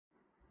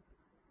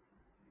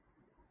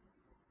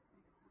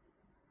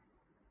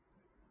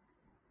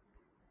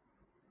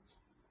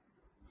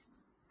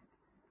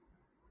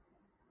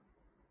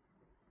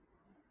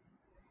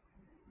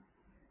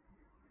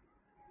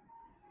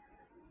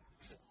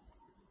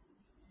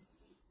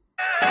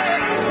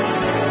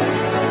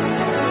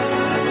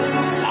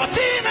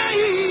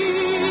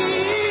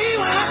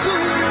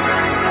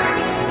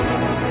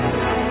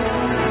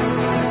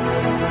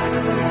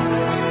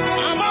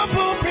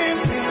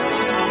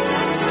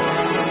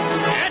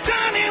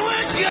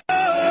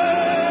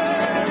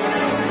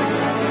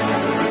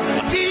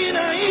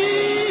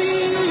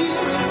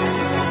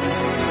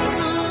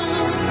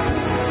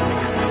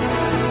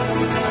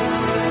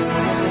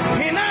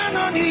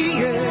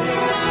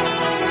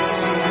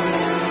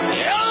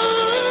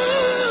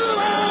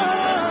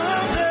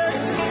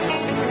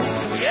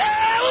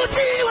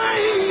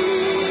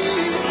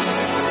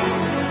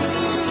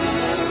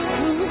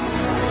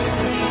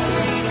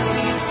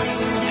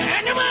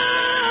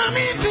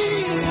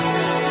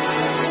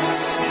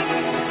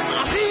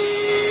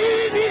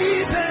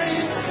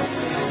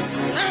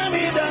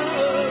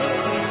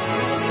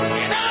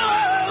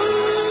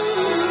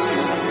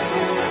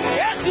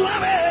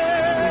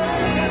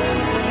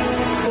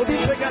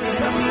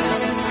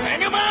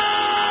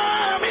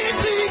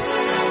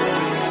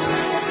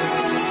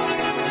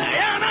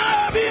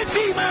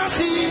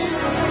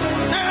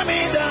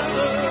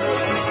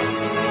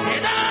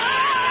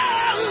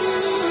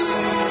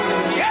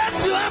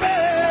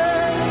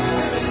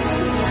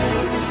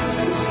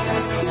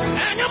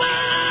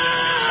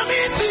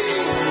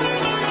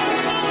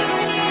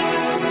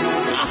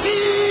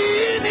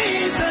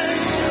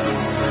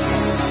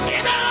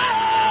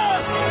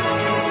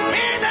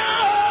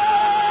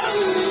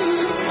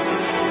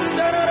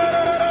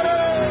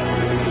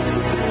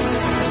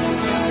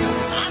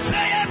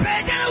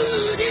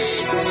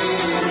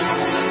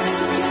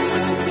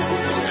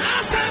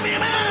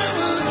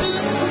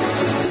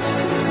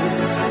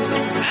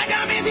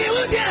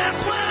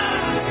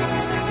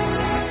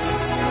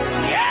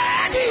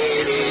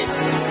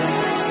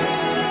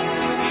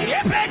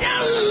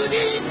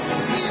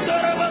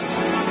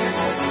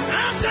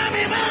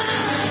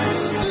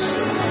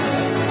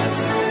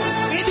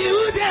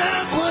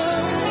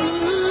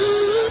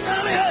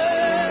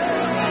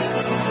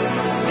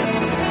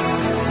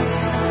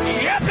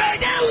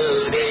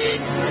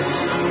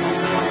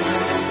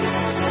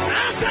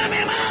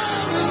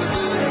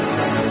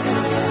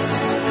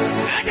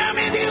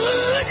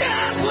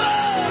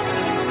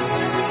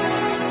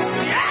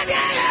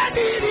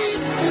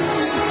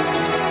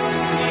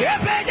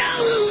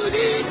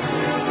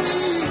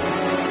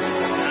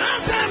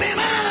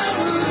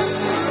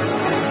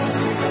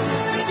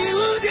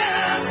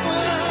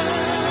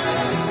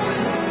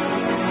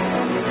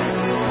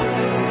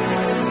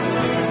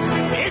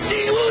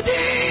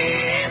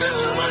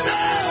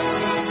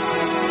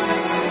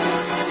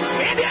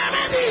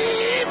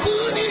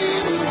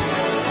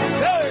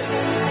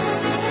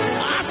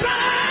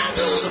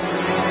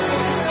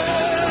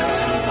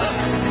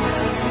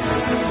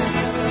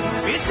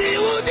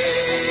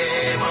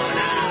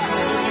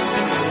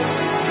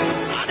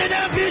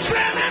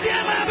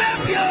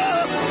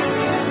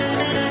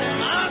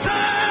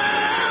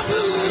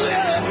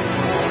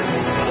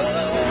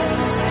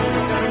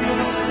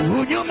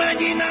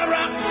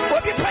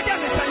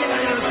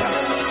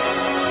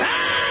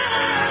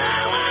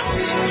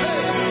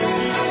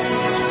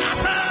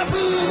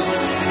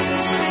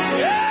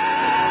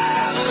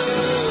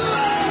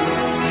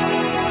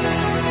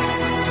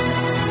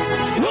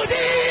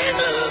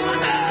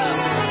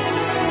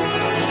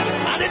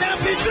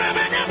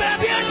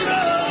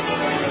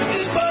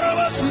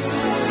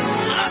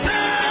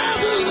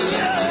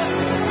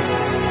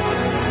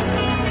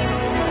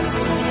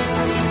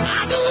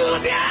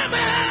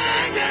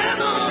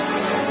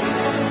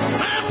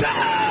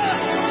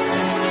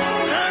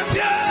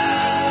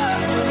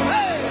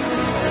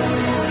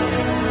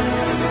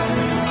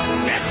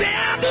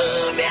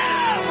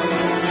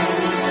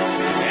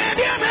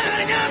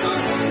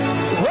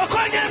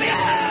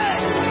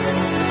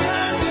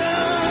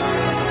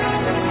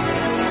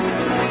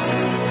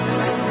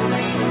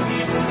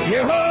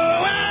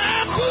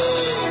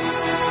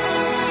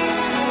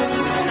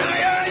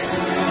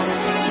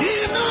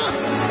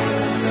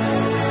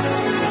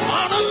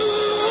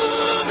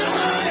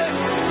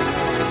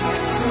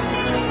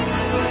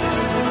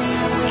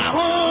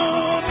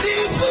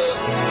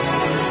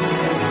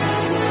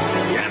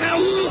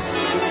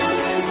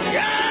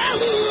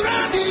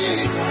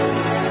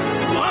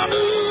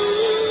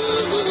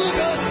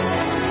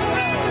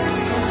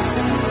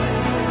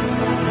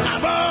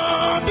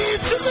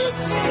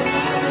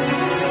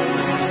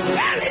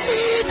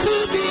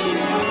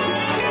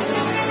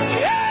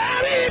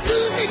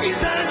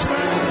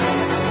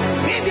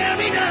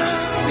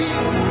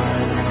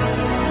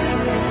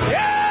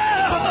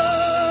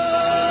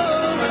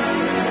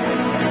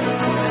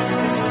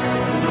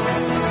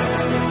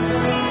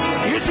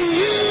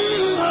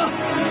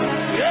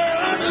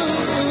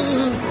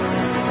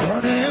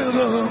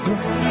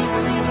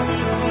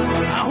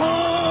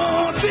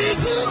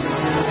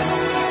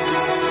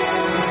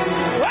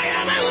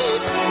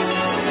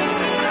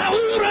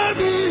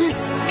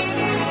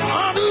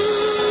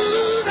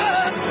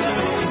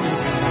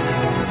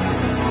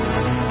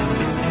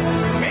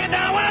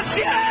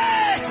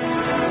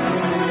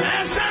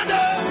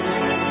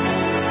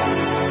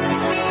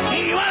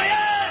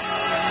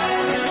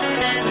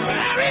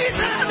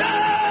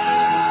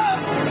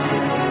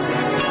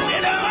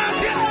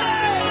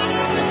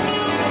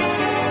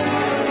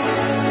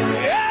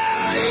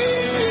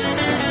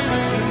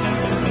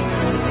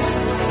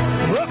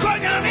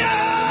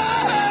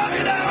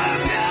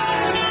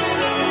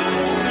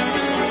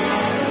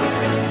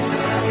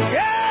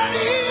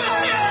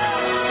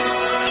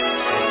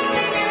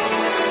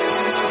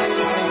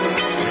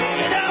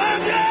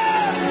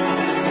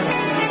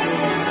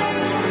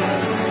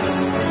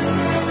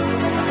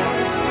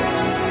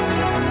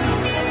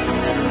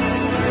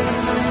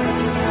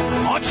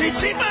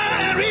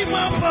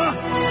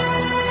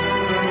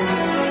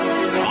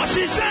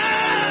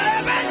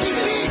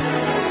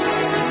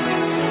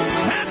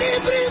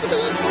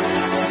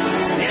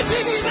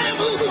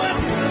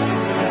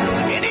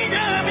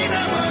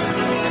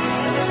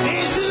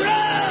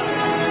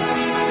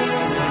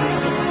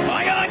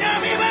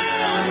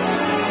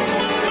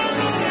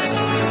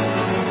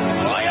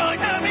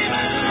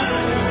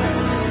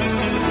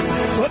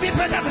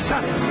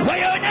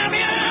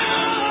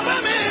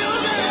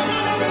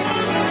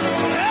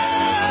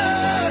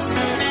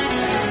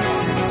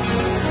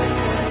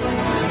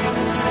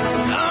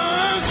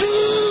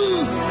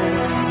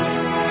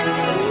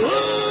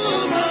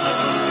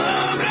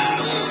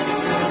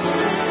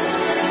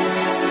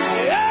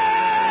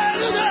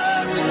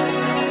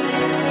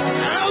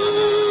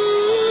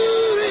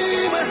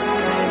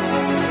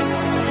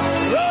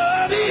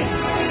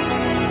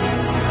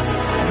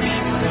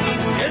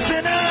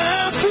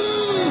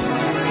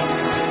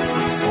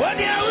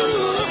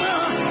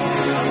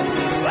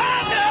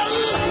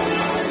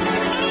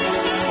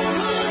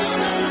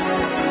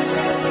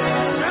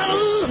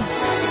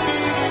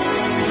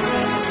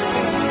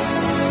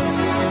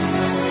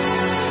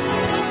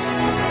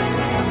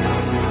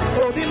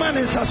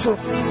so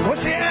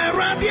what's the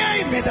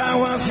Arabian made I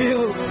want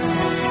you?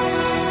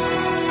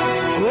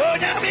 Oh,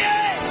 Namia,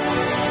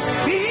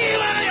 be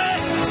like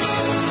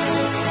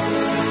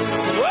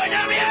oh,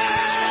 Namia,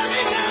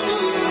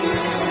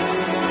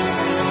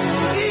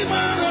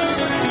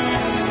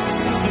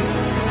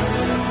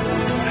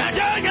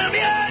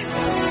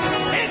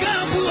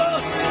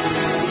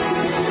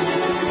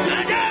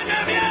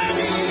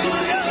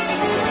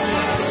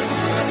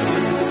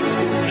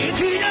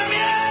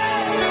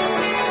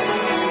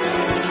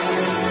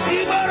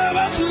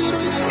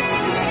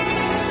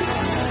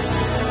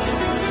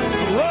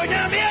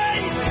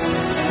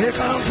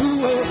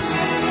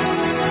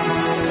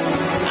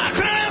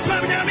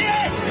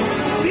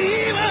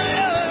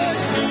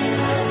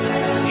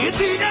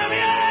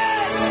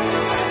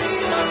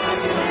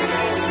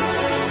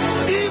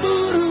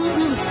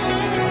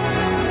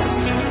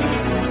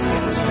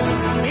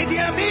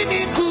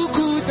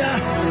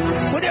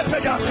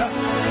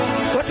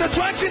 what's a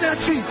 20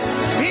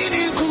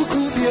 meaning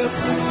cuckoo beer?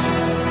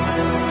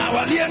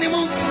 Our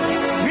animal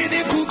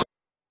meaning cuckoo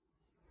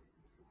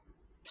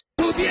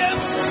beer.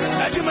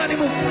 That's your money.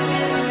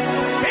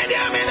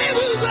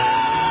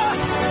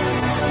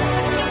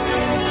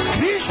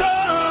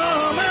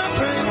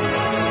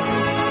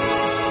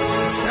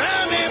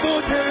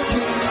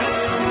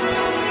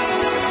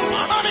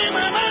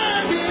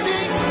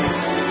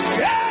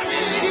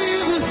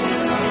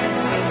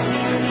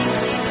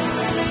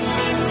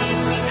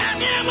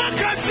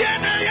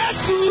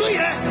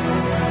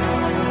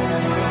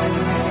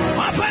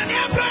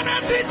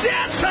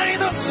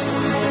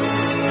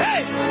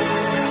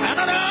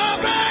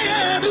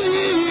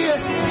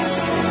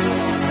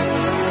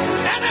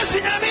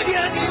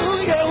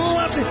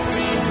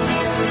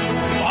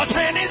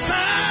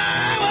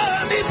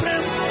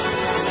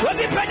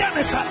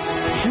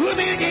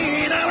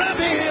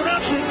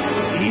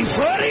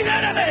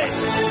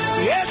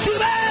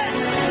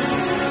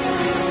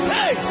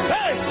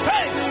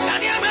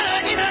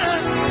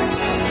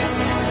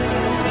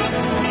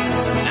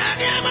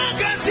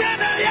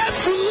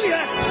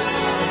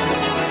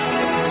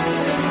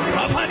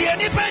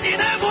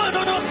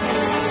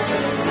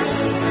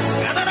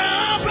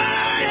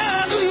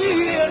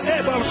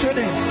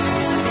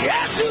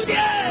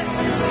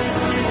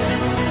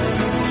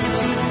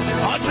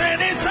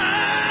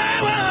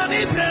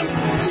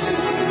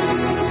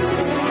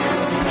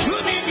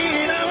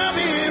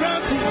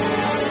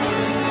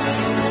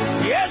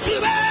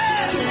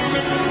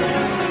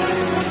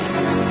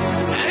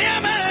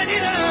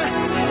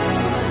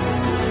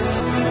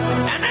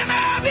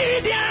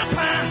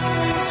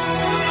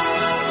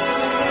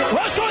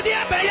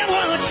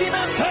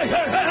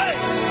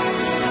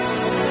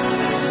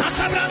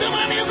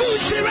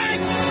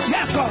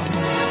 Lord.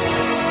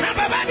 Now,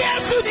 Baba, dear,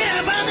 so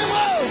dear, man,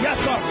 yes,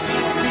 Lord.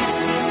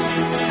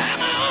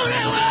 I'm on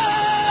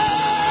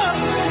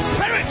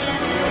spirit.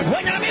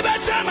 When I'm in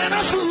bed, I'm on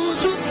a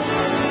suit.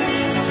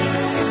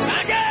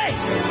 Again.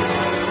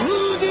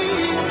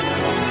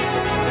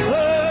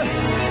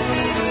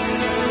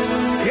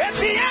 Yes,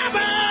 yeah,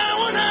 but I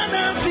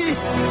wanna see.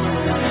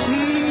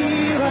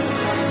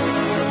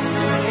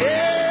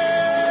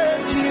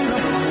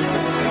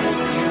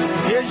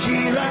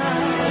 Jira.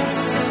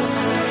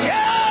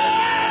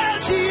 Yes,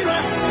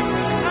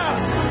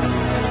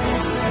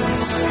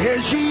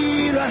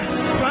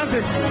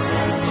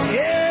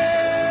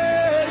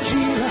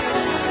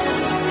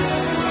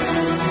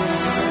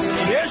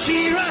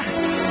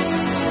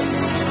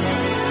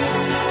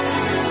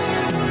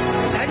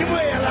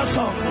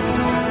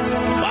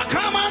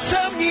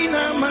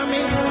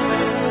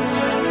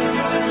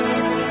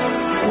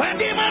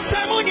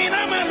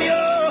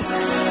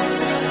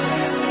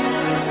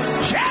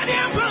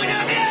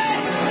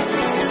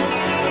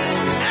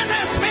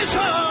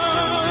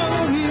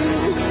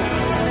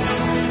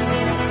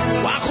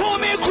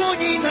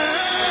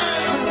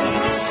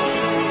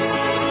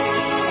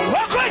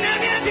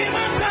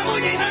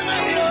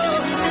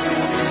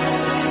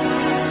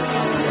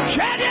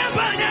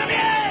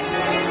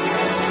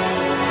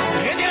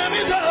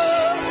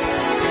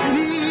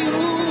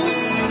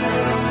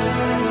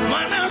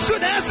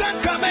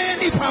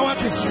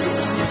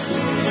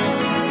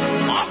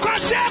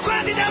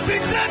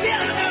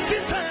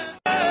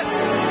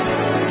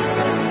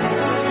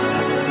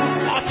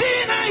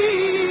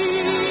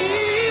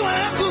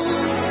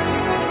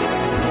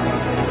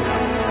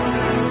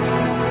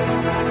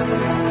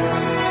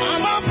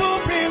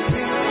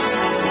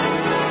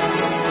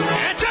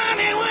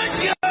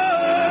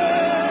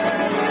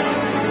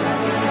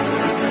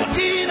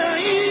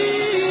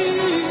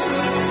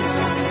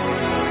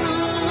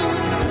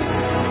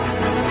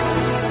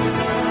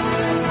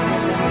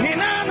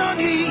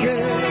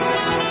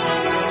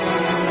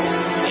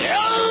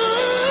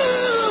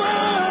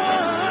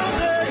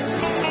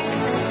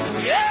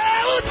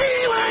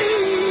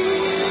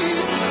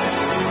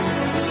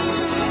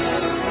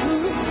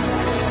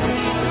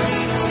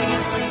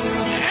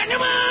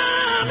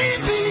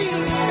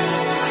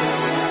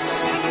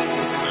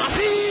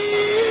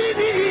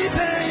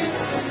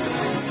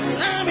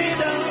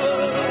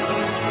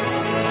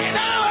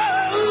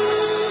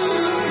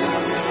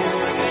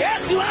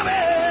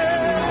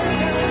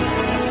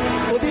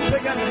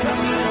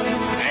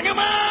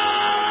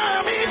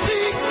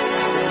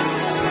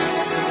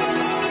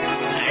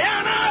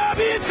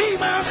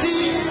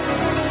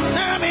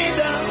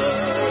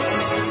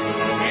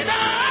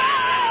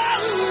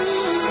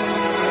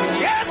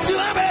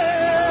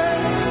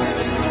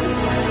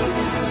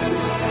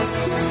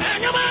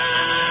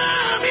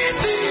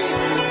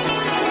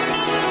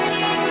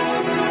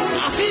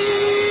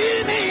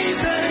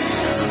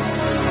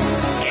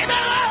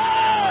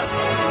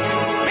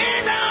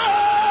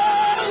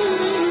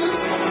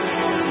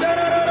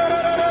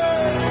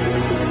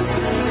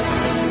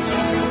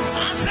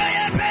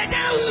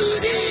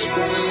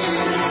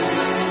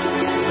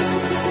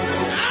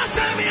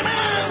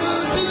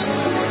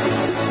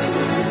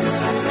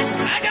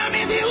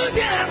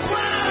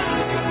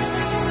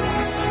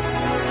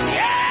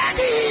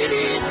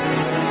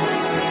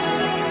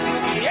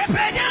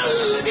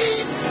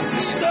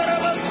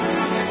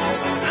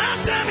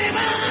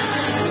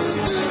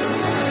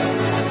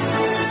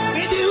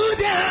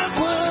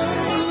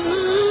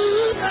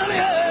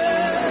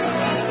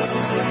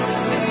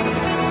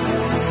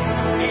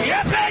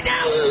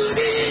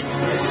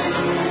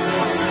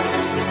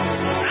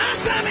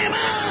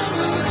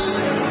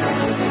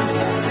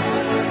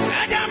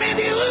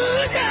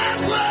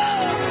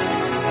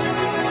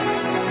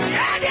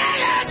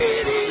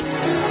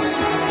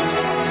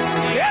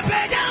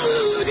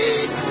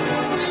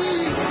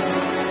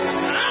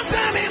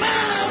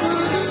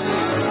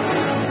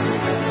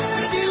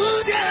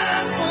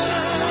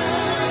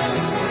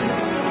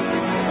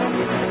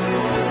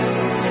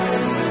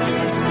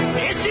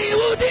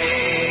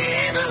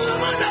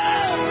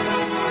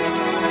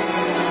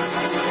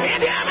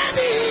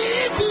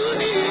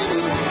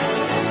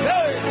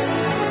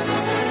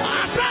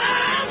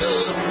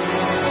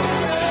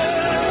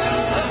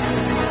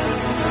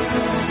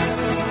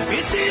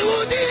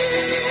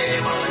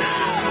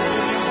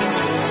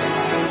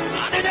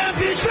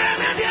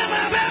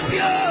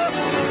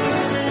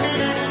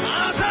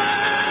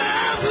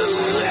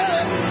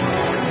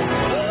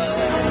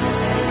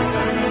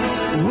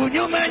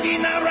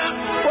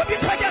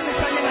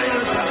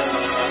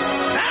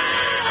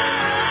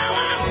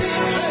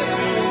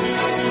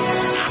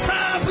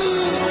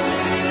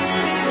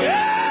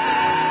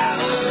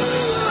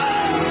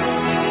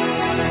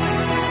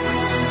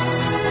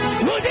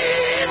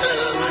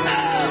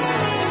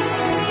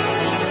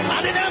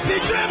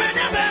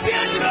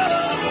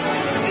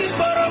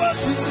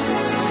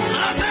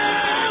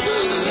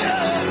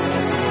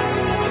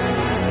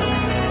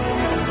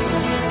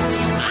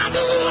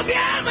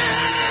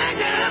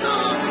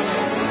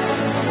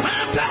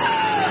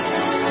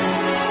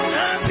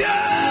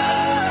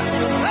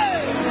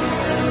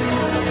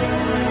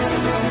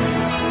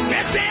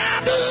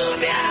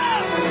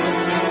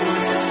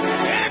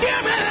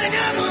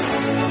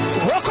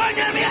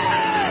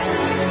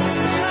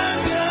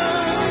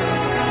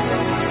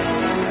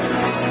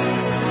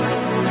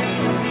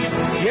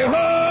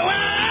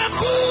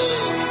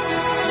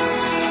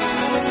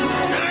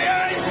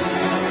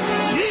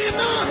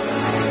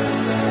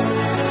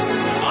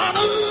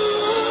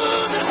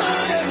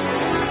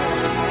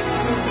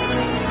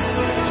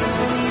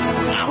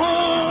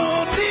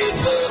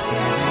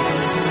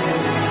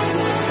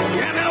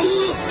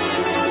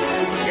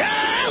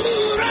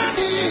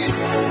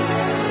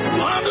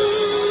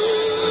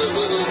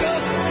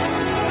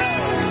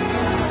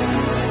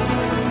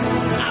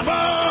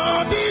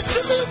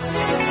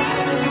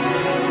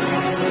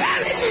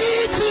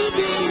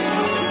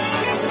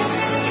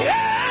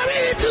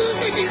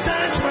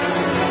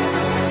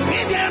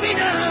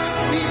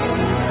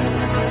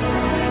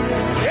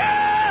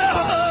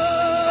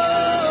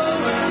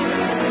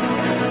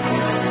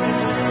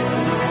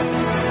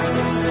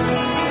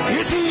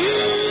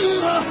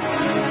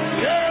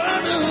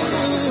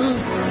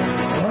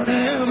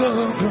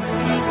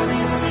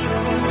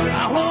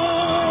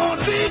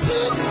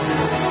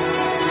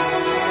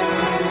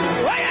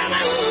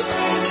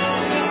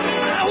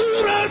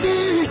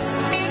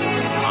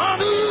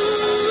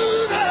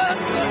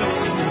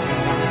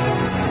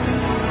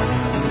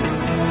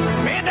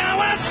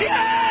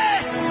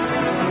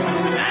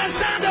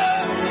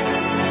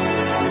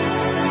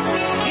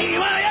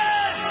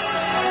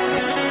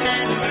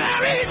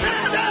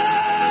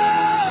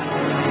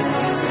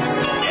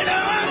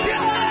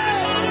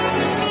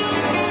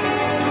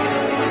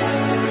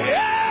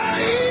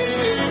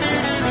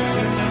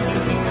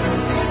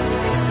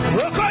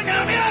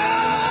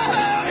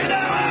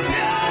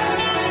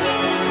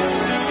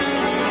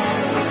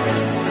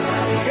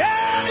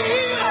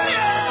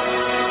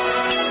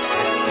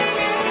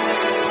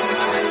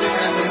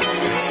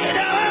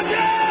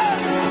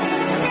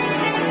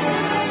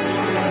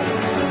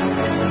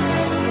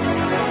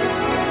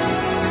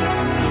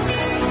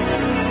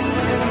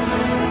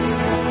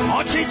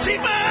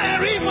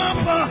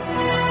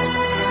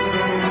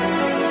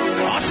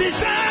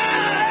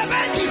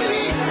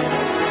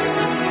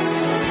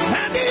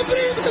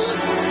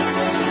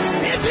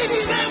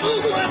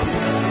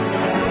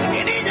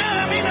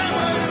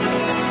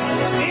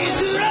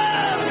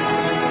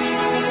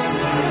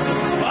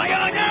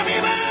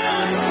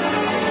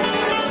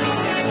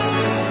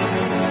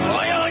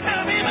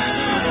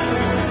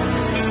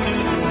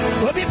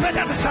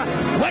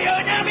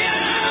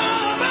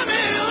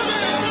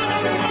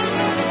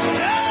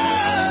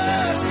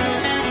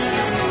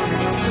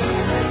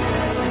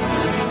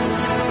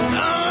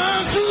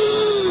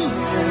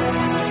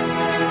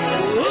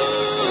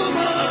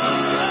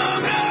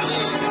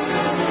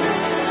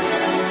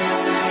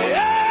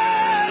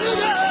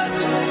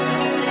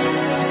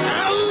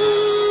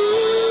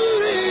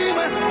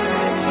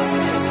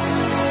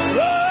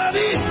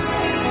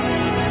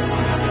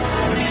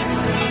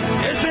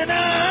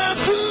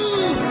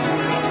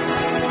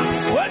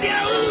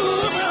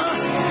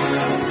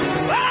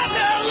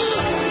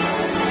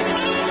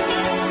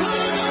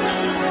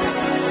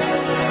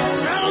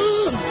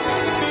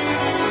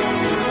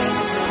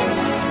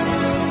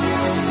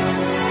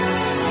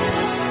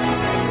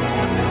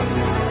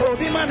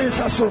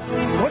 sasso.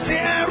 Você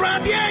é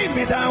radia e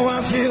me dá um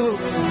ancio.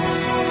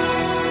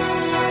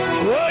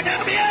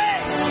 Olha minha.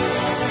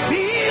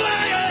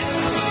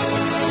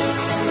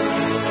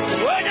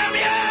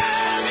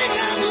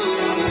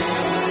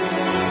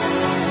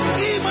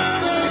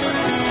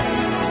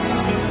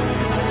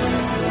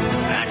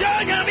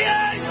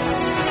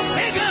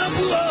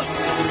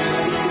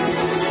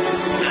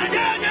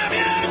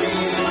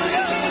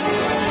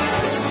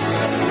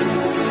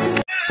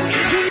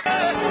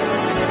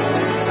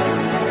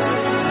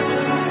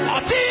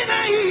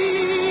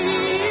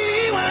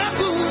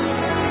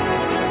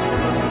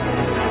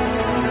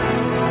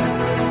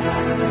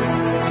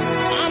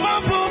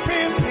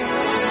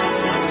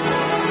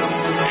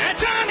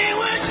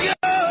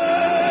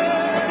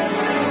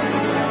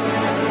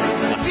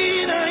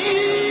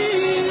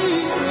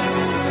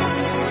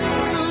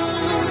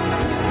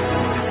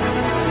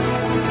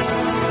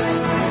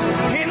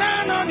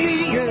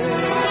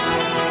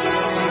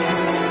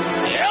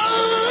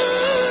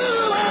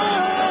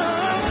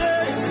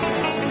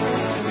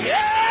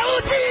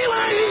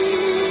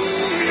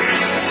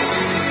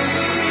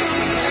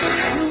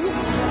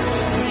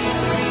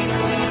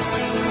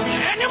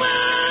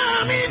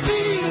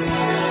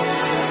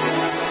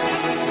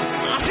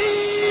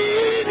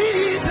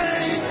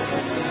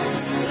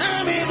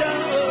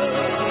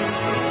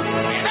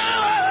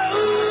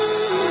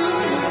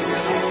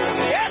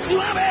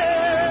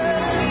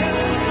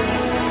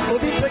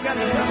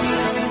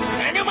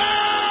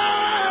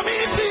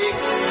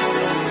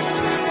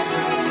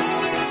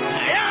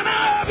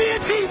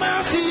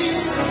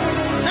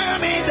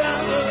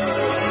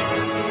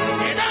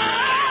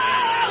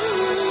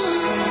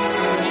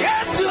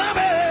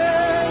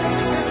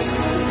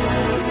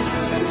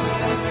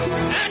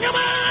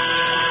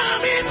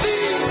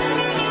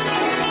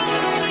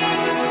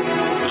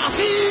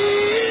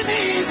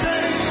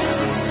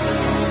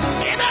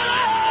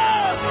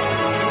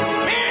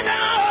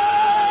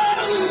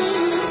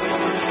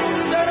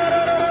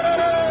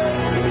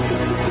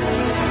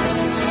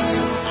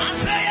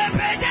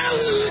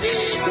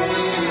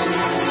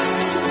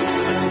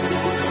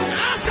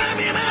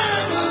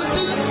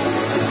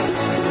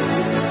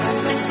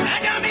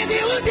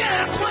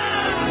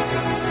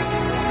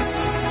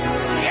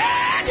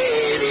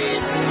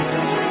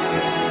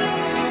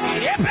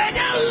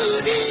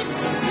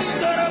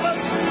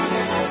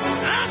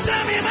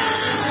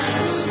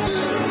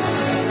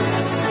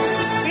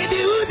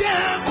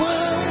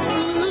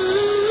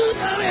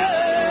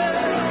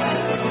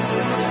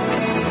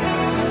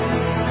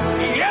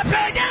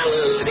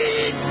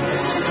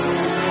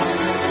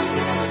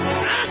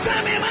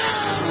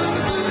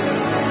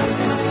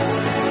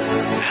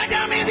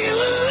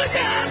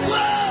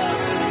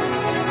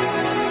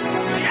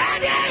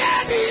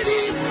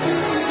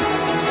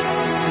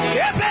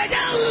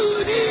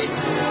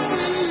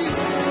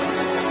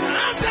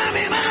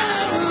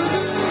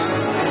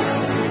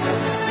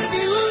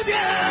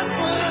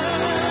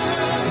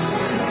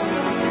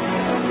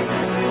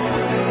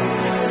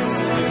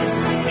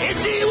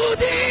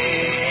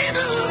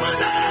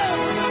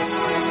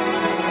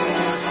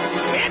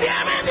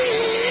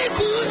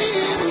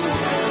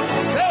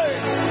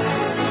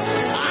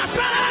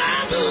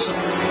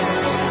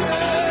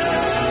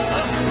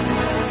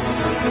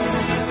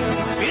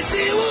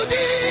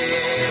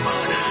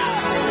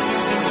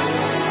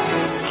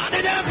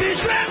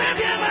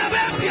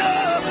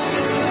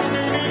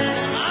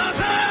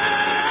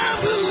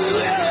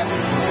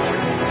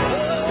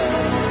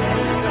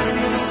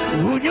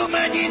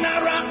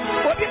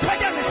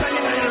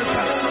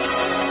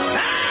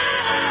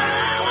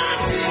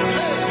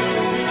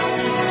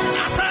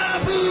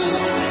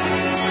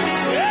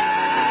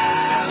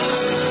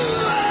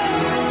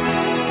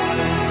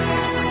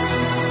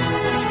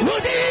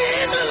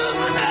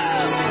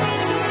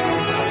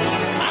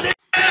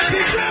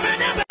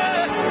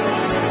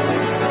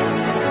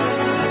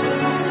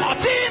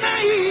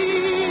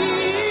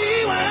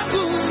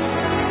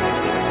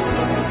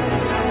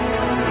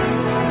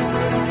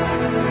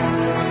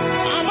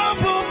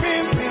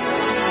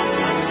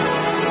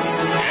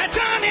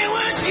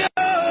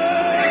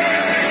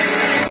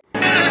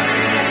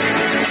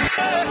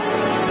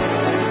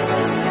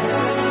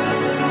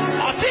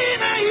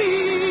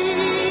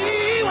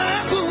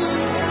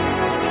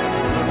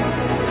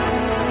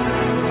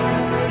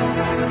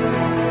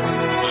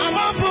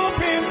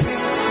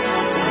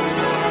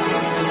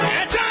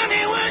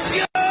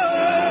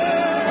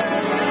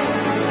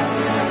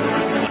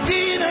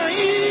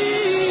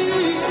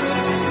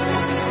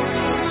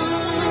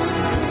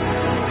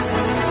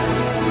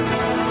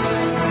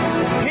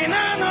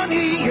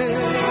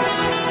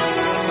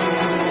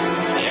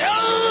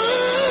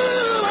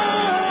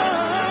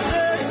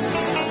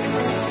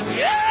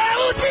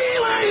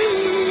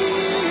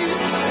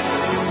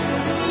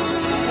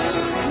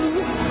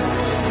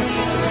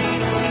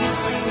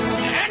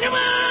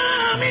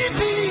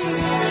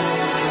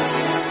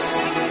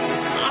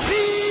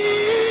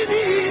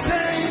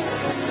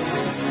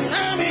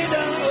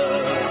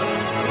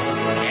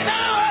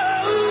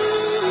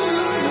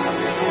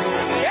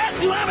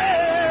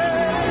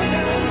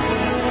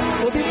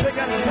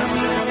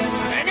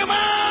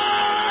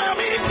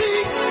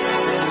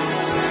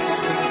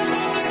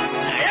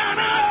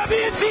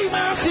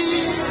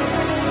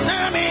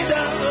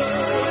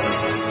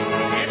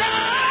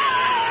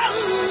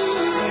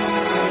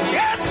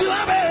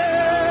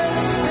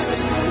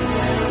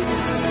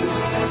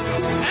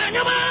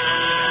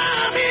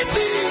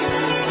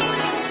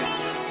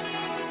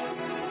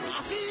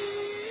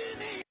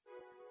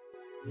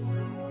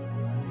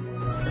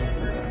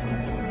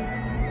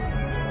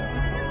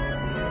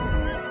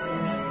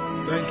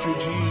 Thank you,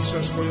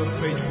 Jesus, for your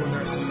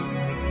faithfulness.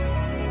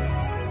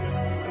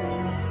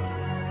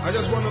 I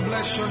just want to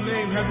bless your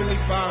name, Heavenly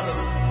Father.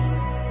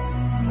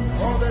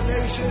 All the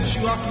nations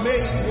you have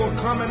made will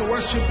come and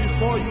worship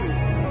before you.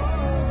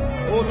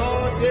 Oh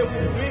Lord, they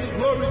will bring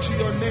glory to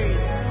your name.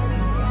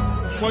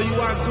 For you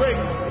are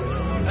great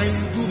and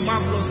you do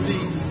marvelous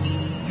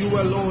deeds. You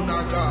alone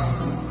are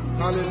God.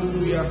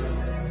 Hallelujah.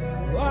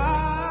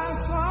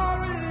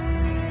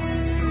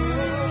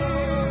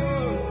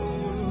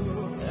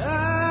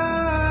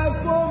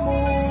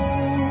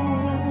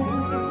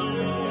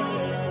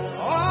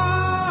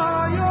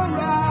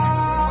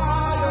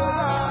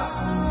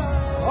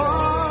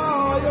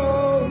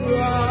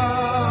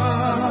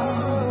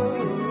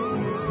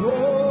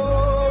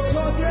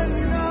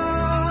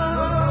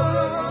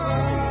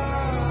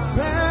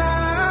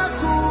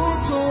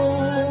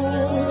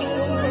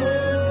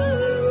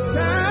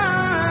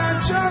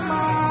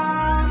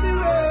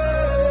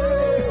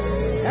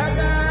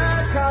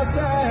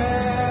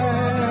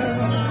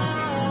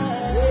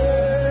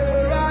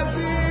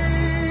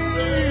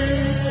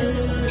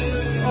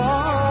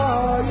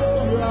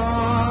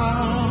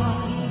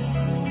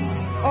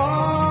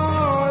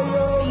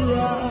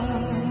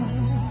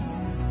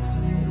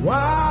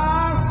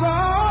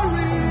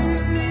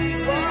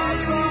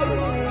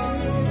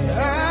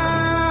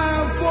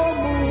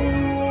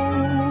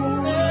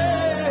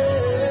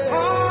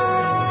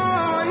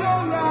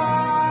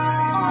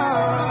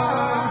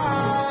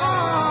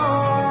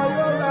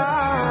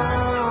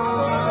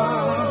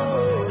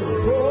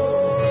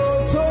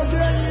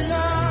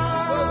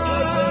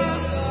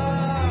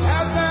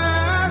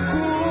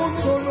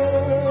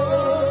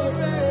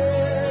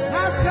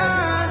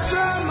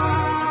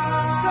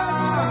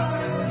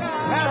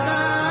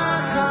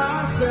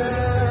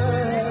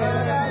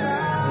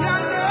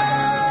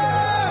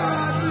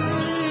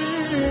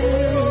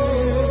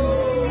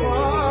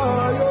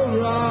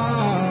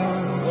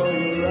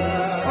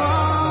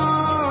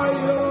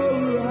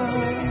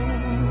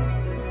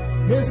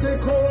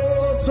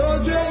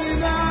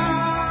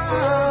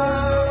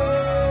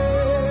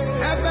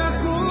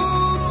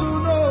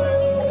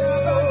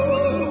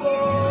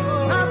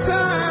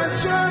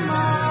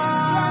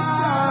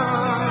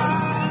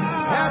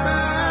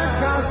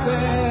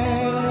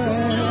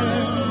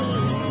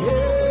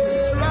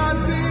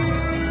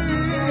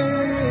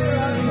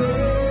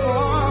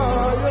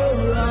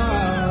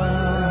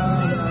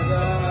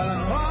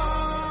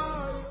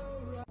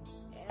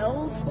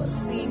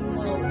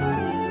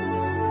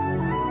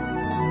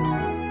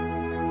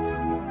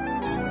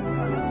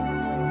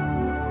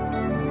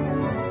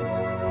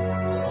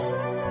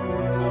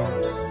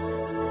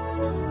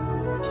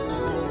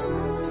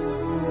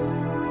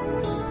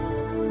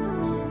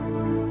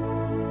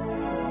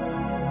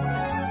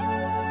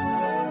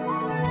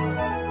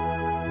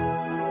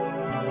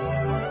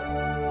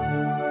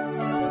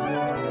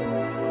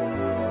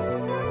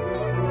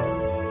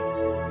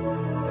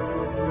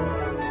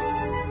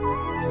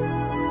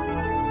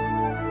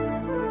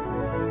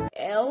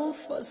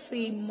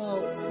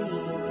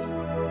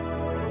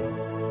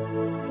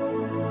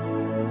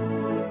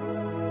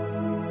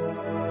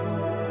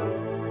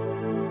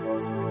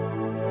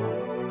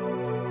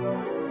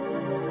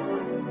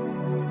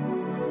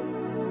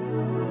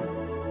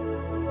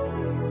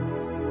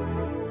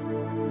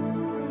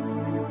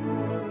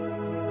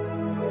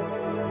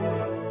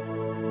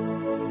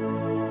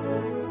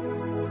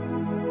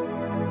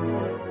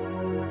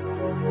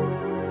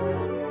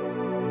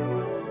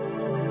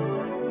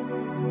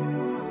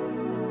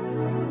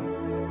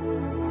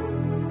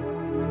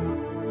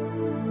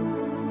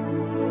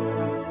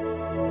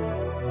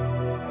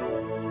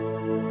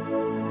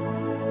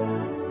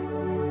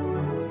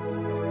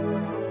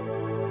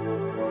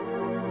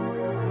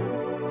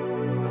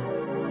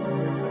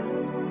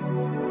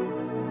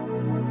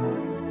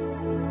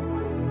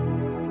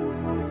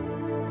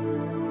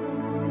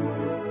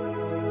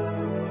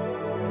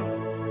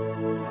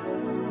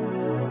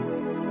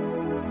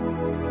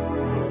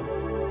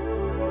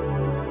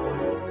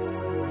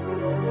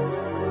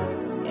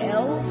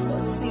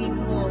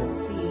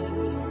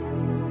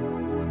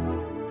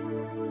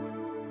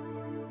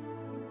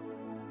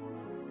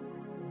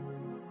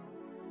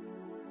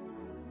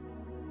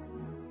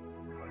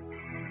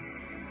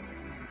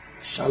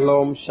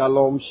 Shalom,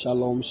 shalom,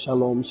 shalom,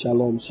 shalom,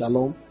 shalom,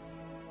 shalom.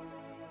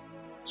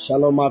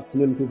 Shalom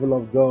afternoon, people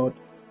of God.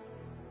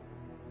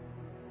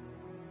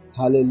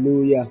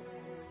 Hallelujah.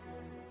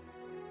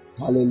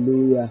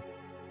 Hallelujah.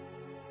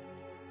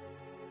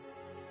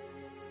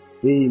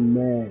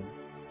 Amen.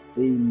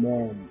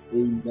 Amen.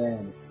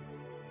 Amen.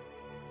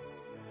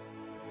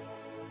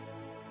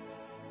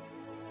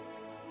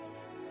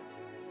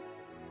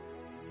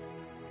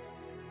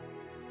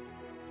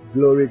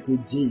 Glory to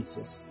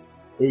Jesus.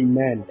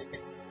 Amen.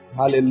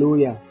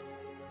 Hallelujah.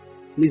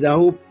 Please, I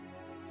hope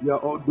you are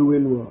all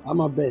doing well. I'm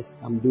at best.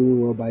 I'm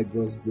doing well by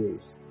God's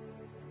grace.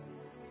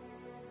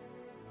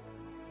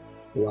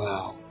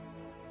 Wow.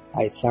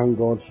 I thank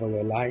God for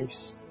your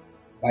lives.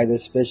 By the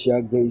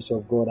special grace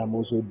of God, I'm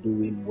also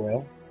doing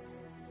well.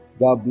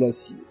 God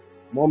bless you.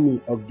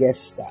 Mommy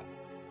Augusta,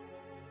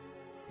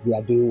 we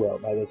are doing well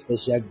by the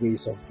special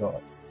grace of God.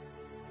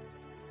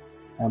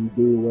 I'm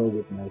doing well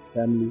with my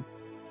family.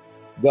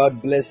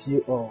 God bless you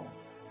all.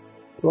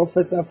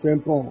 Professor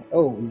Frempong,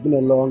 oh, it's been a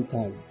long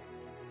time.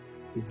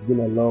 It's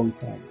been a long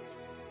time.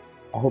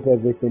 I hope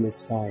everything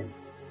is fine.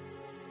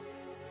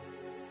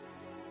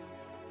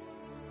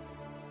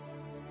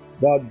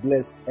 God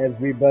bless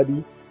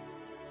everybody.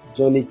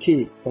 Johnny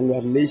K,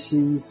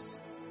 congratulations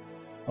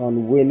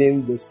on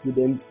winning the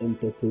Student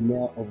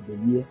Entrepreneur of the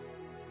Year.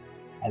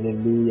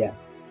 Hallelujah.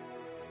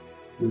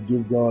 We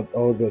give God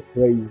all the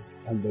praise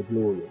and the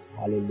glory.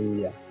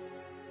 Hallelujah.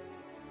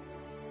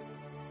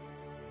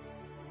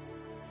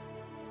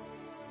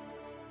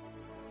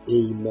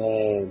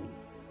 Amen.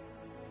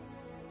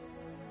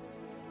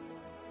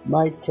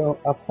 Michael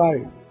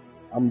Afari,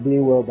 I'm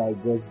doing well by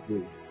God's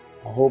grace.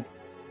 I hope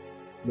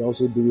you're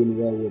also doing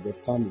well with the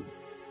family.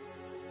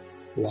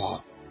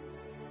 Wow.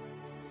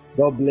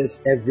 God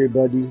bless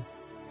everybody.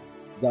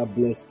 God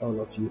bless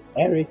all of you.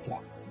 Erica,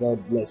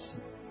 God bless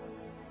you.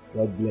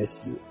 God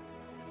bless you.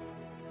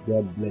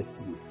 God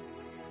bless you.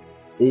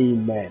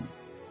 Amen.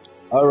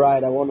 All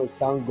right, I want to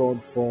thank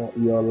God for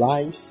your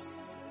lives.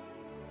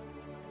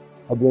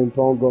 Abraham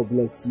Paul, God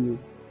bless you.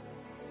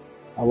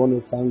 I want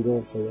to thank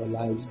God for your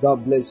lives.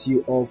 God bless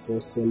you all for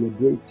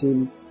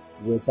celebrating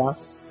with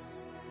us,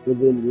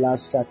 even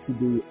last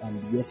Saturday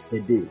and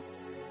yesterday,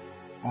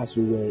 as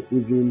we were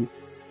even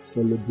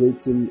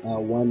celebrating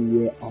our 1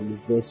 year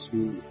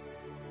anniversary,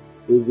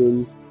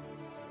 even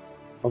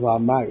of our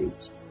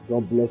marriage.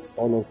 God bless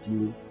all of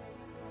you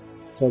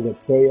for the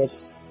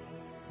prayers.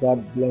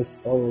 God bless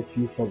all of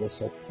you for the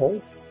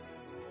support.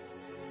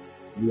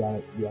 We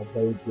are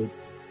very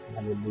grateful.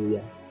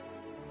 Hallelujah.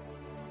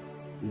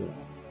 Yeah.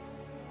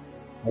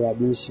 And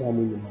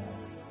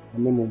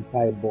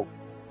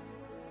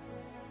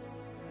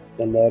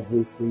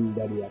everything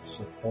that you have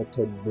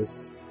supported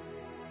this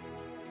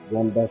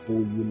wonderful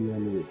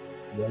union with.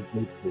 We are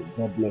grateful.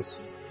 God bless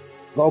you.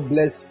 God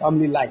bless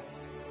family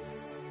life.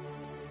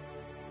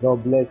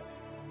 God bless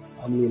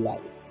family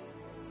life.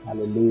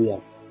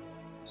 Hallelujah.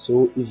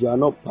 So if you are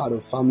not part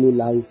of family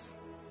life,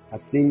 I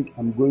think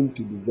I'm going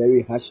to be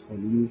very harsh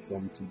on you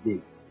from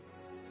today.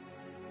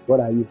 What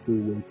are you still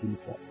waiting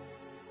for?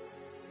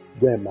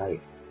 Go and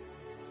marry.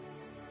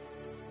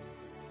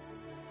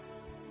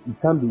 You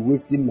can't be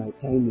wasting my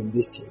time in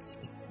this church.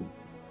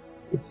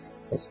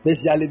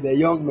 Especially the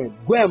young men.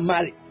 Go and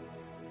marry.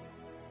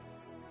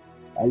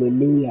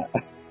 Hallelujah.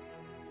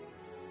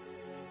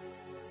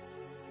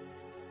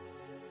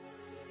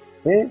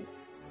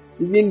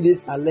 Even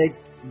this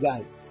Alex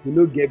guy, he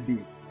no get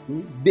babe.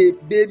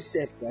 Babe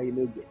self, he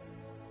no get.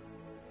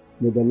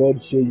 May the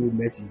Lord show you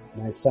mercy,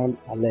 my son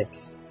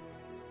Alex.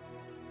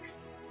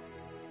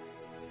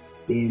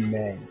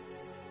 Amen.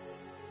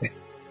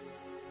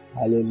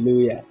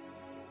 Hallelujah.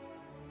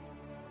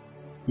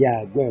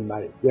 Yeah, go and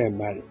marry. Go and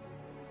marry.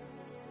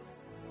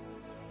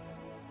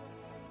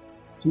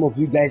 Some of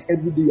you guys,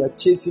 every day you are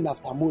chasing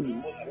after money.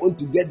 I want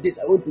to get this.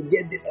 I want to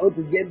get this. I want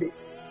to get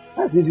this.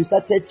 And since you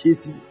started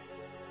chasing,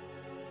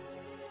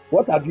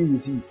 what have you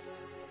received?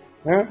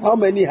 How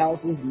many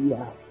houses do you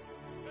have?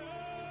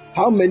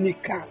 How many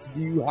cars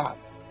do you have?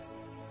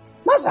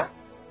 Master,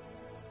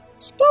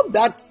 stop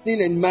that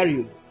thing and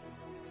marry.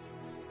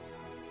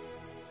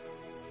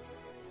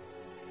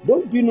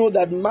 Don't you know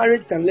that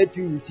marriage can let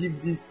you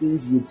receive these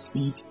things with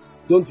speed?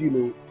 Don't you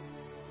know?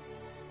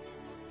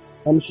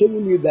 I'm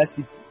showing you that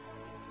secret.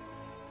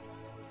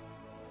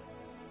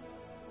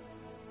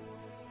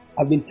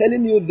 I've been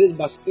telling you this,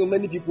 but still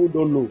many people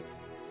don't know.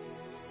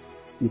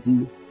 You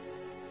see,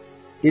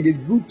 it is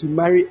good to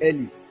marry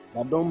early,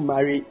 but don't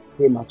marry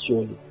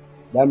prematurely.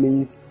 That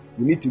means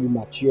you need to be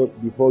mature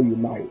before you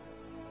marry.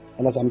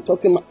 And as I'm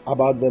talking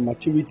about the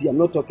maturity, I'm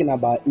not talking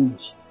about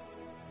age.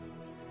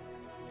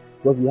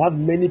 Because we have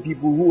many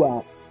people who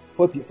are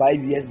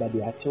 45 years, but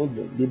they are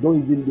children.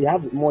 They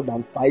have more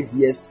than 5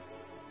 years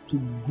to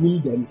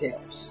groom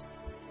themselves.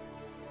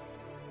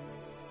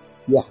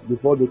 Yeah,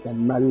 before they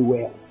can marry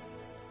well.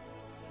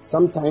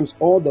 Sometimes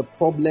all the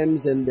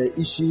problems and the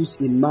issues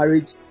in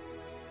marriage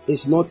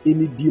is not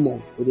any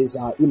demon. It is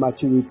our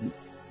immaturity.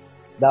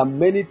 There are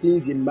many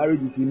things in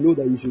marriage you should know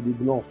that you should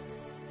ignore.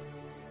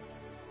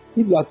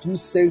 If you are too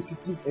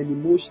sensitive and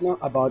emotional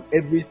about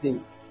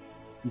everything,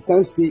 you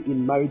can't stay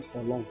in marriage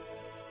for long.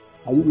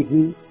 Are you with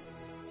me?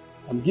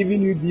 I'm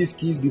giving you these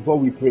keys before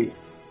we pray.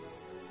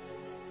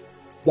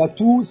 If you are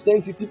too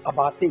sensitive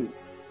about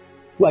things,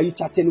 who are you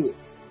chatting with?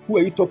 Who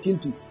are you talking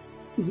to?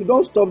 If you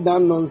don't stop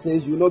that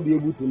nonsense, you will not be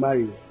able to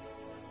marry.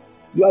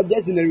 You are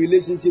just in a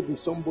relationship with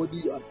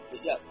somebody.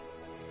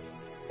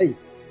 Hey,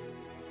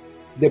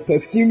 the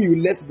perfume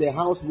you left the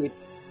house with,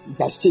 it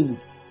has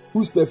changed.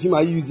 Whose perfume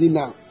are you using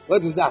now?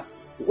 What is that?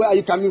 Where are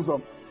you coming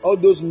from? All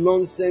those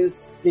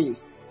nonsense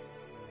things.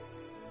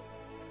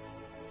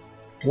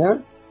 Yeah?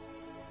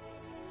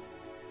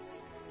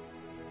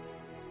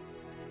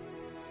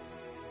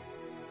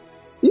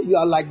 If you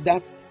are like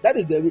that, that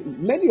is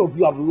many of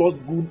you have lost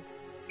good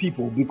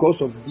people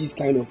because of this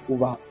kind of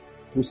over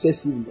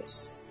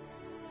possessiveness.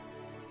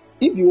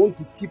 If you want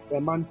to keep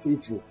a man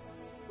faithful,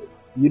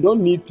 you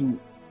don't need to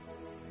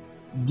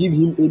give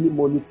him any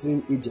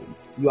monitoring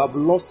agent. You have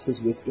lost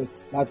his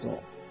respect. That's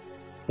all.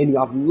 And you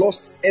have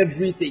lost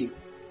everything.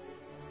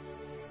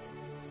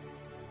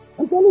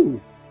 I'm telling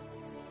you.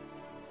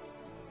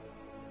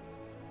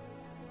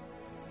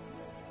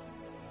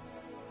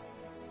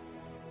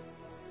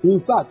 In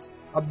fact,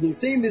 I've been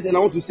saying this and I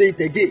want to say it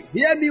again.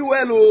 Hear me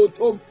well, oh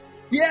Tom.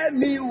 Hear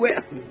me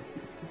well.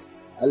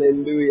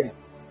 Hallelujah.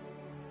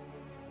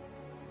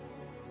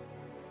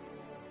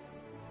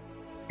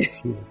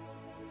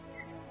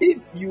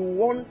 If you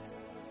want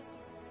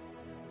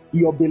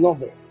your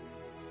beloved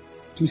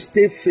to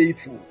stay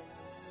faithful,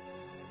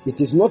 it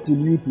is not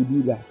in you to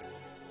do that.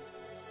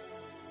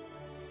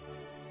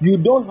 You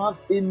don't have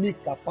any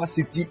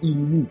capacity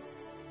in you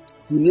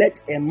to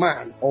let a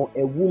man or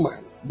a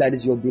woman that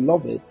is your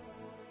beloved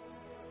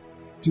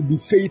to be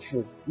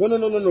faithful.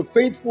 No.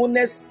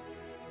 Faithfulness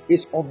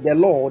is of the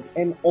Lord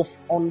and of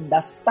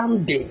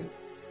understanding.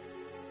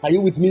 Are you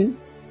with me?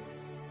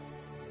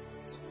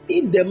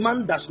 If the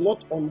man does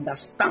not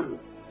understand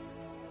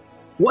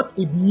what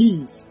it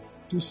means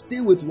to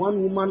stay with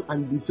one woman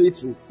and be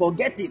faithful,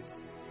 forget it.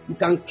 You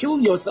can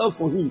kill yourself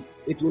for him.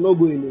 It will not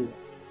go anywhere.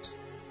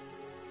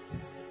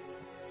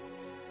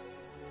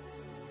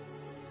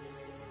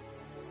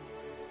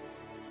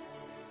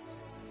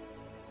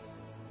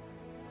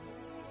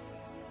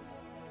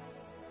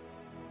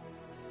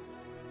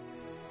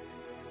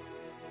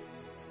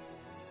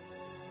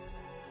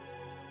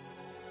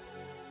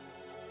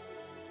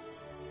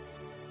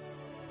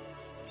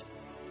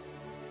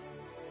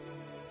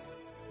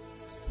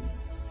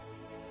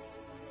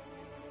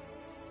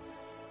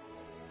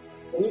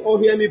 Can you all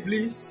hear me,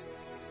 please?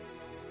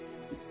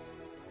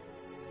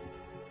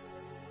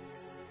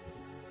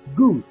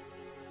 Good.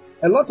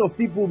 A lot of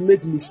people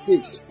make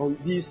mistakes on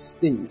these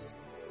things.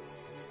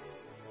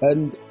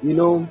 And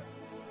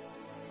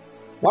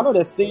one of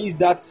the things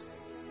that,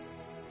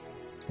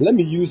 let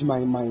me use my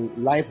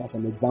life as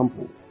an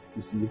example.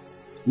 You see,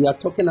 we are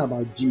talking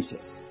about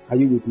Jesus. Are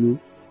you with me?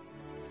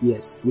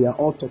 Yes, we are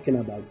all talking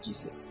about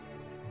Jesus.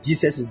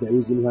 Jesus is the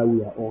reason why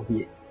we are all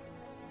here.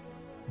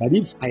 But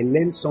if I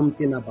learn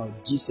something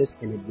about Jesus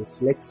and it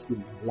reflects in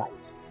my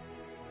life,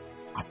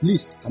 at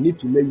least I need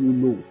to let you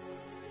know,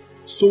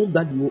 so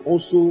that you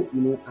also,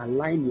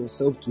 align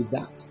yourself to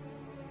that.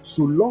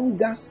 So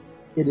long as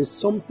it is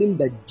something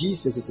that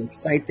Jesus is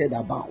excited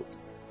about,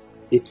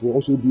 it will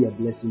also be a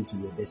blessing to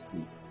your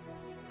destiny.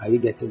 Are you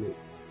getting it?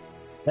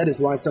 That is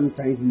why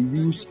sometimes we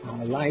use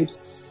our lives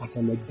as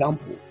an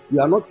example. We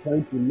are not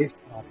trying to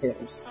lift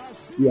ourselves.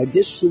 We are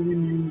just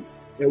showing you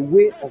a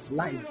way of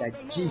life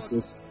that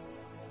Jesus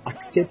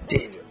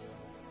accepted,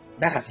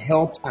 that has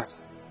helped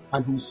us,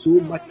 and who is so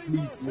much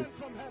pleased with.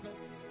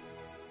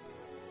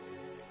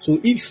 So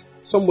if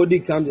somebody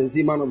comes and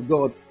says, man of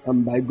God,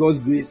 by God's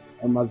grace,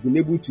 I've been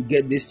able to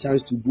get this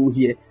chance to go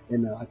here,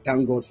 and I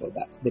thank God for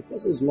that. The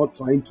person is not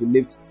trying to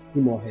lift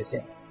him or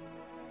herself.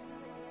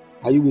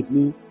 Are you with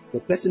me? The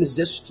person is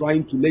just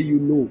trying to let you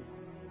know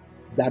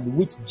that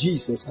which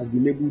Jesus has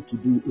been able to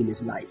do in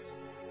his life.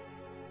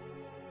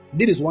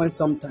 This is why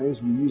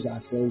sometimes we use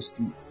ourselves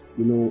to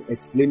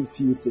explain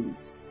few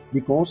things,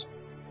 because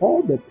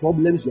all the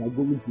problems you are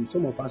going through,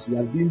 some of us, we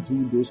have been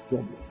through those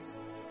problems.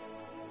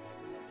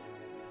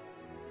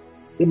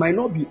 It might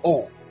not be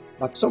all,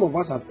 but some of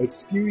us have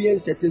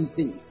experienced certain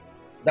things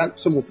that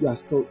some of you are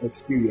still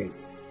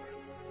experiencing.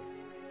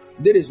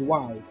 That is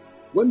why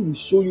when we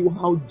show you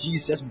how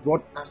Jesus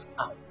brought us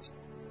out,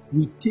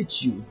 we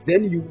teach you,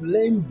 then you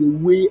learn the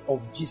way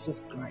of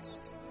Jesus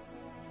Christ.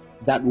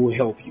 That will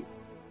help you.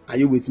 Are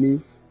you with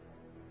me?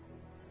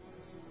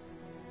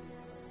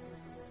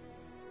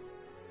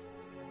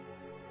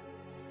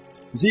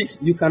 See,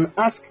 you can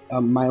ask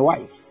my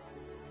wife.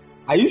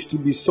 I used to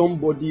be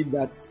somebody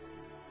that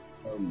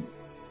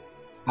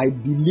I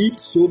believed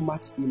so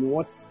much in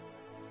what,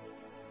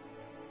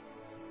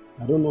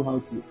 I don't know how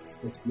to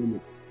explain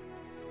it.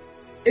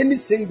 Any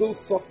single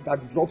thought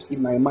that drops in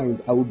my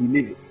mind, I will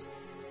believe it.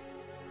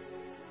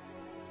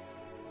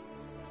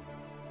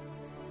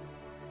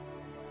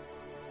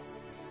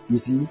 You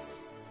see?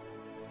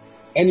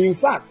 And in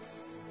fact,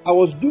 I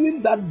was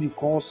doing that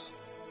because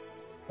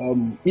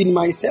in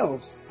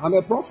myself, I'm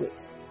a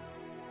prophet.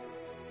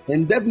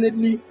 And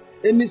definitely,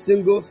 any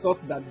single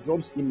thought that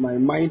drops in my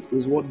mind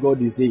is what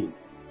God is saying.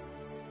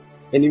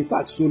 And in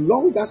fact, so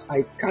long as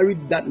I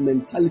carried that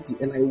mentality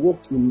and I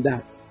walked in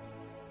that,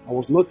 I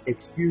was not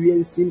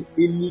experiencing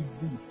any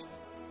good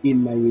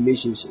in my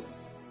relationship.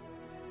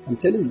 I'm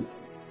telling you.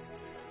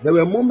 There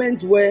were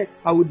moments where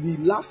I would be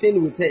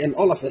laughing with her and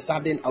all of a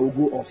sudden I would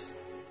go off.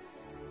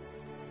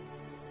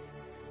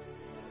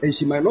 And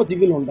she might not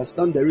even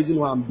understand the reason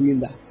why I'm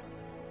doing that.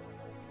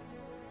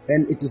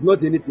 And it is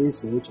not anything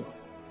spiritual.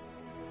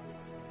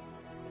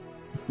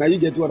 Now you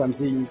get what I'm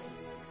saying?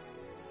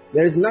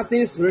 There is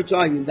nothing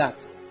spiritual in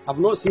that. I've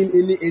not seen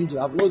any angel.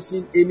 I've not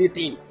seen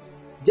anything.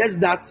 Just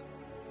that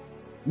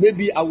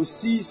Maybe I will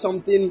see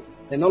something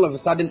and all of a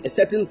sudden a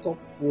certain thought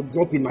will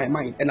drop in my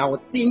mind and I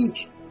will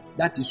think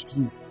that is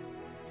true.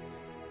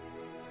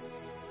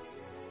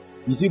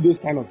 You see those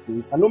kind of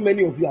things. I know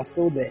many of you are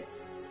still there.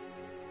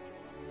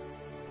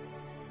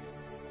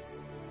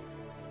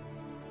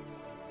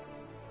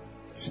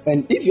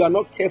 And if you are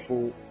not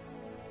careful,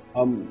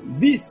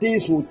 these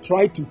things will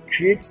try to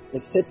create a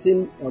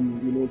certain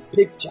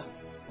picture,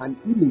 an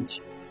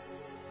image,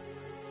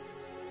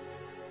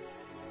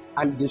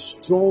 and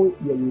destroy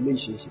your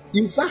relationship.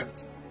 In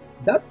fact,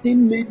 that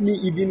thing made me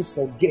even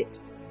forget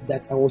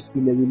that I was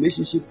in a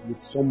relationship with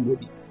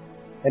somebody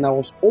and I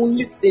was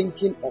only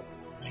thinking of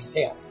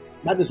myself.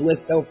 That is where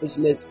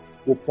selfishness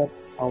will pop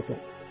out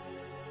of.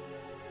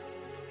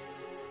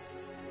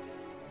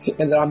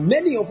 And there are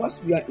many of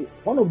us, we are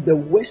one of the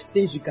worst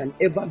things you can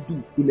ever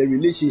do in a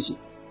relationship.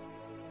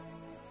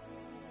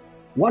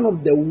 One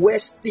of the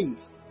worst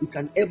things you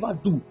can ever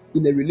do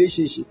in a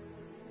relationship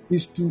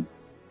is to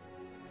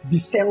be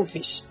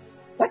selfish.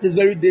 That is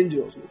very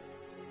dangerous.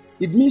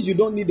 It means you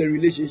don't need a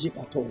relationship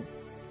at all.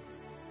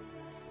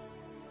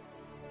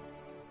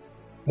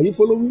 Are you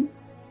following?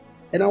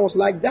 And I was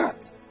like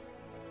that.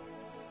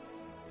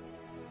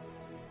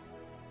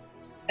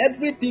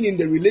 Everything in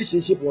the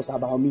relationship was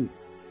about me.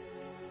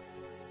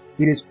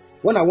 It is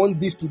when I want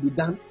this to be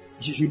done,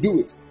 she should do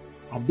it.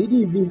 I didn't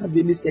even have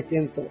any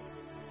second thought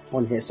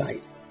on her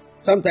side.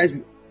 Sometimes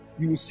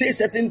you say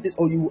certain things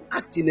or you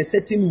act in a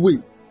certain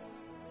way.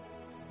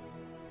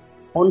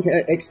 On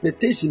her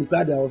expectation,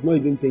 I was not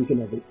even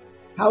thinking of it.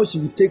 How she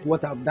would take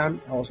what I've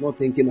done, I was not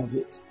thinking of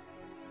it.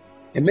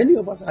 And many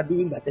of us are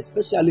doing that,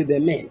 especially the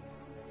men.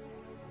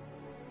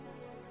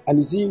 And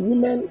you see,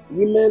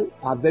 women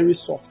are very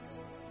soft.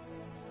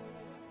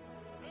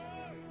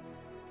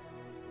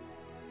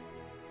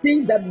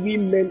 Things that we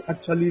men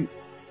actually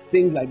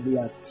think like they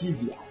are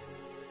trivial.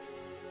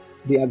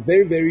 They are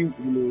very, very,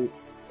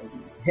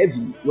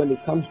 heavy when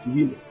it comes to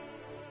women.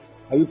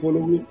 Are you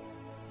following?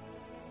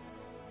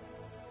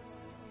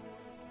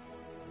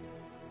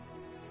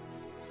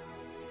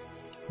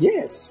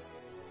 Yes.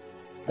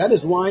 That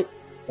is why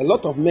a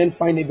lot of men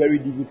find it very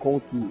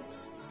difficult to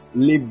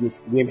live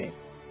with women.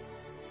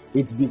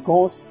 It's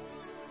because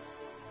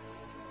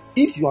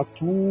if you are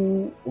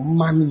too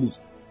manly,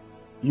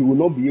 you will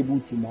not be able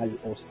to marry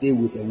or stay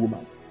with a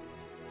woman.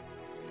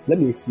 Let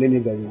me explain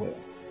it very well.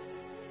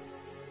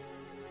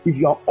 If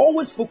you are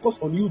always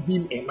focused on you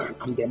being a man,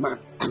 I'm the man,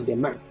 I'm the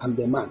man, I'm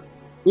the man,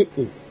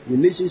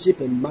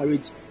 relationship and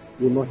marriage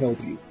will not help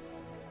you.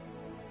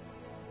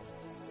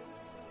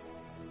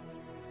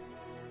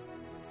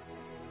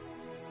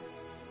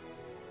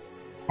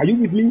 Are you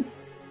with me?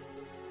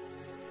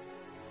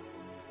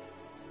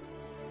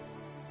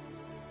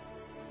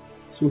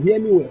 So hear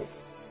me well.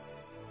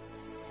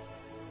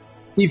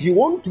 If you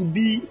want to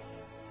be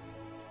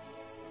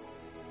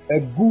a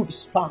good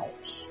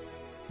spouse,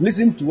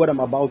 listen to what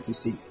I'm about to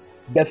say.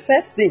 The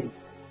first thing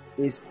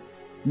is,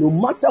 no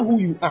matter who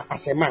you are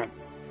as a man,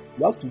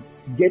 you have to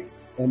get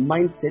a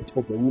mindset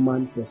of a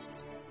woman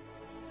first.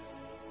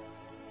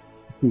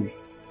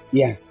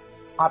 Yeah.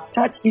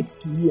 Attach it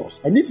to yours.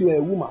 And if you're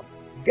a woman,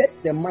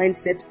 get the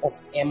mindset of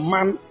a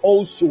man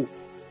also.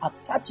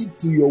 Attach it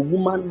to your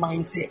woman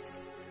mindset.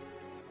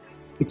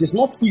 It is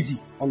not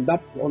easy on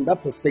that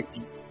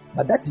perspective.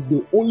 But that is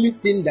the only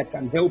thing that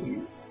can help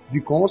you,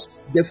 because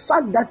the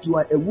fact that you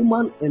are a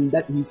woman and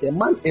that he's a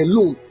man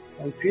alone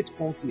can create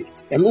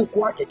conflict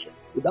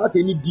without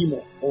any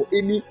demon or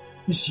any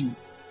issue.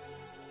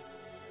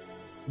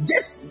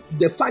 Just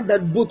the fact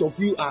that both of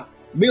you are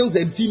males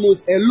and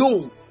females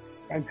alone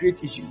can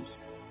create issues,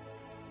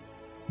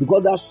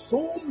 because there are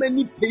so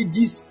many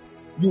pages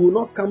you will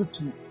not come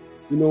to,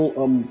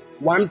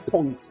 one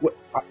point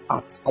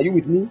at. Are you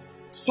with me?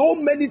 So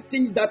many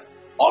things that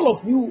all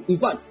of you, in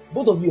fact,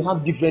 both of you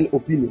have different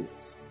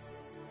opinions.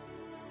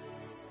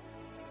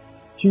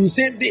 You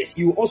say this,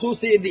 you also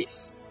say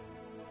this.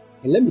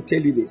 And let me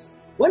tell you this.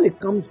 When it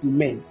comes to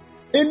men,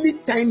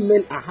 anytime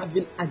men are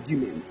having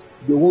arguments,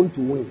 they want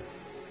to win.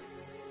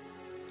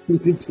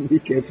 Listen to me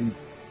carefully.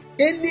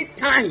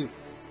 Anytime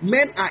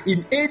men are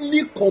in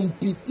any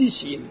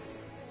competition,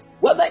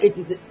 whether it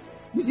is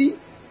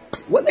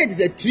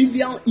a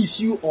trivial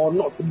issue or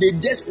not, they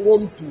just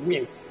want to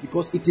win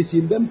because it is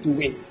in them to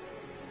win.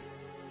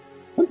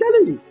 I'm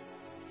telling you.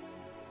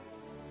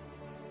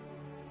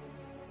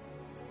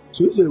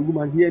 So if you're a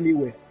woman, hear me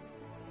well.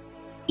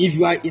 If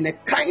you are in a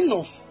kind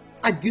of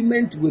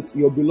argument with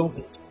your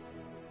beloved,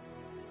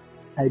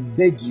 I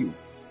beg you,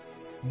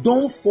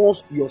 don't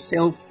force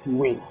yourself to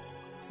win.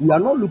 We are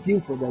not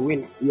looking for the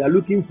winner. We are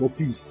looking for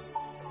peace.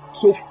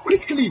 So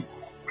quickly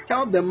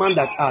tell the man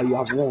that you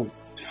have won.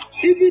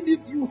 Even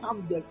if you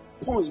have the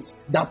points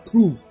that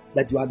prove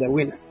that you are the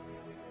winner.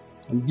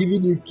 I'm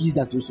giving you keys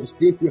that will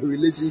sustain your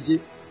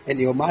relationship and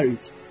your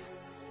marriage.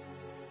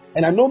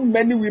 And I know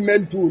many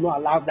women too will not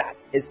allow that,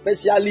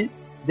 especially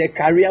the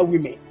career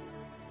women.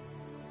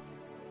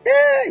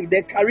 Hey,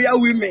 the career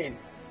women.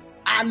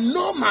 I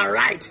know my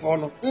right for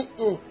no.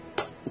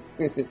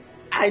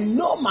 I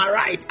know my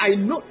right. I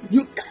know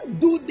you can't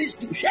do this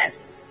to her.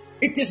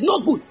 It is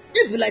not good.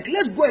 If like,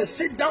 let's go and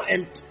sit down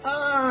and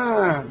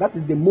that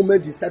is the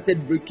moment you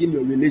started breaking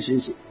your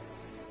relationship.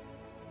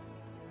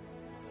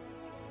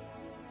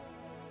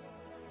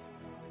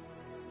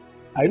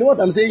 I know what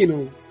I'm saying, you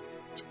know.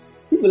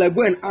 If you like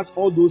go and ask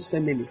all those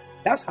feminists,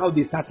 that's how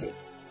they started.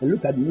 And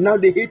look at now,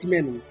 they hate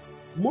men.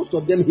 Most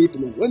of them hate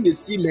men. When they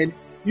see men,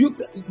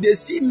 they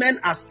see men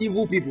as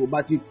evil people,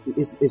 but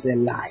it's a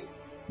lie.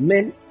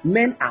 Men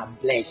are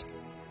blessed.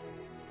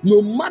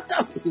 No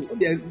matter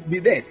be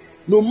there,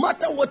 no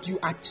matter what you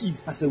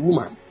achieve as a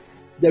woman,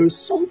 there is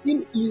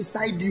something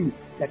inside you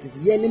that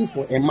is yearning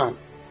for a man.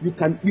 You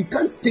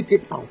can't take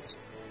it out.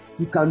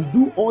 You can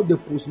do all the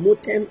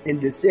postmortem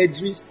and the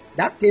surgeries.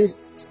 That things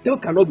still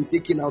cannot be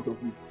taken out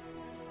of you.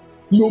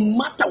 No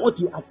matter what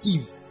you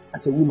achieve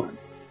as a woman.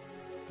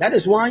 That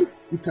is why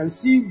you can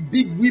see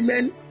big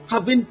women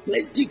having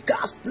plenty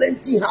cars,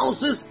 plenty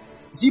houses.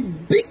 See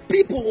big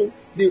people,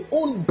 they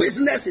own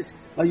businesses,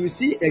 and you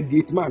see a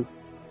gate man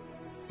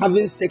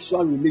having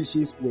sexual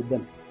relations with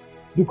them,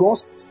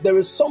 because there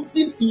is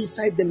something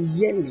inside them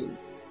yearning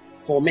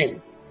for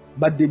men,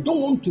 but they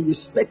don't want to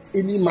respect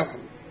any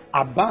man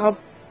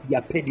above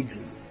their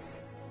pedigree.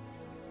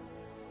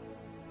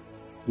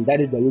 And that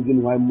is the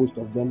reason why most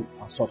of them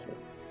are suffering.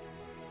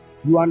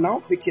 You are now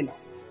picking up.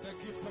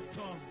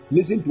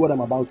 Listen to what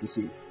I'm about to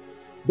say.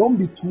 Don't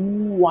be too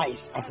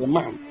wise as a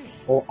man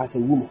or as a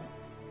woman.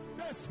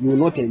 You will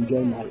not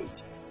enjoy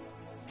marriage.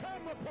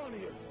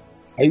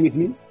 Are you with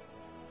me?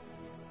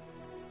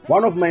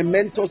 One of my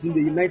mentors in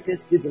the United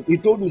States, he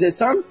told me, he said,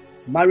 son,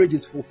 marriage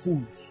is for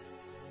fools.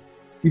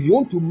 If you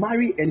want to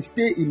marry and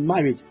stay in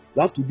marriage,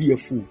 you have to be a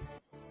fool.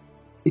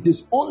 It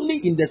is only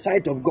in the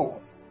sight of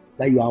God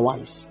that you are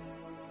wise.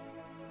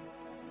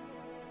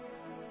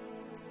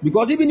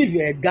 Because even if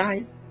you're a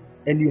guy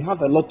and you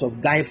have a lot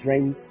of guy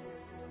friends,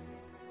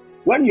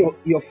 when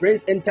your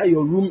friends enter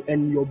your room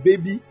and your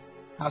baby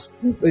has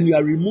poop and you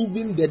are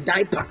removing the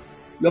diaper,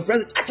 your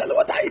friends say, actually,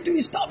 what are you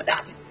doing? Stop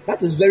that.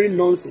 That is very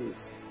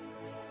nonsense.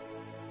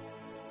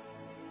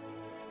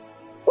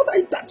 What are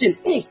you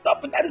touching?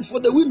 Stop it. That is for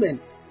the women.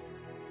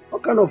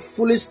 What kind of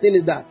foolish thing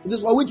is that? It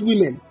is for which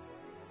women?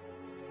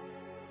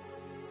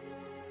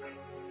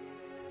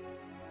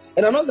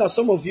 And I know that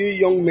some of you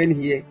young men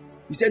here,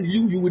 you said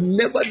you will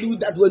never do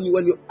that when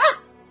you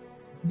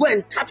go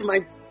and touch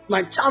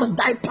my child's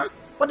diaper.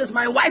 What is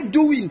my wife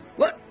doing?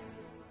 What?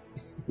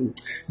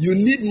 You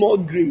need more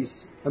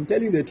grace. I'm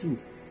telling the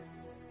truth.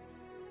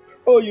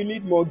 Oh, you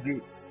need more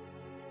grace.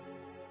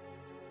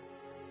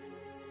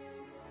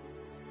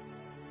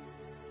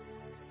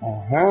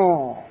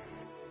 A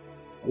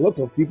lot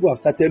of people have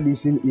started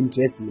losing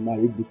interest in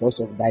marriage because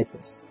of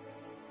diapers.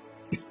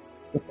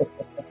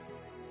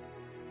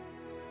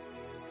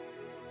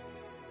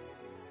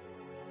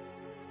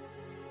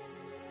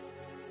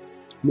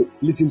 No,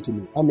 listen to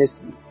me,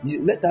 honestly.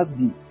 Let us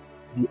be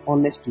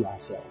honest to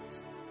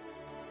ourselves.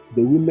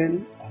 The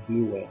women are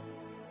doing well.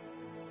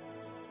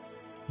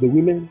 The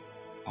women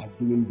are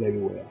doing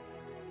very well.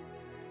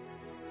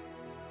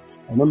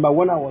 I remember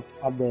when I was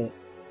at the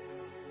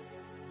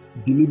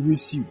delivery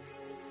suite,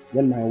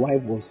 when my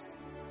wife was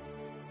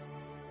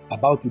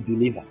about to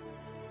deliver.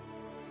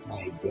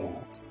 My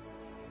God.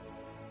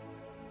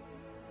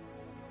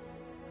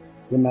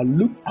 When I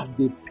looked at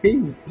the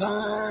pain,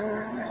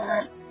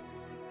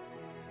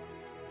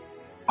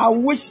 I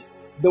wish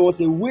there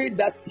was a way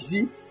that, you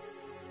see,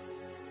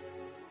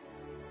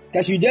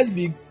 that you just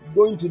be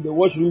going to the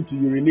washroom to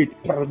urinate,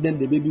 then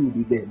the baby will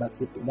be there.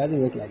 But it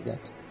doesn't work like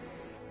that.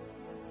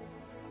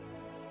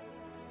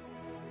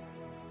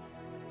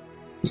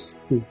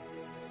 I'm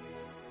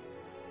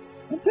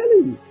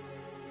telling you.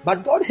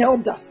 But God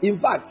helped us. In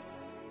fact,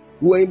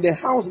 we were in the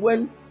house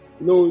when,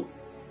 when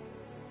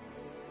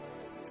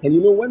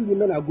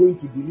women are going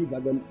to deliver,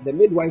 the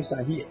midwives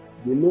are here.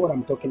 They know what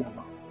I'm talking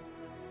about.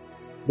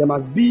 There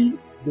must be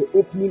the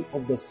opening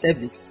of the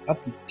cervix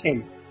up to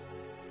 10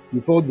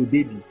 before the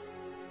baby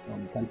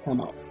can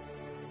come out.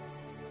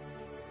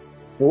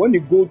 And when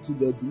you go to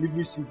the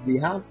delivery suite, they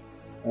have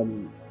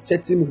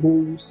certain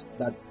holes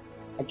that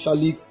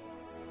actually,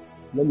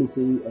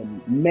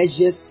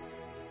 measures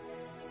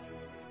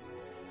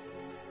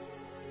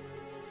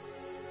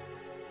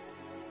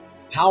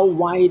how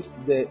wide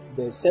the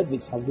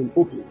cervix has been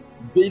opened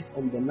based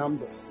on the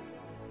numbers.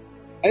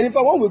 And in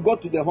fact, when we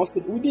got to the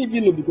hospital, we didn't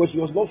even know, because she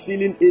was not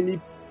feeling any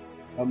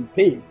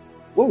pain.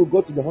 When we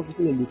got to the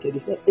hospital and they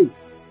said, hey,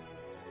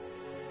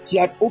 she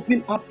had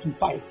opened up to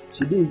 5.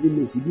 She didn't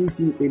even know. She didn't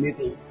feel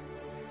anything.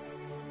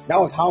 That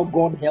was how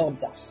God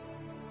helped us.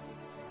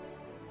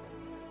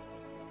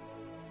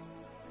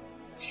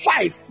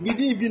 5, we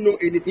didn't even know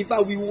anything. In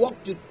fact, we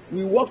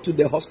walked to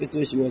the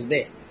hospital. She was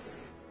there.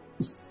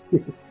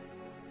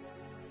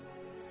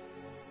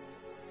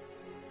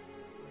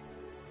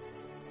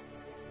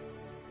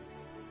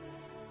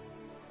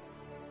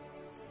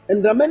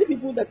 And there are many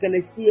people that can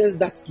experience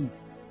that too.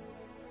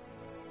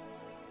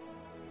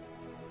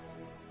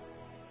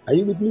 Are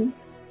you with me?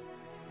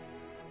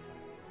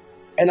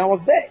 And I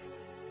was there.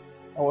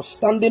 I was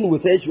standing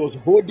with her. She was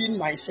holding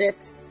my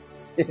shirt.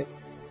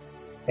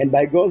 And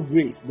by God's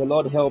grace, the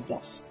Lord helped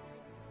us.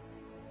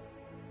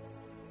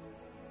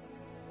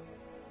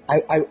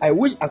 I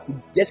wish I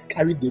could just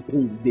carry the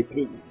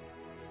pain.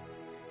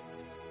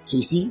 So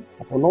you see,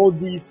 upon all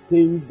these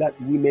pains that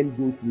women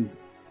go through,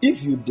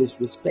 if you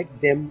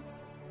disrespect them,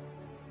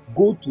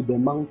 go to the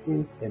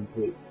mountains and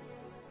pray.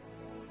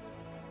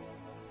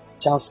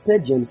 Charles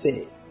Spurgeon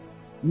said,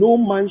 "No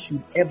man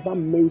should ever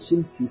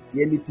mention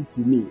Christianity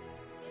to me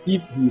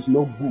if he is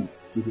not good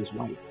to his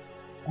wife."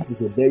 That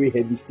is a very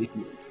heavy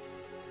statement.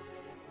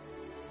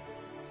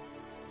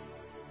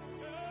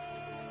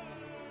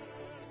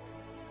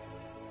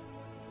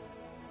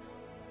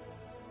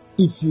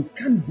 If you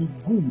can't be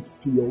good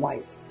to your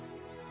wife,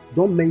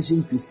 don't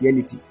mention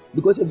Christianity,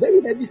 because it's a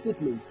very heavy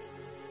statement.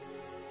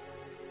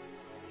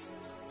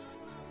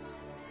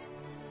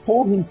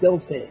 Paul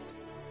himself said,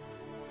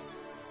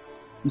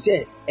 he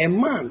said, "A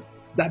man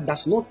that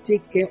does not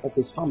take care of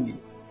his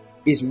family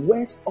is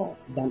worse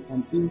off than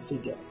an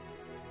infidel."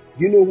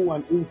 Do you know who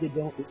an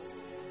infidel is?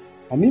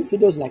 An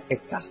infidel is like a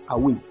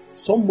castaway,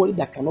 somebody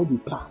that cannot be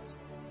part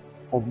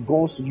of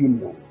God's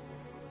union.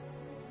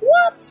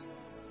 What?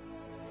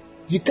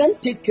 If you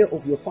can't take care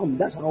of your family,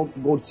 that's how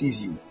God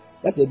sees you.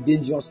 That's a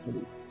dangerous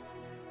thing.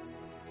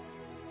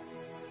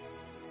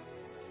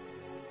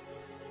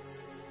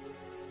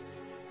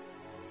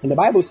 And the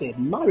Bible said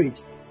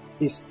marriage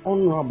is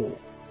honorable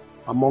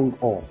among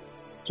all.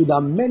 So there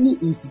are many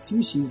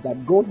institutions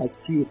that God has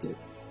created,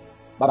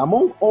 but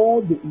among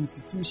all the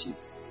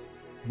institutions,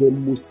 the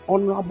most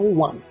honorable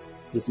one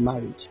is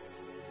marriage.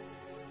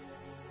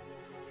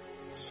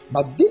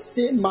 But this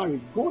same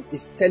marriage, God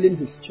is telling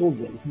his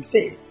children, he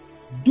said,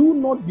 do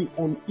not be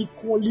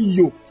unequally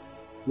yoked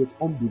with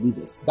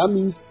unbelievers. That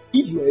means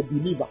if you are a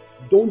believer,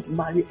 don't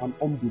marry an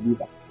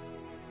unbeliever.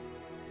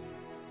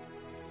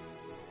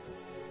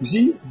 You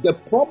see, the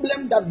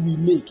problem that we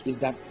make is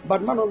that,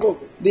 but man of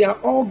God, they are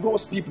all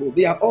God's people.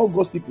 They are all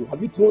God's people.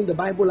 Have you thrown the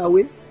Bible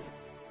away?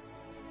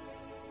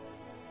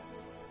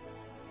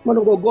 Man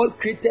of God, God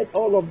created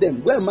all of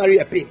them. Go and marry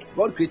a pig.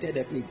 God created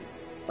a pig.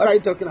 What are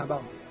you talking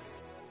about?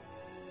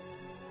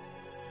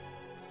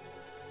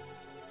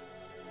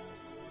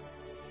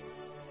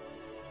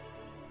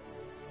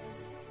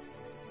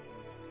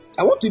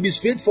 I want to be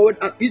straightforward.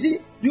 You see,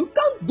 you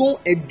can't go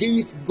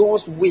against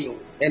God's will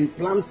and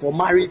plan for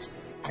marriage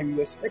and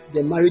you expect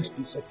the marriage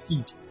to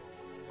succeed.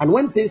 And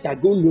when things are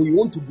going wrong, you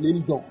want to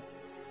blame God.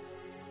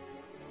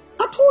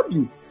 I told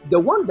you, the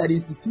one that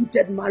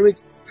instituted marriage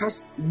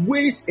has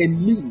ways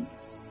and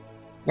means.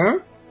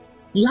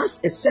 He has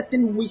a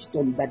certain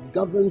wisdom that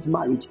governs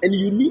marriage, and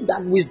you need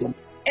that wisdom.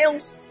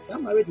 Else,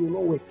 that marriage will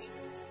not work.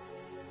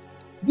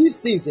 These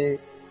things,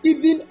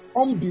 even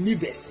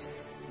unbelievers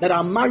that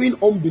are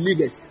marrying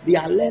unbelievers, they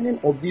are learning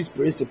of these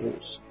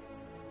principles.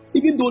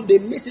 Even though they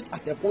miss it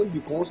at a point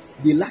because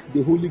they lack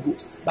the Holy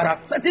Ghost. But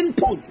at certain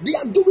points, they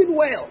are doing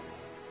well.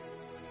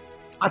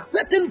 At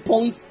certain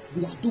points,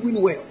 they are doing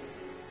well.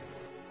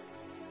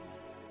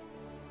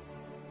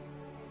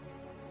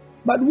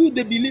 But we,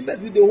 the believers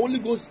with the Holy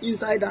Ghost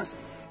inside us,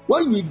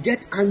 when we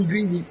get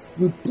angry,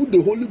 we put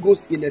the Holy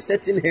Ghost in a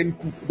certain hand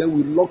coop, then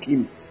we lock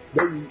him.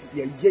 Then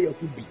we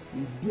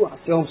do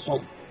ourselves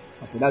some.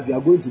 After that, we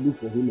are going to look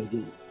for him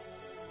again.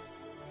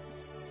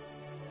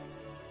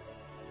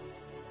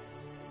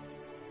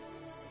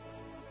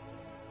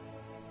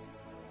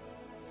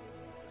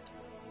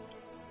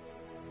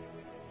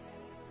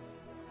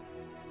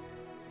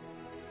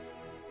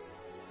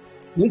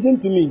 Listen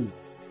to me.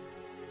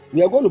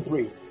 We are going to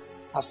pray.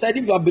 I said,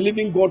 if you are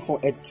believing God for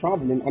a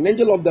traveling, an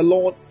angel of the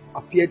Lord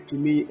appeared to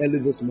me early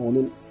this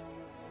morning,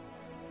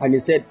 and he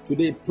said,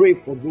 today pray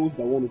for those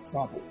that want to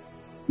travel.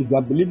 If you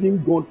are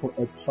believing God for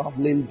a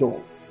traveling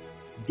dog,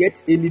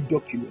 get any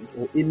document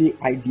or any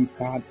ID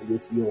card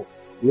with your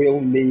real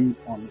name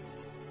on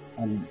it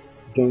and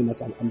join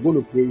us. I'm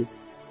going to pray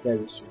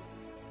very soon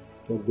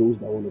for those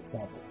that want to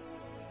travel.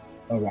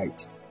 All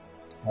right.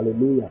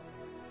 Hallelujah.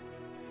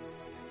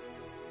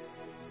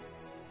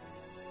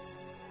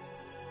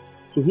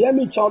 To hear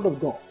me, child of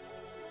God,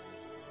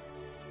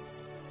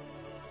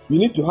 you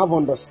need to have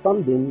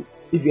understanding.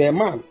 If you're a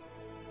man,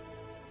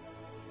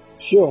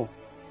 sure.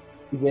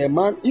 If you're a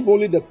man, if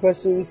only the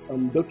person's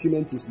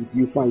document is with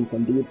you, fine, you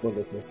can do it for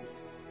the person.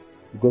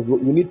 Because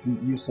we need to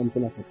use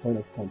something as a point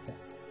of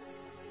contact.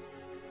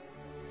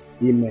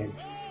 Amen.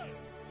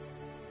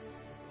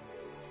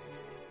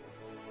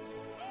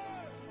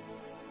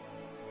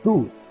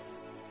 Two.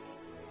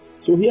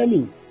 So hear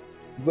me.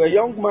 If you're a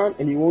young man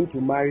and you want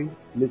to marry,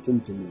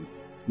 listen to me.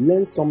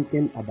 Learn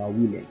something about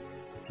women.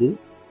 Okay?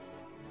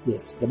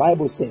 Yes, the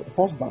Bible said,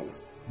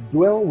 husbands,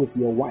 dwell with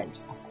your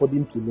wives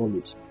according to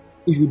knowledge.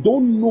 If you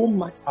don't know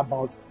much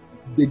about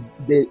if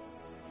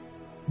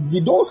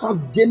you don't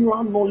have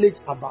general knowledge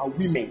about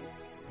women,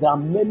 there are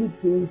many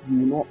things you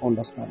will not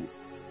understand.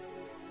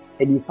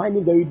 And you find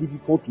it very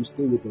difficult to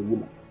stay with a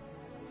woman.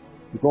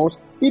 Because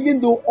even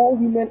though all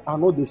women are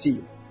not the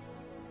same,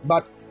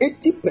 but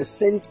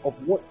 80% of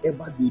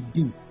whatever they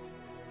do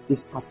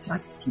is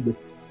attached to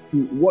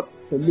what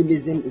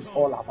feminism is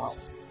all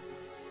about.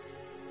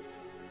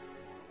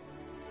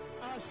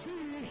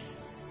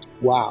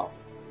 Wow.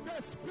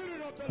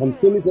 And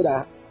Tony said,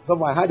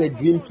 so I had a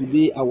dream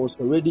today. I was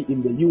already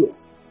in the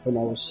US and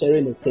I was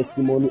sharing a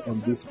testimony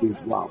on this page.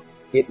 Wow.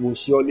 It will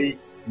surely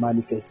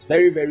manifest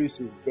very, very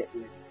soon. Get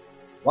ready.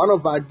 One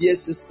of our dear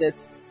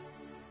sisters,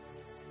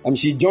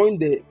 she joined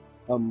the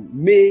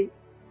May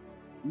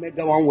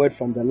Mega One Word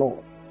from the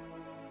Lord.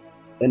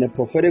 And a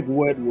prophetic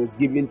word was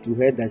given to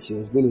her that she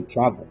was going to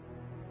travel.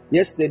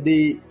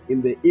 Yesterday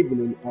in the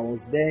evening, I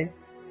was there.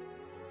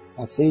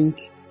 I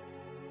think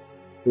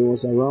it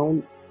was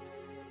around,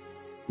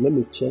 let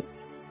me check.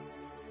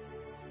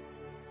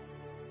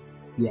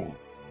 Yeah.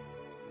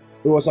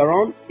 It was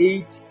around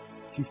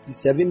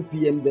 8:57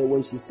 p.m. there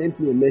when she sent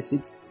me a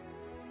message.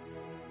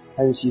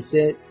 And she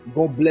said,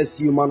 God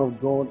bless you, man of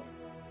God.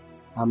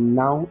 I'm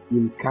now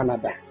in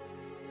Canada.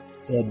 I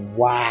said,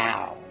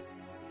 wow.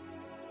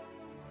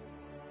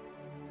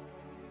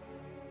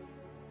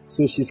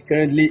 So she's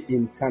currently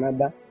in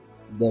Canada.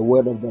 The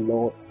word of the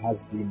Lord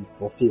has been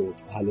fulfilled.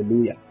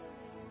 Hallelujah.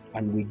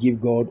 And we give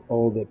God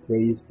all the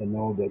praise and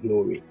all the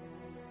glory.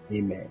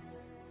 Amen.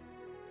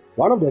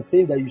 One of the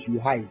things that you should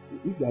hide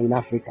if you are in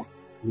Africa,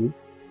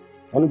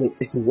 one of the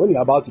when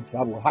you're about to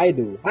travel, hide.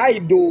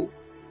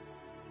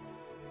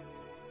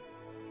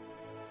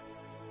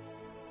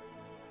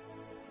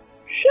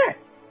 Sure.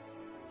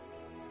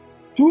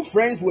 Two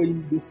friends were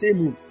in the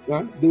same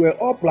room. They were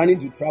all planning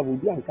to travel.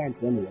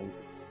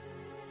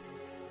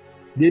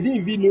 They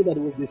didn't even know that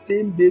it was the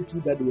same day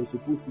too that they were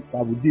supposed to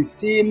travel, the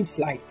same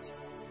flight.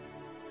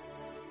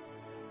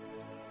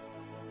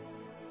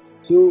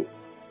 So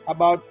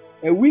about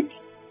a week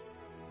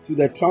to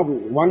the travel,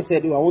 one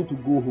said, I want to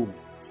go home.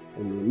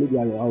 And maybe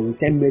I'll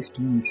return next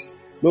 2 weeks.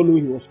 Not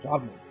knowing he was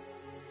traveling.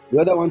 The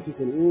other one to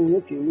say,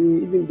 okay,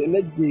 even the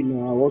next day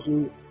now,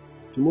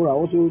 tomorrow I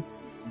also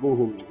go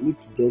home. I need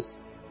to just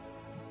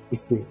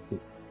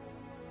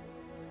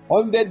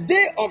On the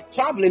day of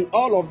traveling,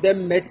 all of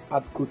them met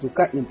at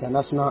Kotoka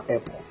International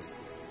Airport.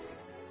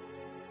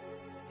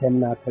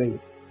 Terminal 3.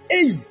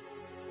 Hey,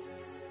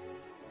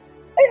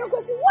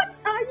 Agosi, what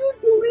are you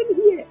doing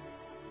here?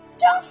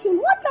 Johnson,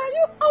 what are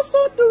you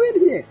also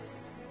doing here?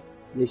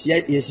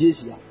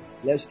 Yes.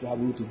 Let's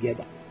travel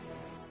together.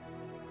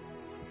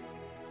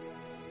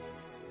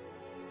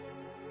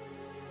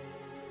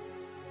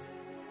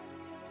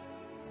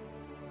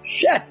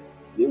 Shut.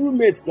 Your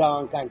roommate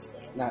crown can't.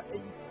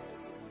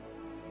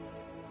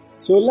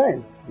 So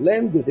learn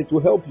this. It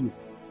will help you.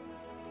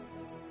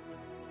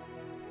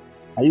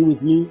 Are you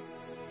with me?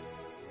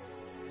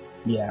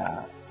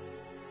 Yeah.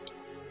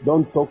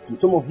 Don't talk to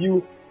some of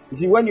you. You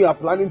see, when you are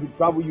planning to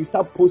travel, you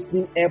start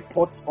posting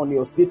airports on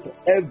your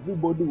status.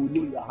 Everybody will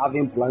know you are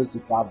having plans to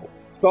travel.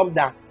 Stop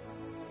that.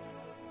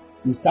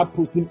 You start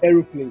posting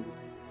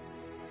aeroplanes.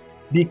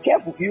 Be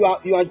careful. You are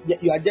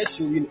just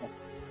showing off.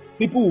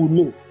 People will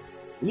know.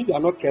 And if you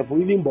are not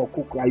careful, even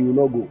Bokukra, you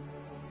will not go.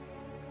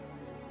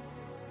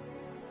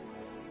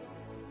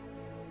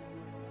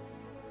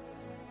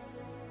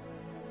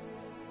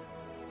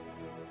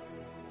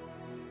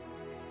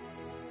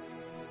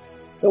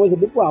 Some of the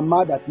people are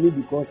mad at me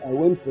because I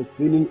went for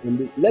training,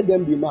 and let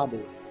them be mad.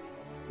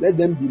 Let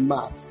them be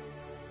mad.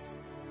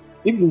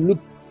 If you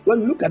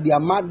look at their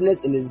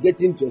madness and it's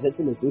getting to a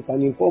certain extent, you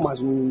can inform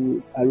us. We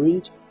will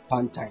arrange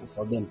fan time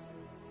for them.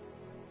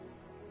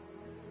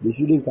 They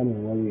shouldn't come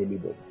and worry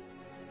anybody.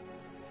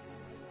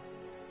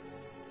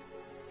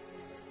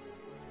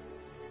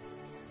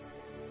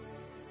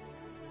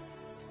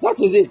 That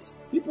is it.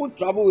 People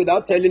travel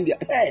without telling their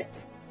hey.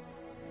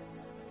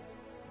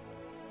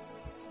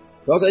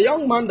 There was a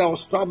young man that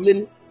was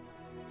traveling.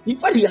 In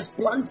fact, he has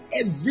planned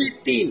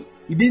everything.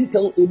 He didn't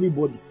tell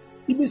anybody.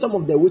 Even some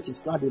of the witches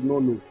did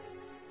not know.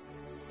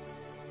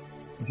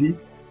 See,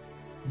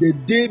 the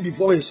day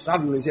before his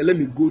traveling, he said, let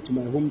me go to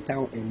my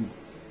hometown and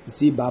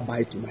say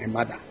bye-bye to my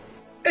mother.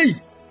 Hey,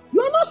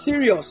 you are not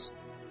serious.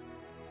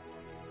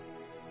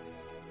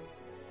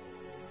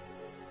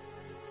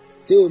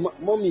 Say,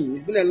 mommy,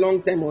 it's been a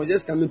long time. I was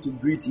just coming to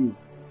greet you.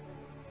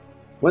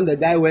 When the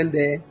guy went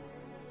there,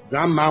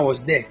 Grandma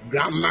was there.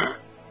 Grandma.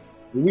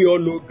 We all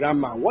know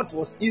Grandma. What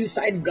was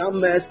inside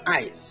Grandma's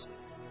eyes?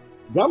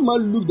 Grandma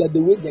looked at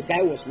the way the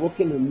guy was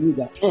walking and knew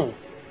that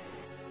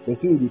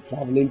person will be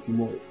traveling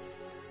tomorrow.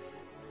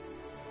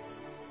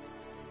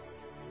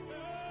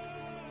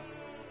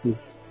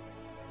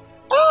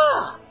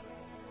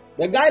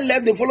 The guy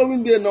left the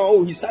following day.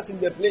 No, he sat in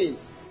the plane.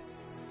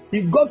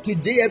 He got to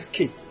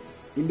JFK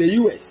in the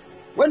US.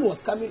 When he was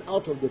coming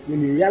out of the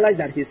plane, he realized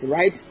that his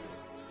right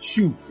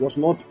shoe was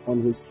not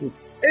on his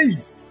foot. Hey!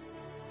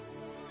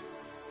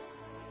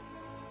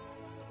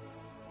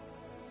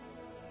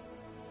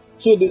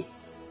 So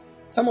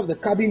some of the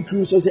cabin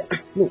crew said,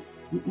 no,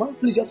 man,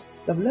 please, you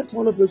have left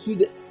one of your shoes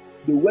there.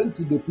 They went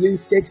to the plane,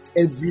 searched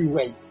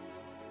everywhere.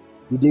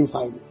 He didn't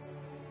find it.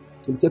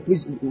 He said,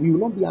 please, we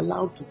will not be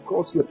allowed to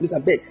cross here. Please, I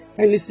beg.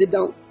 Kindly sit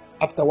down.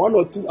 After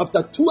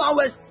 2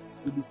 hours,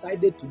 we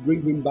decided to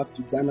bring him back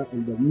to Ghana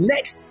on the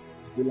next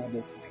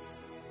available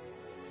flight.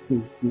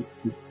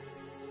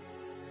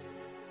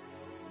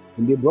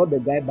 And they brought the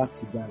guy back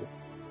to Ghana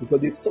because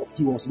they thought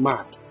he was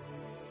mad.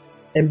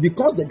 And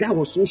because the guy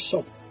was so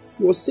shocked,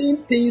 he was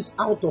saying things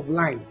out of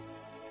line.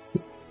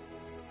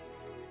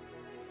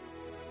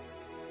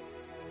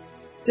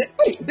 Say,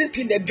 hey, this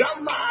thing, the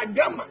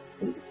grandma.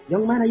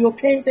 Young man, are you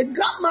okay? He said,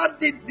 grandma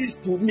did this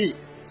to me. He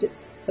said,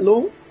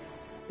 hello?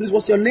 This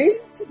was your name? He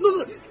said,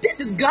 no, this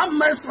is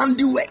grandma's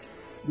handiwork.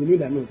 You know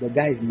that no, the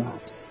guy is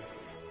mad.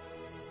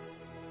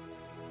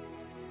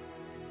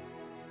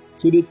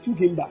 So they took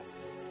him back.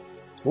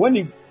 When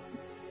he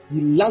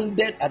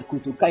landed at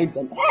Kutukai,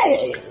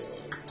 hey,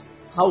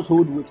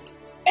 household witch.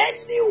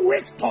 Any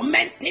witch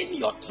tormenting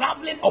your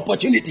traveling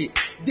opportunity,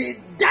 they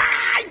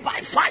die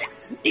by fire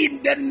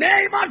in the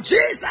name of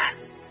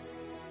Jesus.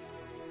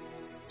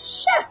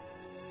 Sure.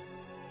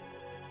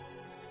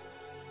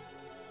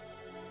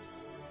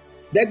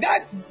 The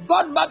guy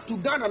got back to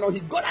Ghana. Now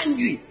he got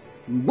angry.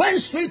 He went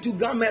straight to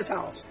grandma's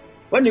house.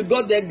 When he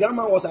got there,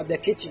 grandma was at the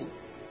kitchen.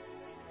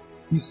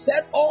 He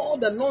said all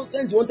the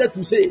nonsense he wanted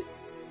to say.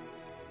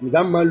 The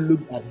grandma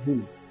looked at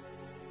him.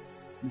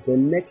 He said,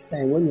 next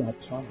time when you are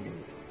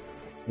traveling,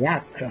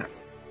 cry.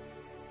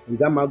 And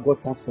grandma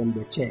got up from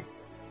the chair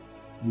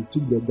and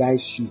took the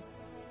guy's shoe,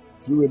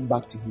 threw it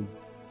back to him.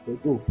 Said,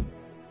 go.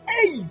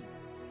 Hey!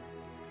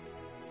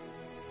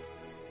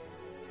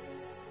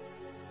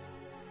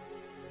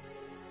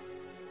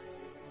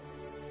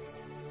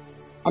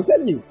 I'm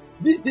telling you,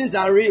 these things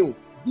are real.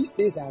 These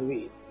things are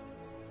real.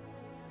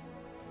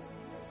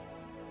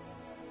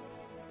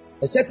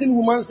 A certain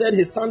woman said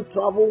his son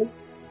traveled.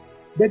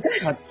 The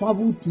guy had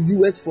traveled to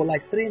US for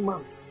like 3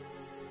 months.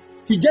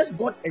 He just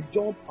got a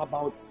job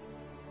about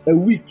a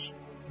week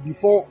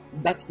before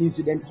that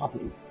incident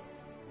happened.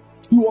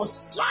 He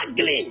was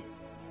struggling.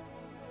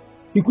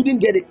 He couldn't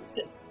get it.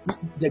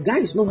 The guy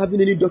is not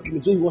having any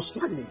documents, so he was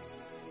struggling.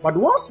 But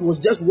once he was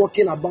just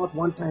walking about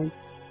one time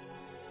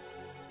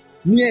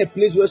near a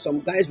place where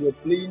some guys were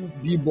playing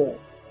b-ball,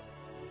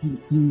 he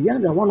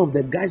realized that one of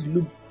the guys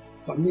looked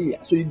familiar.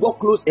 So he got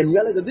close and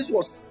realized that this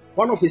was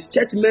one of his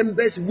church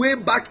members way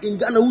back in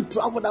Ghana who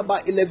traveled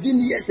about 11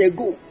 years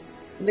ago.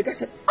 And the guy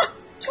said,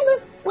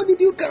 Charlie, when did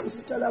you come? He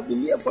said, Charlie, I've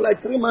been here for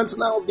like 3 months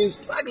now. I've been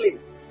struggling.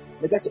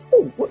 The guy said,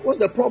 oh, what's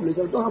the problem? He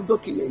said, I don't have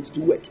documents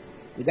to work.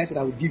 The guy said,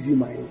 I will give you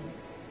my own.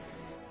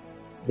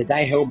 The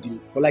guy helped him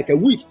for like a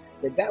week.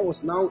 The guy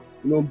was now,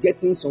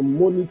 getting some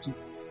money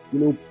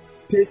to,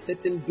 pay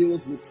certain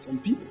bills with some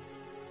people.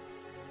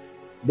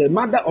 The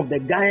mother of the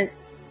guy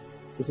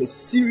was a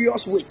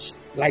serious witch,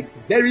 like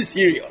very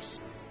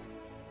serious.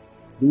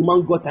 The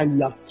woman got and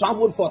you have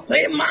traveled for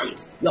 3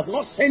 months. You have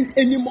not sent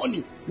any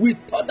money. We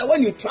thought that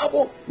when you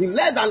travel in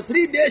less than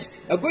 3 days,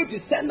 you're going to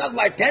send us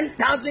like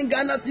 10,000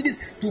 Ghana cedis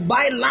to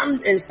buy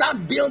land and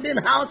start building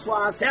house for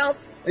ourselves.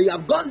 And you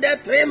have gone there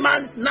 3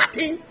 months,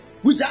 nothing.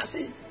 Which I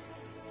see.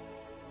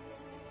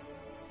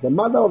 The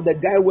mother of the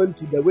guy went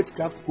to the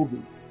witchcraft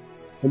coven.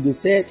 And they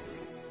said,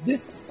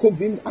 this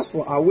coven, as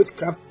for our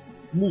witchcraft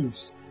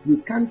moves, we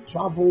can't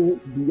travel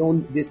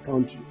beyond this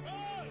country.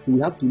 So we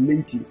have to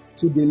link you.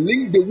 So they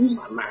linked the woman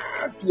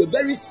to a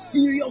very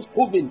serious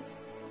coven.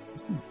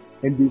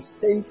 And they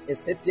sent a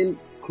certain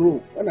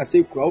crow. When I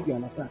say crow, I hope you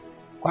understand.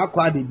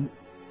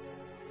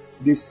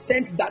 They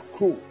sent that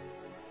crow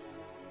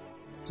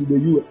to the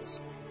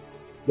US.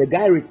 The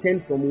guy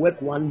returned from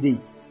work one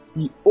day.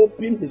 He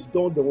opened his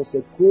door. There was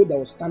a crow that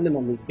was standing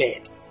on his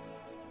bed.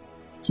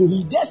 So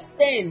he just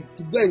turned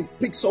to go and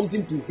pick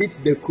something to hit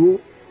the crow.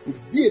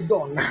 It be a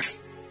door now.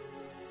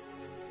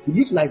 He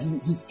looked like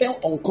he fell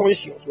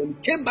unconscious. When he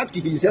came back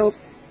to himself,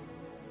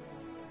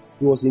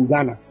 he was in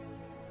Ghana.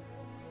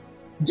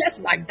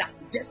 Just like that.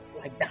 Just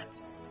like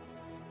that.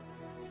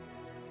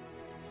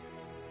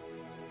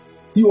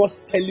 He was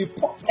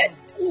teleported.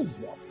 Oh,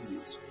 what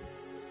is?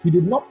 He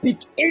did not pick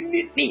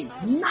anything.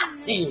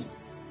 Nothing.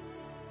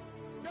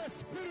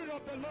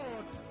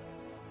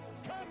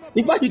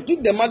 In fact, he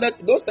took the mother.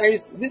 Those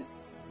times, they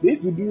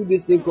used to do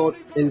this thing called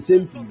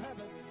ensempi.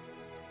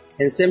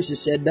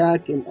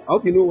 And I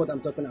hope you know what I'm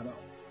talking about.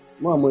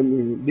 The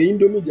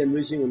Indomie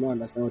generation will not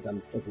understand what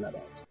I'm talking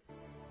about.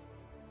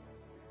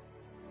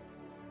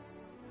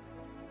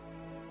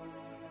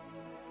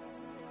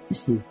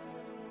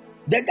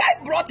 The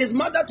guy brought his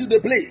mother to the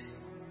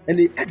place. And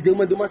they asked the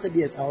woman. The woman said,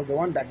 yes, I was the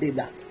one that did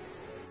that.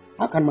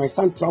 How can my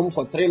son travel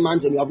for 3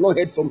 months and you have not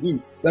heard from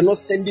him? You are not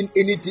sending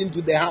anything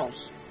to the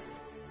house.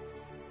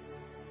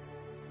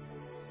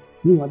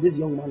 Meanwhile, this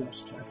young man was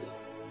struggling.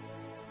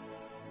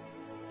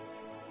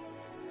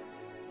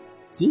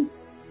 See?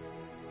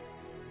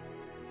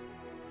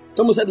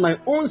 Someone said, my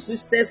own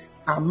sisters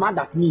are mad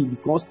at me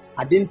because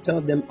I didn't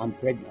tell them I'm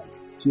pregnant.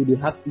 So they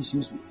have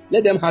issues.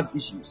 Let them have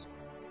issues.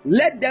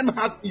 Let them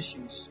have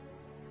issues.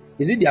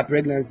 Is it their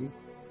pregnancy?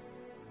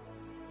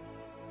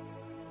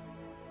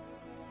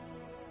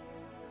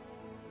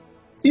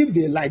 If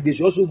they lie, they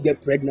should also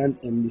get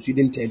pregnant and they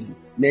shouldn't tell you.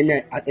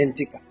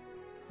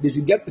 They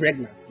should get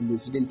pregnant and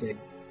they shouldn't tell you.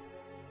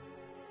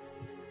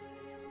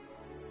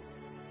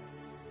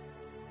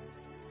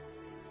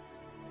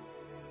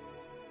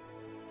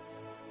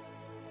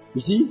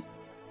 You see,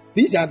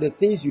 these are the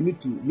things you need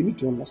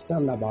to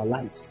understand about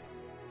life.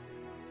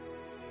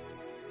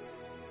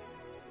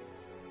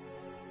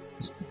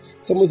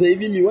 Someone say,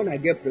 even me, when I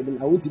get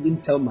pregnant, I won't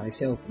even tell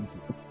myself.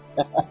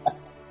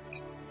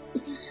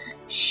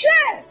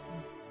 Share.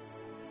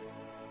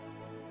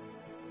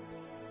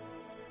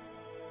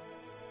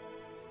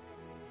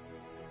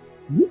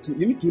 You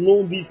need to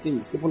know these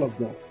things, people of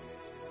God.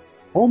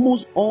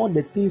 Almost all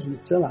the things we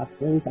tell our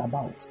friends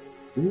about,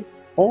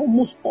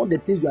 almost all the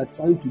things we are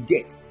trying to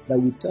get that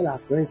we tell our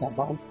friends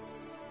about,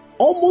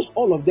 almost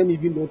all of them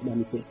even don't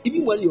manifest.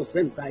 Even when your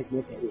friend cries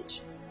not a witch.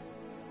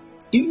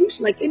 It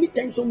looks like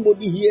anytime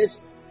somebody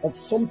hears of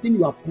something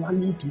you are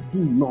planning to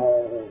do,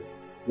 no,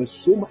 there's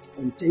so much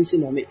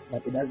contention on it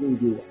that it doesn't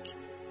even work.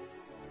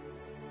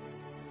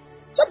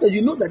 Sometimes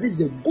you know that this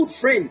is a good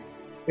friend,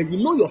 and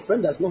you know your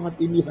friend does not have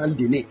any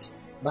hand in it,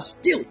 but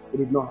still it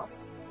did not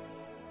happen.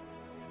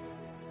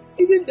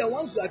 Even the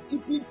ones you are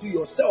keeping to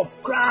yourself,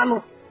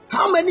 crown,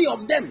 how many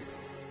of them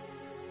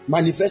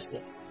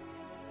manifested?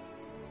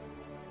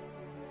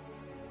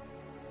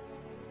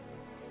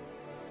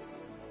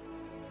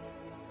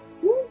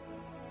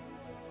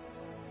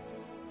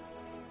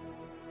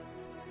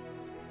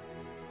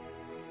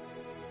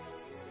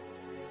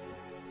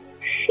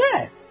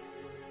 Share.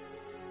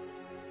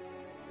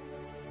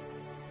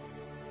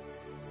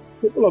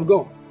 People of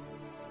God,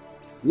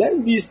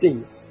 learn these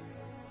things.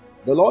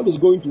 The Lord is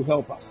going to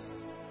help us.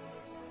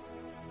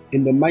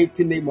 In the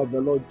mighty name of the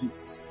Lord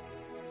Jesus.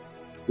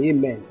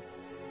 Amen.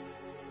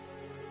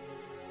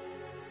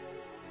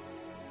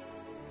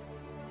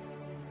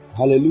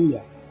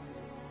 Hallelujah.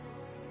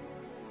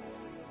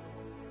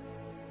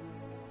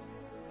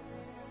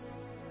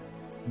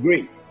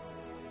 Great.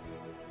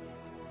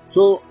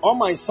 So, all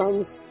my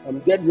sons,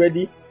 get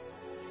ready.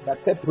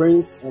 Dake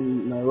Prince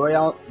and my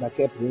royal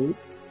Dake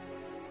Prince.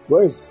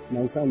 Where is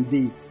my son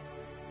Dave?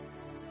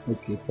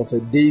 Okay,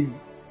 Prophet Dave.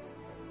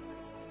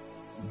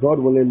 God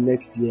willing,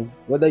 next year,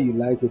 whether you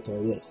like it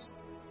or yes,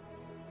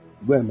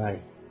 go and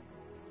marry.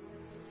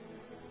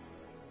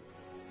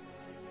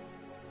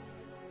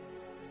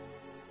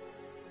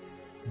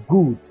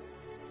 Good.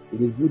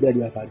 It is good that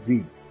you have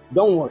agreed.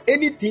 Don't worry.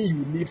 Anything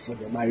you need for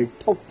the marriage,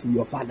 talk to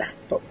your father.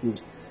 Talk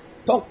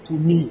to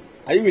me.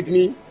 Are you with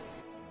me?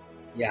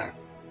 Yeah.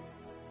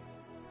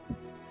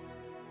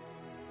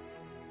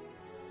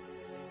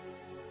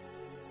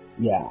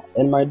 Yeah.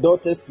 And my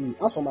daughters too.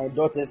 As for my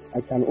daughters,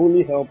 I can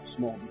only help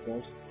small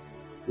because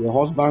your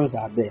husbands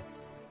are there.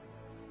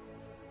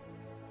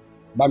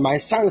 But my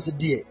sons,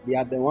 dear, they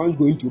are the ones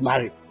going to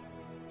marry.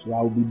 So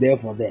I will be there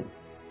for them.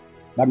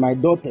 But my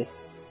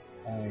daughters,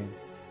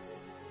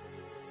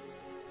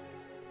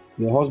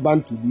 your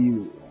husband to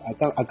be, I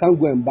can't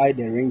go and buy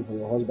the ring for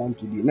your husband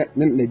to be.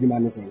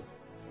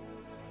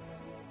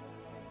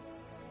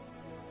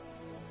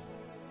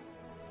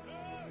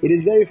 It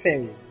is very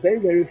fair, very,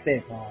 very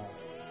fair.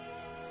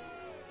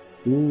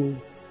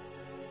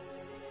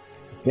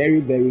 Very,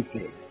 very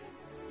fair.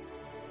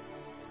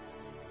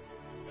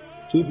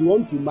 So if you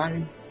want to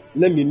marry,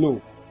 let me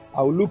know.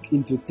 I will look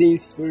into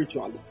things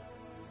spiritually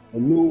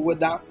and know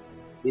whether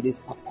it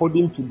is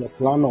according to the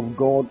plan of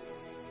God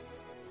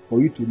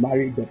for you to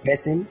marry the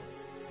person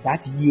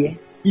that year,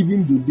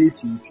 even the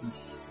date you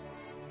choose.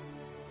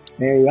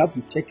 And you have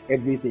to check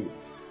everything.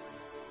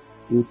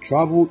 You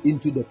travel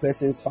into the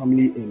person's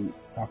family and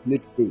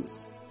calculate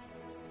things.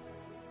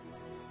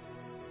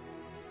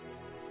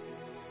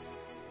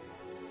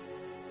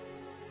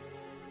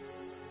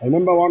 I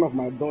remember one of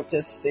my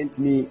daughters sent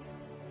me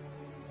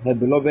her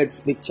beloved's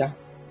picture.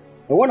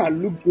 And when I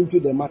looked into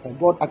the matter,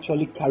 God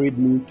actually carried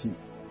me to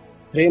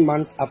 3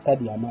 months after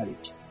their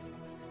marriage.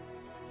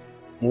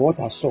 And what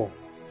I saw,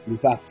 in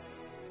fact,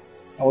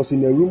 I was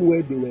in a room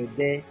where they were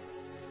there.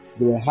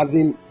 They were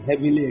having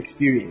heavenly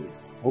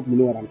experience. I hope you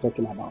know what I'm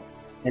talking about.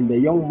 And the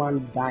young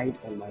man died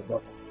on my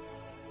daughter.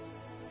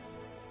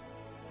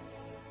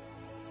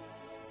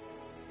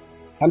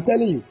 I'm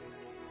telling you,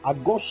 I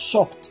got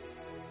shocked.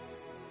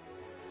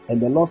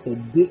 And the Lord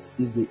said, this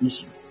is the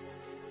issue.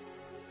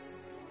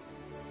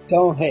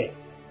 Tell her.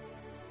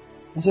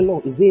 I said,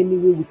 Lord, is there any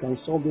way we can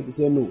solve it? He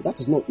said, no, that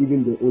is not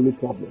even the only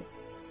problem.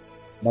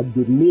 But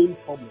the main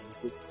problem is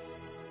this.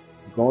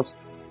 Because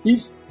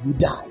if he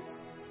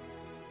dies,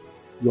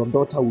 your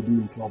daughter will be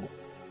in trouble.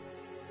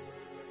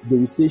 They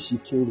will say she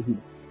killed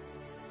him.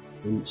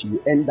 And she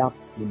will end up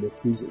in the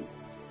prison.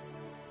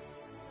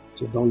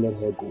 So don't let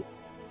her go.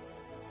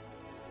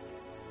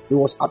 It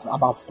was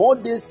about 4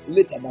 days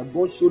later that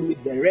God showed me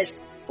the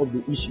rest of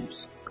the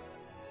issues.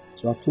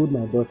 So I told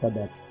my daughter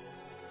that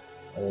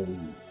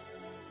it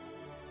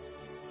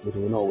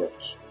will not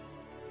work.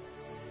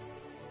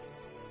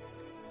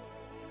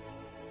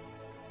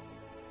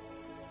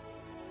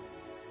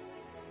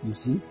 You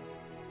see?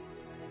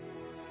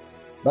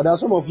 But there are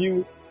some of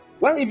you,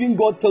 when even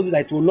God tells you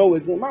that it will not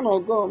work, say, man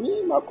of God,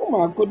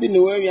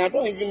 I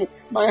don't even,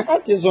 my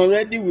heart is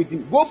already with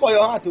him. Go for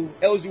your heart,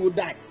 else you will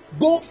die.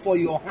 Go for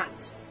your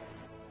heart.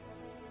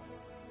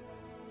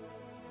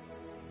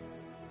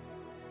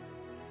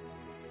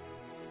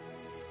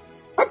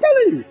 I'm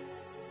telling you.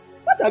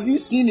 What have you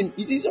seen him?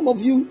 You see, some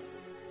of you,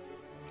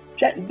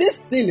 this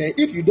thing,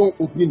 if you don't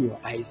open your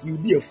eyes, you'll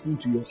be a fool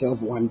to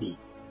yourself one day.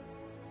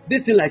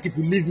 this thing like if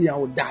you leave me, I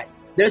will die.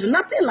 There's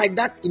nothing like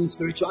that in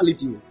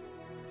spirituality.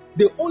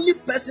 The only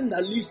person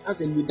that leaves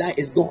us and we die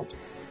is God.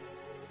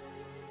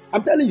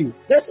 I'm telling you,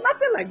 there's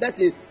nothing like that.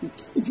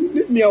 If you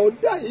leave me, I will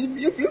die.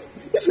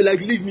 If you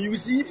like leave me, you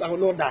see if I will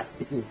not die.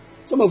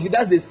 Some of you,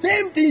 that's the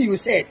same thing you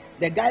said.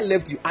 The guy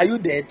left you. Are you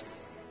dead?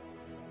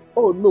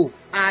 Oh no.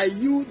 Are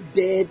you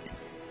dead?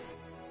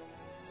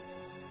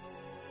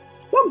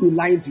 Don't be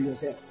lying to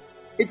yourself.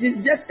 It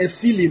is just a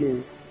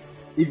feeling.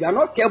 If you are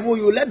not careful,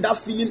 you let that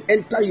feeling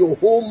enter your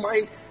whole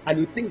mind and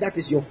you think that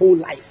is your whole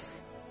life.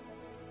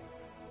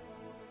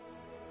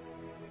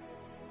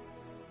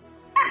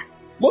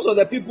 Most of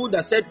the people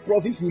that said,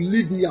 Prof, if you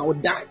leave me, I will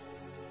die.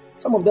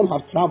 Some of them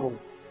have traveled.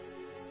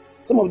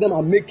 Some of them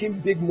are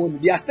making big money.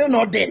 They are still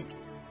not dead.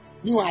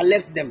 You I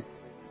left them.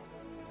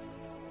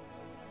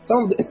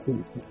 Some of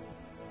them.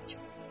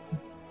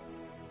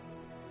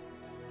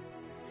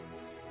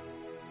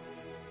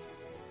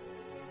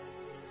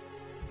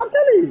 I'm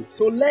telling you.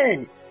 So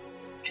learn.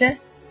 Okay?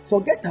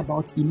 Forget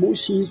about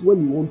emotions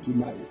when you want to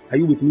marry. Are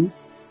you with me?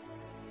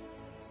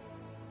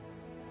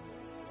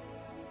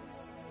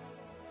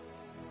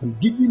 I'm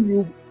giving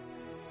you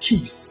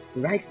keys.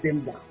 Write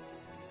them down.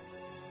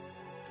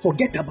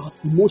 Forget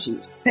about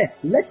emotions. Hey,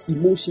 let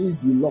emotions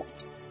be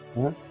locked.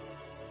 Huh?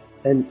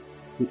 And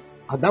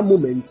at that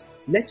moment,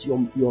 let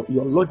your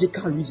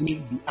logical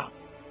reasoning be up.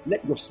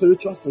 Let your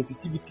spiritual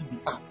sensitivity be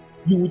up.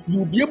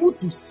 You'll be able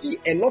to see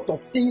a lot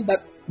of things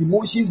that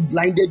emotions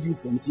blinded you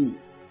from seeing.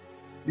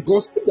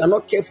 Because if you are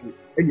not careful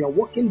and you are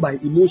walking by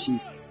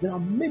emotions, there are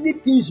many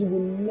things you will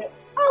never.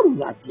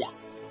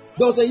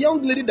 There was a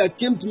young lady that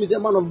came to me and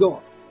said, man of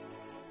God,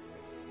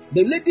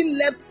 the lady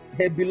left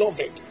her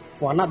beloved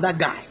for another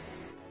guy.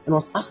 And I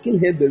was asking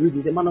her the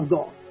reason. She said, man of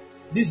God,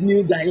 this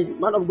new guy,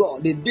 man of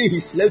God, the day he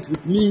slept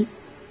with me,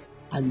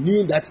 I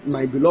knew that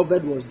my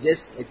beloved was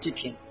just a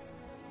chicken.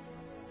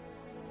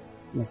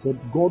 And I said,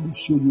 God will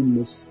show you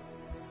mercy.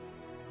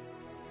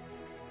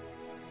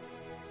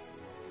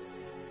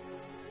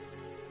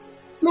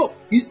 No,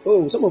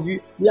 some of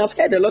you, we have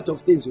heard a lot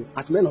of things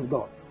as men of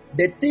God.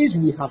 The things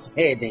we have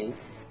heard,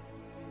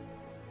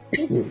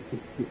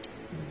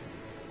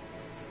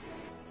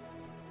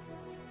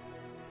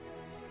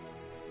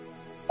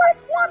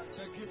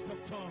 what?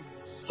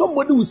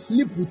 Somebody will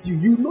sleep with you.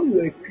 You know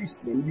you're a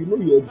Christian. You know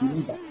you're a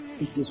believer.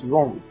 It is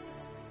wrong.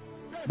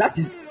 That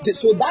is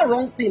so. That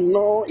wrong thing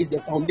now is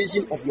the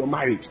foundation of your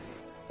marriage.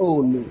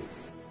 Oh no.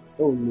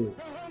 Oh no.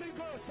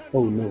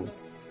 Oh no.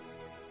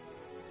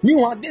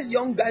 Meanwhile, this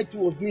young guy too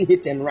was doing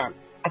hit and run.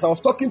 As I was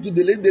talking to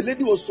the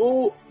lady was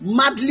so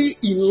madly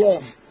in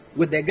love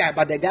with the guy,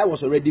 but the guy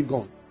was already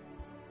gone.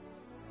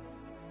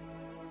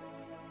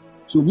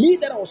 So me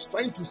that I was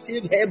trying to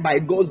save her by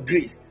God's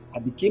grace, I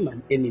became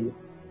an enemy.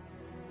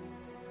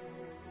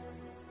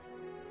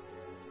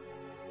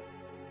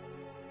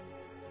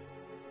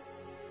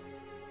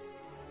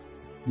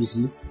 You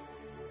see?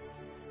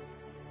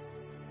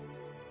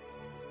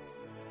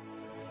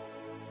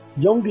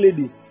 Young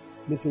ladies,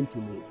 listen to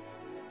me.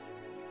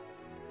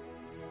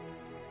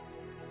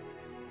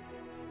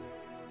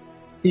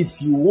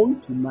 If you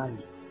want to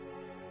marry,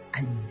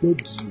 I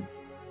beg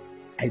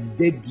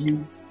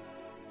you,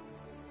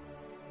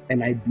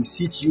 and I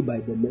beseech you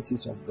by the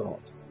mercies of God,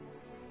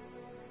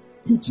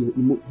 put your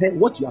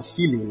what you are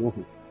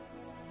feeling,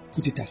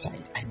 put it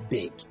aside. I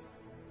beg.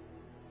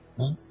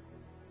 Huh?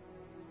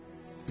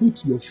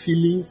 Put your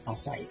feelings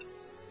aside.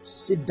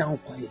 Sit down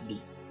quietly.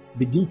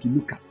 Begin to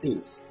look at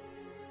things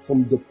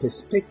from the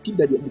perspective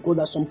that because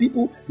there are some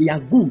people, they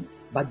are good,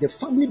 but the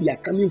family they are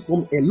coming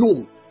from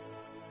alone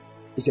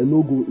is a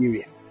no-go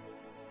area.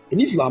 And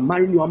if you are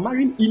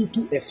marrying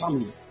into a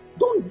family.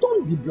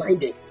 Don't be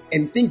blinded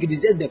and think it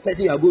is just the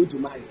person you are going to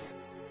marry.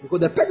 Because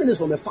the person is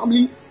from a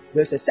family,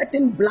 there's a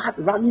certain blood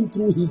running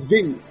through his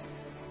veins.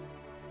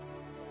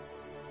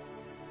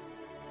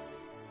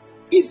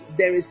 If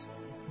there is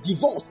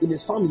divorce in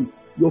his family,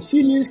 your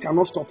feelings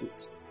cannot stop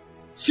it.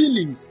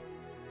 Feelings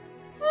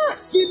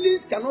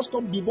cannot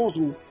stop divorce.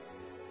 You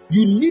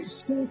need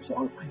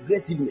spiritual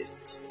aggressiveness.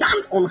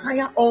 Stand on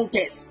higher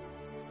altars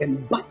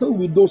and battle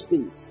with those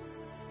things.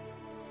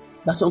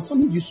 That some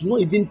family you should not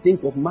even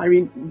think of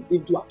marrying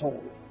into at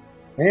all.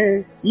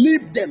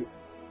 Leave them.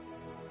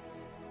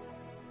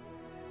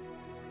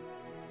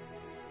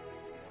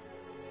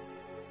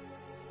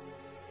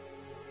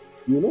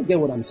 You don't get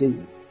what I'm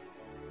saying.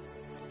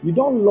 You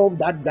don't love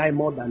that guy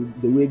more than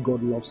the way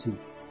God loves him.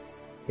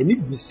 And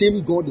if the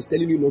same God is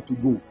telling you not to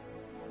go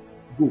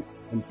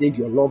and think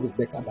your love is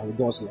better than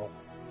God's love.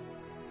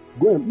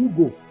 Go and you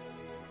go.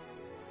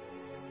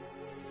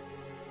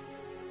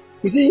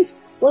 You see,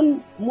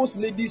 when most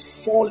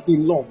ladies fall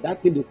in love,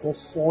 that thing they call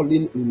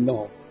falling in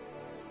love.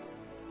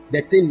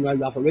 The thing where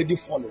you have already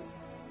fallen,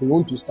 you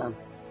want to stand.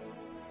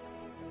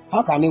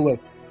 How can it work?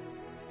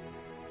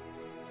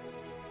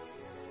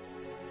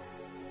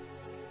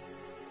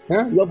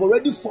 You have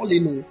already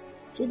fallen,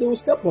 so they will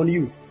step on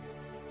you.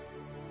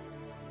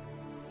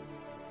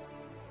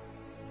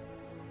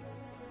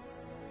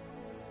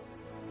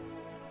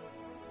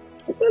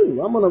 I tell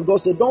one man of God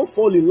said, don't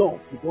fall in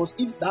love, because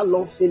if that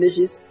love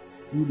finishes,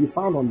 you'll be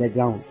found on the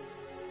ground.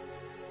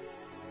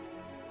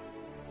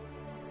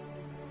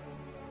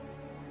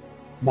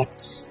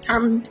 But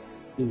stand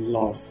in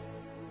love.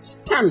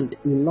 Stand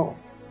in love.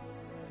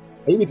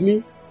 Are you with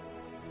me?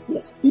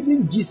 Yes.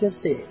 Even Jesus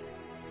said,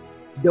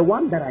 the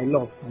one that I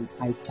love,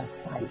 I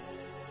chastise.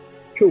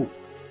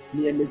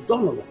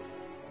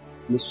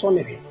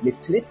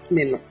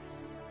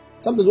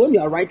 Sometimes when you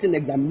are writing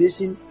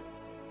examination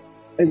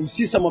and you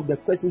see some of the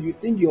questions, you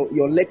think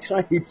your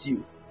lecturer hates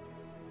you.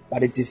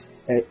 But it is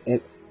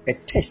a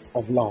test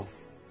of love.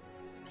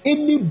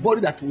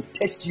 Anybody that will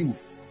test you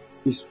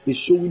is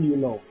showing you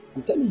love.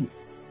 I'm telling you.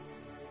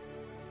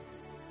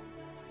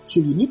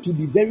 So you need to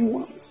be very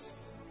wise.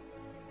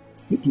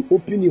 You need to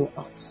open your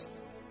eyes.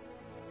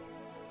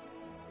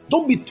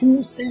 Don't be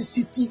too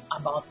sensitive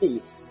about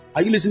things.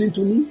 Are you listening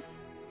to me?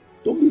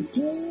 Don't be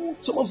too,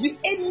 some of you,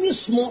 any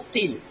small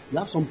thing, you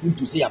have something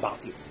to say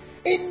about it.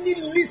 Any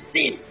least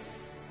thing.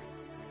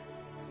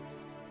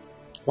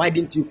 Why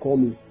didn't you call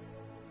me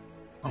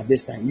at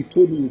this time? You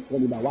told me you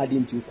called me, but why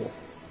didn't you call?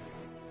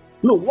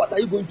 No, what are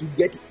you going to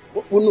get?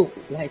 Oh no,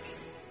 like,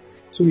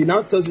 so he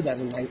now tells you that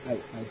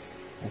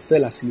I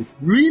fell asleep.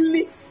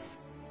 Really?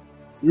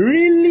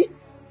 Really?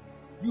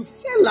 You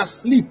fell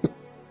asleep?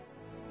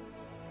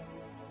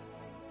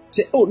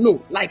 Say, oh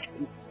no, like,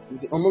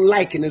 I'm not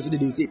liking it, so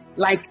they say,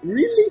 like,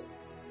 really?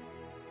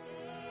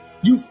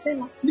 You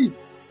fell asleep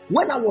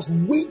when I was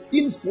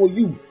waiting for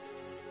you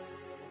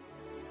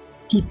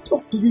to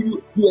talk to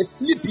you. You were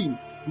sleeping.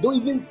 You don't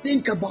even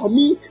think about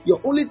me.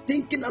 You're only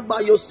thinking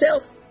about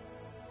yourself.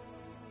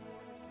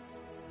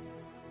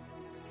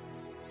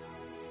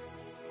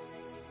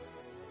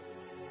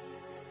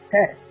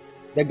 Hey,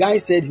 the guy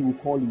said he will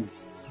call you.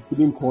 He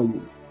couldn't call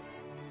you.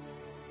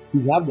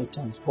 If you have the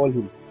chance, call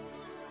him.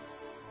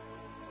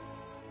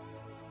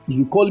 If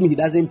you call him, he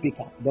doesn't pick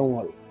up. Don't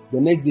worry. The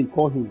next day,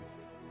 call him.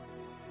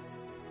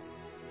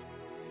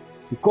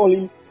 You call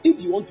him.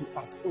 If you want to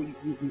ask, oh,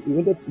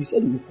 you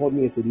said you called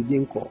me yesterday, you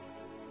didn't call.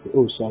 Say,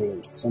 oh, sorry,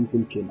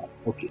 something came up.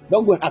 Okay.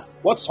 Don't go and ask,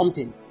 what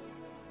something?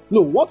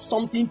 No, what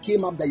something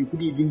came up that you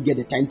couldn't even get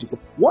the time to call?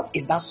 What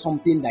is that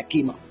something that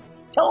came up?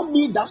 Tell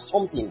me that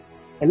something.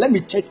 And let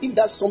me check if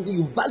that's something,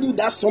 you value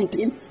that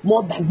something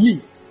more than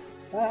me.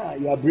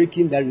 You are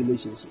breaking that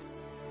relationship.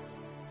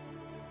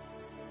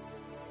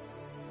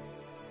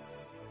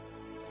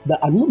 There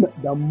are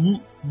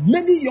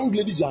many young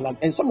ladies you are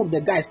like, and some of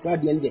the guys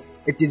crowd the end there.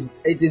 It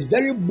is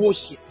very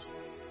bullshit.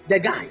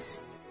 The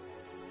guys,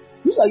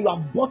 these are, you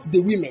have bought the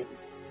women.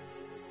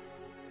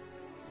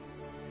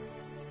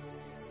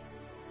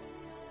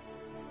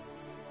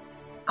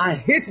 I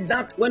hate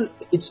that when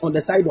it's on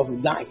the side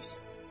of guys.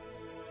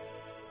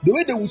 The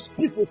way they will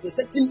speak with a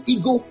certain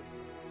ego.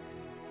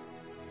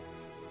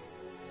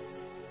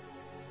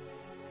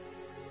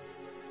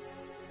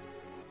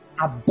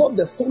 I bought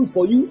the phone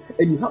for you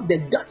and you have the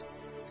gut.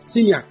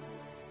 Senior,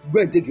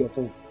 go and take your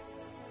phone.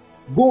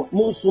 Go,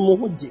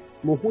 mohoje.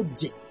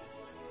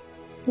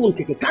 Phone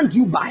keke. Can't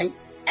you buy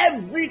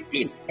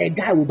everything? A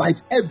guy will buy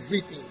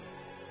everything.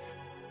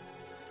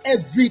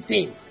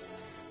 Everything.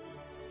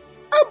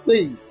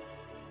 Hey,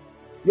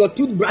 your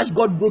toothbrush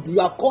got broken.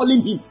 You are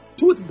calling him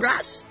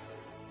toothbrush.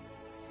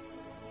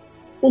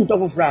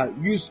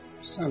 Use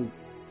sand.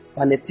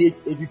 Everything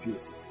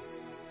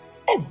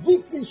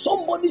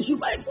somebody should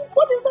buy.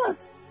 What is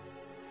that?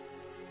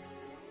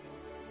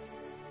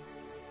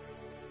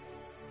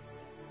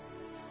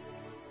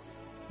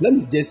 Let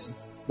me just.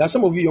 There are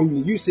some of you young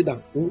ladies. You sit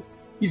down.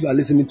 If you are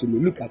listening to me,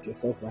 look at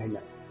yourself right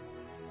now.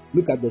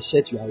 Look at the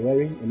shirt you are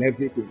wearing and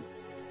everything.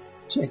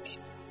 Check.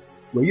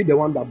 Were you the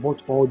one that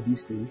bought all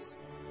these things?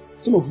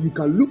 Some of you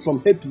can look from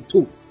head to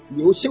toe.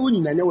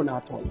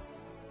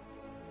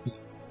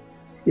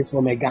 It's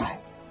from a guy.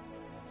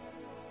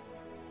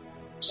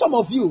 Some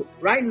of you,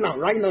 right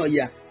now,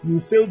 yeah, you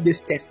fail this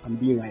test I'm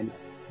doing right now.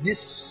 This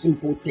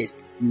simple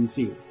test, you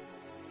fail.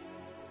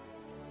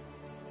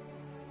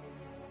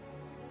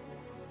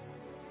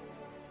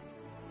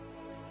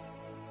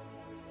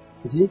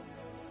 You see?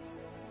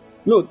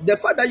 No, the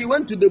fact that you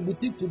went to the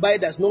boutique to buy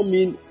does not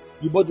mean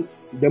you bought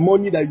the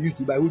money that you used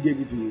to buy. Who gave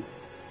it to you?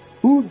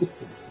 Who?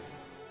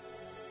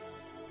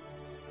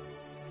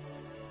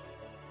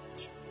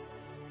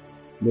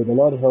 May the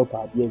Lord help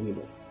our dear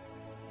women.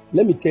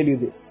 Let me tell you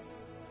this.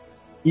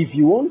 If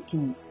you want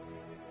to,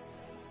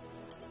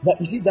 that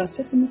you see, there are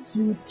certain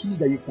few keys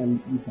that you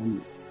can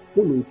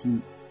follow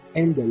to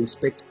earn the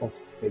respect of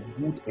a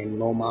good and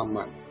normal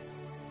man.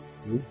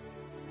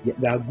 Yeah,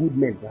 there are good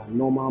men, there are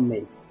normal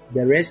men.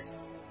 The rest,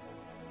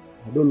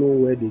 I don't know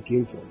where they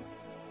came from.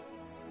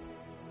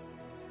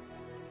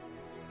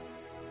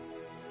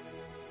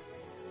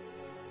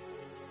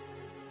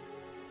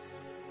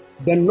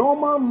 The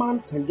normal man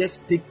can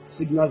just pick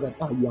signals that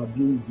you are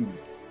being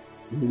good,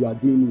 you are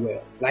doing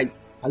well. Like,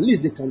 at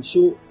least they can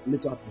show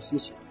little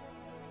appreciation.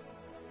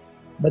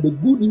 But the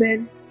good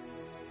men,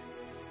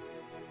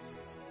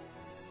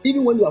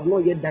 even when you have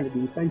not yet done it, they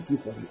will thank you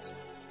for it.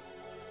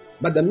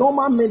 But the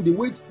normal men, the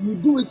way you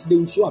do it, they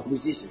will show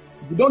appreciation.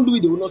 If you don't do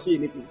it, they will not say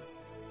anything.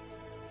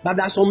 But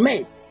there are some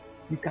men,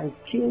 you can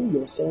kill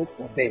yourself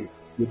for them.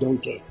 You don't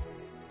care.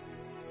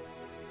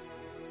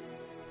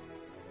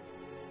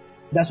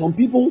 There are some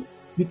people,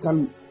 you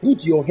can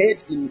put your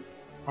head in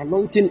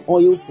anointing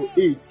oil for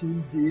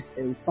 18 days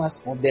and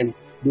fast for them.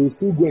 They will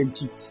still go and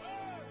cheat.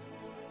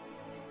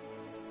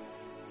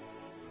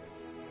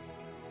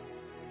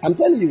 I'm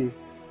telling you,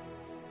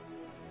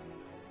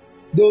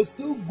 they will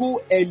still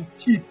go and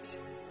cheat.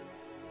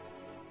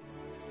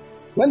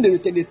 When they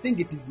return, they think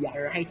it is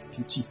their right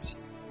to cheat.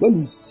 When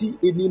you see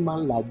any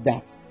man like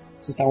that,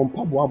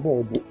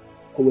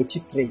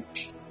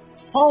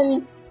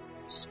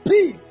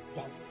 speed.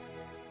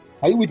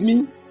 Are you with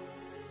me?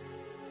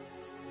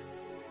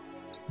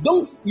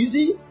 Don't you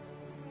see?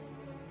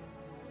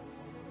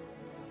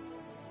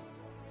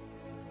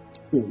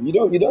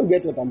 You don't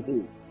get what I'm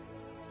saying.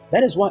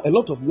 That is why a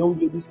lot of young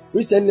ladies.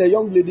 Recently, a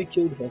young lady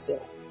killed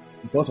herself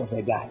because of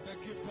a guy.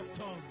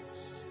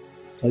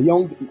 I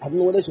don't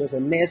know whether she was a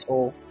nurse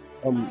or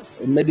a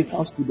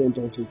medical student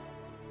or something.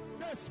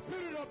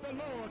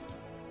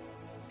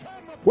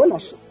 When I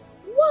saw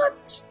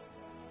what?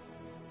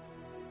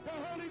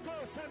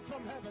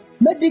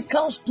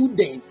 Medical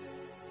student,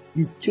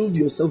 you killed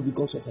yourself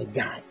because of a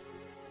guy.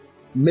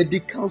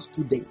 Medical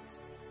student.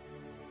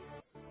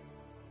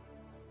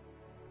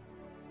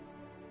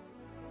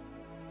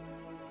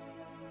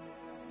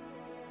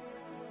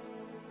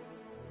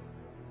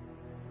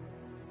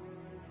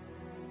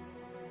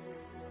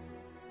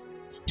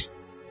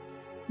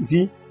 You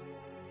see,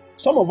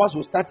 some of us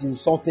will start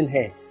insulting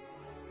her.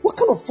 What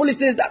kind of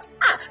foolishness is that?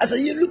 I said,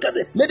 you look at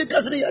the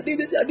medical student, you are doing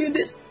this, you are doing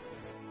this.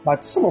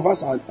 But some of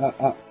us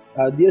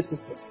are dear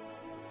sisters.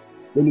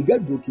 When you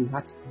get broken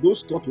heart,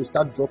 those thoughts will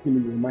start dropping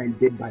in your mind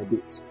bit by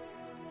bit.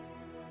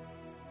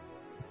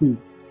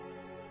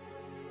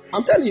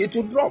 I'm telling you, it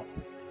will drop.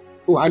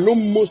 Oh, I know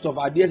most of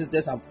our dear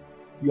sisters have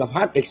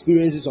had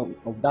experiences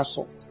of that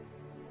sort.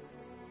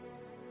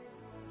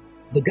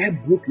 The guy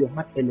broke your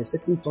heart and a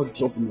certain thought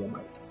dropped in your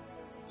mind.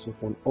 So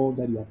upon all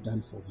that you have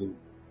done for him,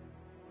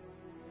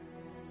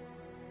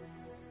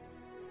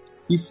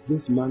 if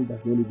this man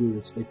does not even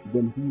respect you,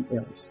 then who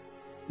else?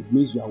 It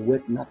means you are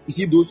worth nothing. You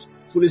see those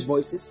foolish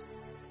voices?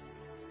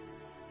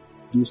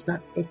 You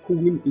start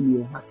echoing in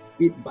your heart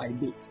bit by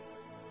bit.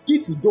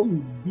 If you don't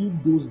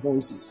rebuke those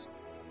voices,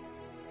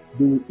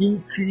 they will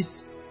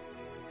increase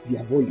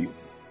their volume.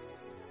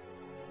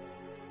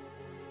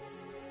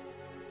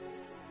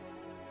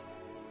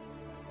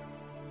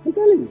 I'm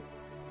telling you.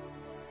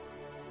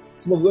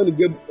 Some of you want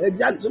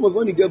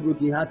to get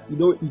broken hearts, you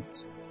don't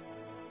eat.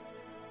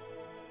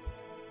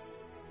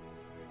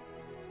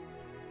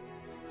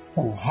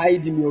 Can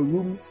hide in your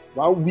rooms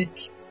 1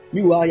 week.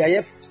 Meanwhile,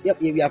 you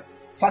are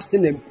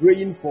fasting and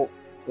praying for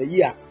a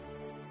year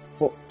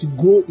to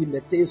grow in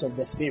the things of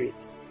the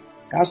spirit.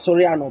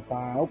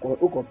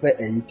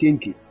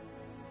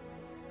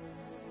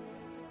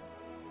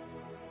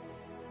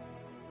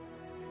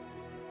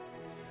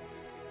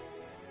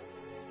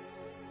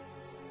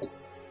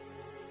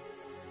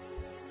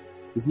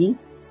 You see?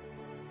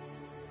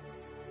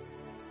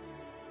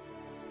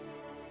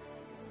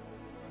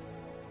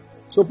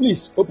 So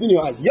please open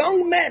your eyes.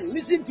 Young men,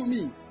 listen to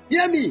me.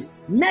 Hear me.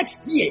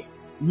 Next year,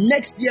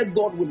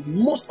 God will,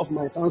 most of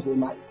my sons will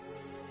marry.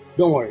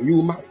 Don't worry, you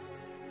will marry.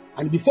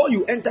 And before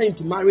you enter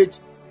into marriage,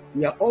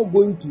 we are all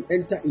going to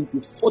enter into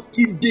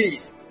 40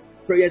 days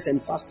prayers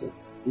and fasting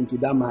into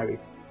that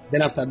marriage.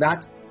 Then after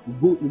that, we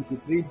go into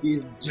 3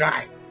 days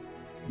dry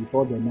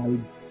before the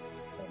marriage.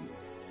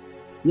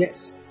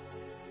 Yes,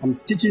 I'm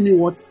teaching you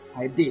what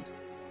I did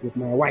with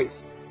my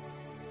wife.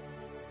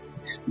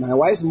 My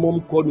wife's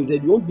mom called me and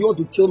said, you want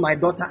to kill my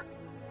daughter? I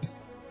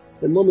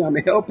said, Mommy, I'm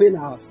helping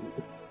her.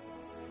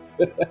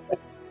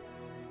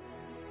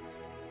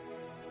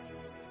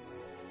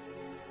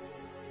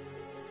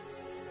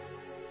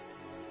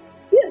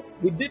 Yes,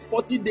 we did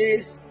 40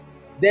 days.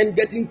 Then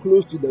getting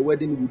close to the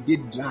wedding, we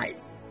did dry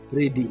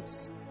 3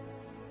 days.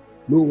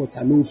 No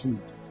water, no food.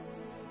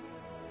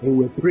 And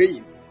we're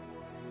praying.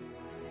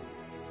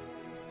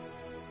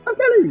 I'm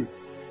telling you.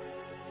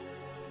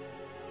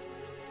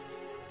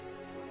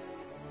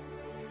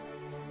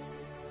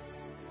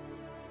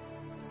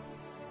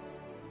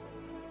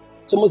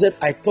 Someone said,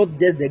 I thought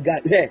just the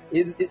guy. Hey,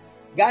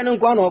 guy no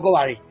go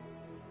worry.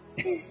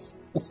 Is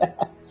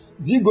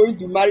he going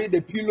to marry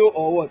the pillow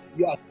or what?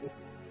 Yeah.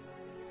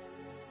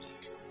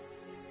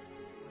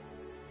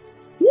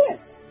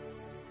 Yes.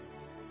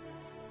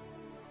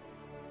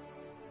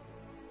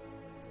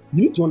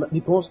 You need to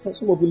understand, because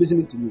some of you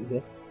listening to me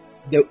here,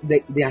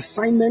 the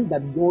assignment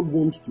that God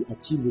wants to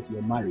achieve with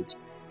your marriage,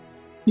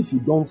 if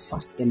you don't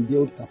fast and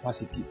build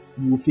capacity,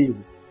 you will fail.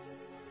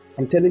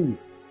 I'm telling you.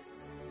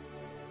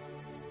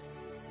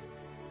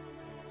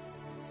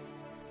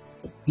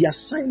 The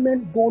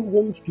assignment God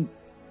wants to,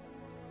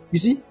 you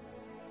see,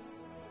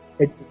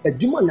 what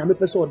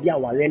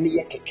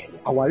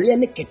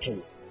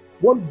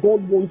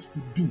God wants to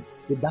do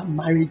with that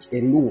marriage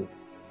alone.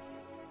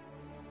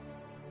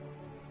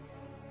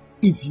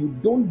 if you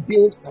don't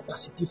build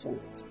capacity for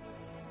it.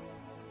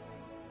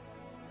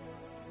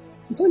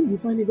 Sometimes you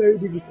find it very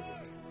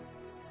difficult.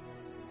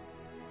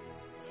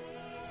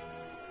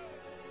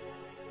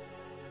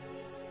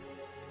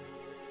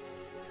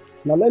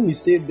 Now let me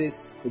say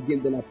this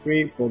again, then I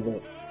pray for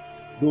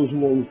those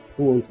who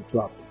want to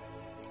travel.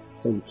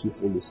 Thank you,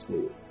 Holy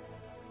Spirit.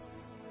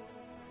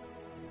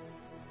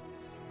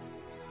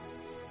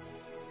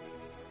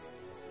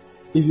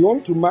 If you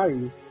want to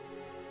marry,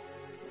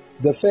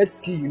 the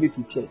first key you need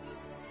to check.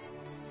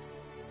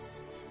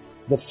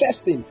 The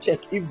first thing,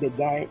 check if the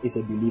guy is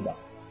a believer.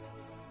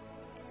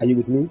 Are you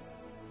with me?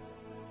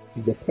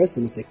 If the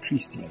person is a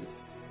Christian,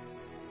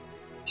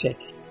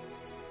 check.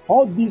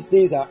 All these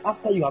things are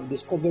after you have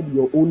discovered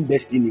your own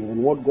destiny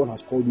and what God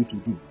has called you to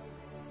do.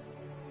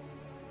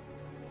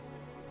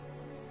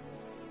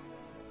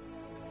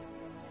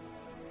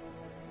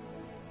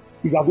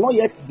 If you have not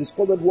yet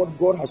discovered what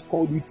God has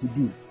called you to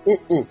do,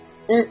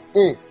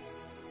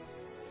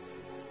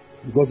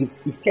 because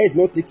if care is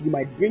not taken, you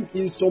might bring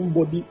in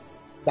somebody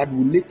that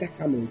will later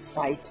come and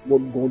fight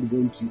what God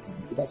wants you to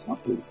do. It has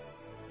happened.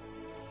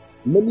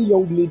 Many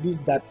young ladies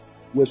that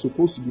were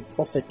supposed to be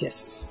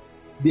prophetesses,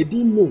 they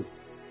didn't know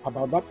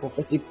about that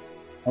prophetic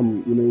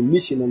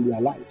mission on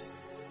their lives.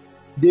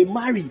 They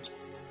married,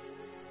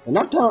 and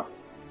after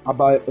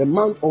about a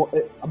month or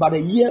about a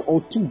year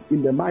or two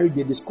in the marriage,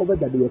 they discovered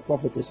that they were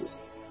prophetesses.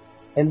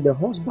 And the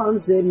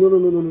husband said,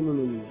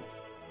 no.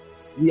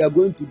 We are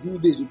going to do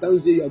this. You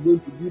can't say you are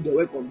going to do the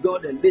work of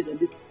God and this.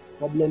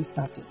 Problem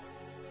started.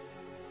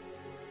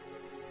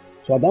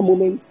 So at that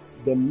moment,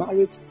 the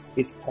marriage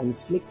is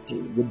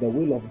conflicting with the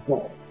will of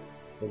God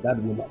for that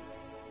woman.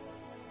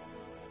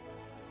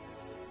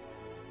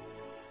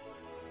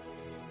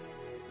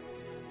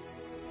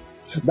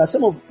 That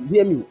some of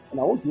hear me, and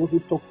I want to also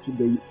talk to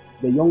the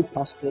young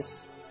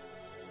pastors.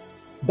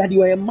 That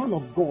you are a man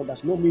of God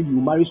does not mean you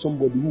marry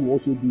somebody who will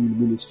also be in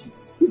ministry.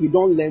 If you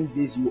don't learn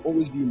this, you will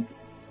always be in,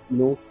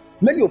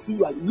 many of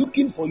you are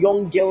looking for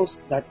young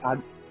girls that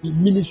are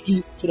in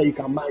ministry so that you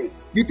can marry.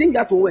 You think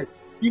that will work?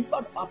 In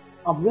fact,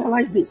 I've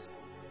realized this.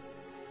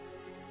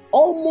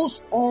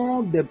 Almost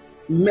all the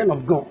men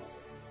of God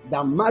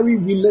that marry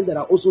women that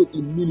are also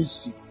in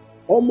ministry,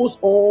 almost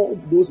all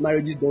those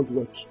marriages don't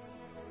work.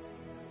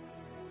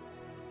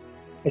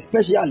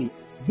 Especially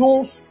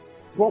those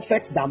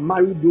prophets that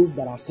marry those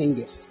that are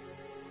singers.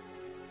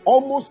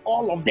 Almost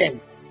all of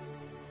them,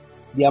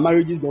 their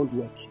marriages don't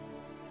work.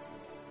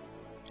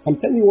 I'm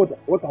telling you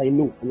what I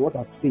know and what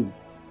I've seen.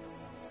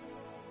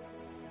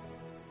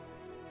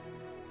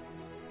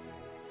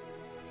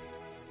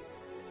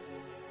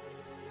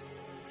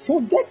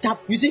 Forget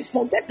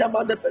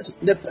about the person.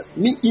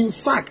 Me, in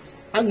fact,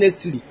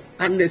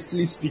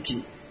 honestly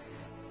speaking.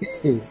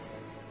 Okay.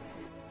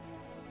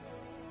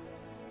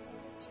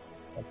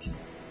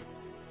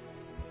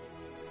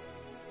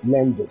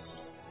 Learn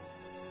this.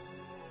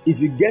 If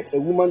you get a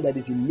woman that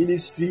is in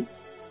ministry,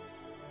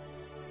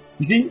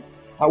 you see,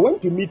 I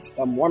went to meet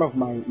one of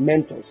my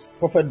mentors,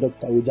 Prophet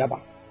Dr.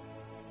 Ojaba.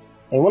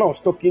 And when I was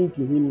talking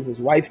to him, his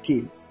wife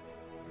came.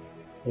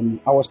 And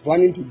I was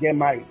planning to get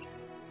married.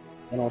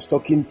 And I was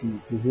talking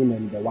to him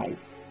and the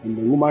wife. And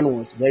the woman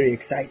was very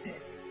excited.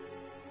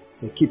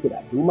 So keep it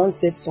up. The woman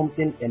said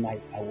something and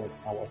I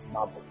was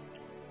marveled.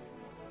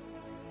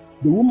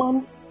 The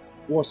woman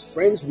was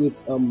friends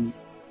with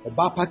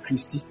Bapa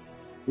Christie,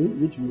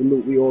 which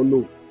we all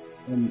know,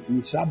 and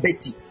Isra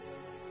Betty,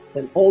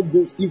 and all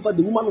those. In fact,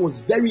 the woman was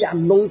very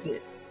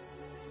anointed.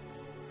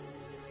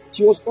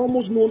 She was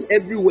almost known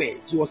everywhere.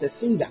 She was a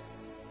singer.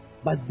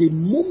 But the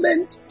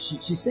moment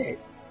she said,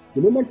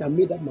 the moment I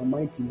made up my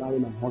mind to marry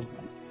my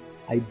husband,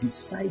 I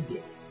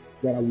decided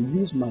that I will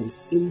use my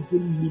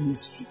singing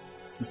ministry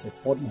to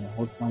support my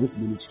husband's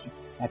ministry.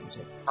 That is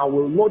all. I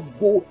will not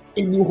go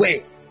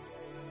anywhere.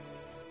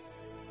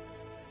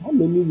 How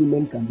many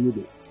women can do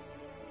this?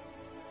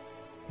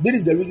 That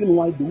is the reason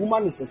why the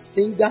woman is a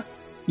singer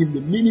in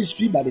the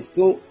ministry, but is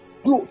still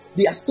close.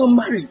 They are still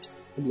married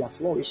and they are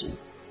flourishing.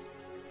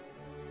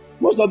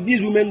 Most of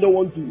these women don't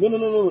want to.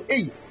 No.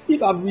 Hey,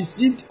 if I've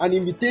received an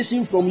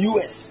invitation from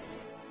US,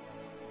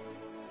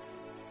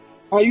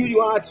 and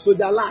you are at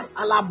Sojala,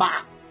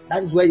 Alaba,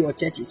 that is where your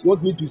church is. You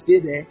want me to stay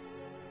there?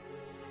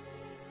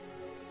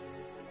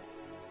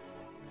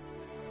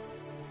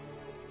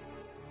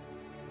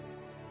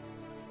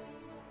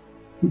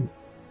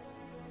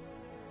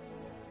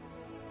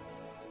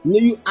 No,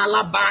 you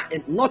Alaba,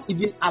 and not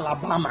even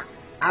Alabama,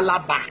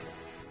 Alaba.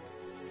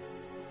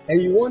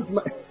 And you want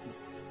my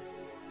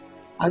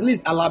at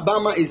least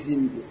Alabama is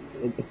in.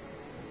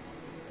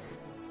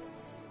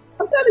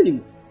 I'm telling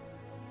you.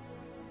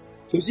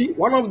 So see,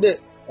 one of the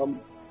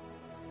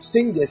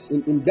singers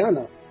in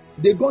Ghana,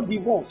 they got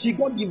divorced. She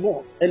got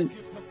divorced. And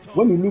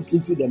when you look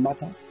into the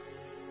matter,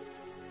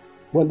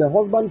 when the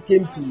husband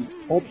came to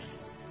talk,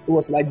 it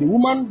was like the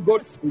woman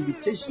got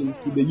invitation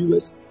to the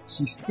US.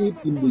 She stayed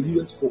in the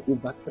US for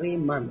over 3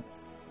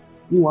 months.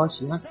 Meanwhile,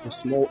 she has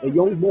a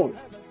young boy,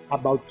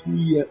 about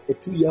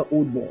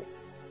 2-year-old boy,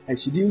 and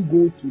she didn't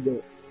go to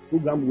the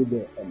program with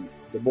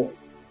the boy.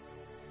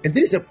 And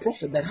there is a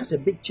prophet that has a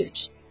big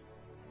church.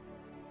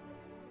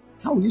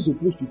 How is he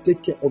supposed to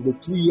take care of the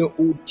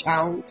 2-year-old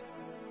child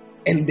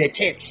and the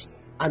church?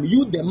 And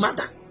you, the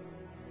mother,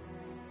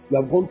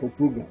 you have gone for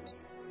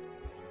programs.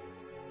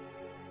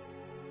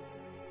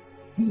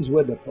 This is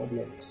where the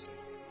problem is.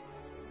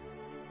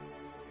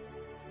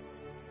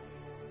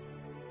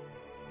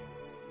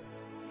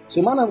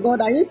 So, man of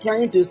God, are you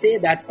trying to say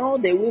that all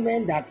the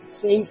women that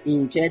sing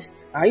in church,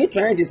 are you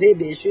trying to say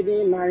they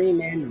shouldn't marry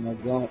men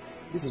of God?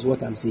 This is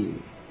what I'm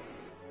saying.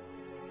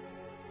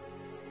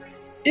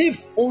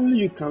 If only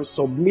you can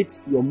submit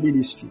your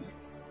ministry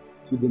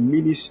to the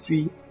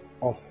ministry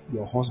of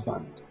your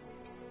husband.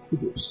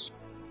 Kudos.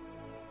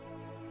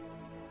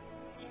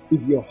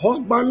 If your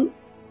husband,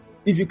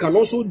 if you can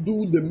also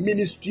do the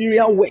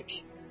ministerial work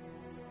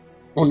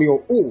on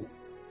your own,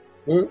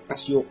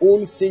 as your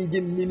own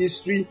singing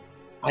ministry,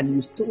 and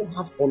you still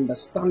have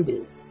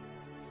understanding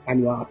and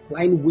you are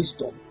applying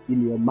wisdom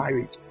in your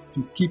marriage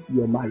to keep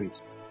your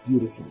marriage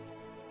beautiful.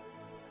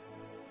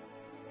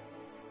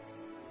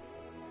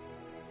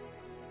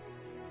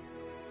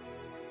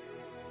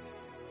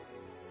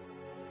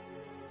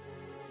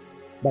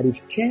 But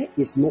if care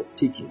is not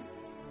taken,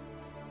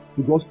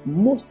 because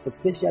most,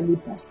 especially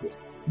pastors,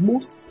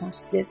 most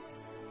pastors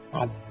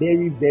are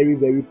very, very,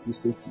 very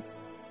possessive.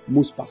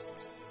 Most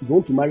pastors. If you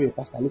want to marry a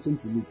pastor, listen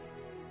to me.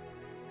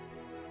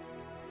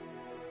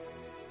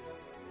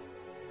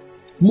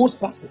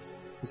 Most pastors,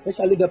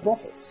 especially the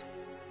prophets,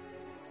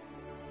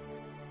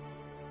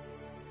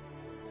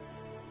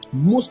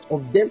 most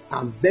of them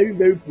are very,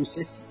 very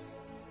possessive.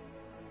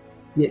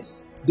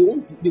 Yes, they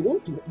want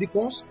to,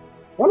 because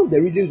one of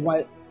the reasons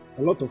why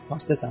a lot of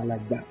pastors are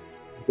like that,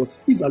 because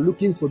if you are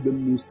looking for the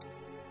most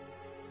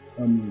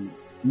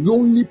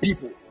lonely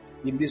people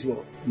in this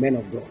world, men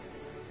of God,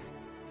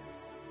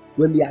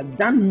 when they are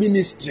done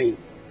ministering,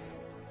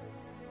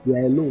 they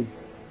are alone.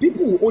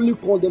 People will only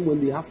call them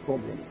when they have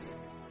problems.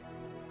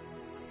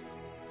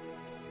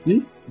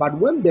 See, but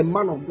when the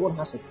man of God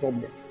has a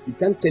problem, he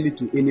can't tell it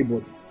to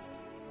anybody.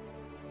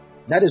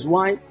 That is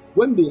why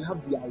when they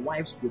have their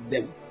wives with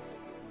them,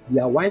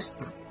 their wives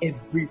are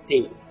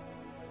everything.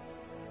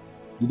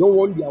 They don't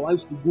want their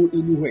wives to go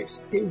anywhere.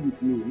 Stay with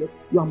me.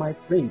 You are my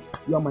friend.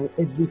 You are my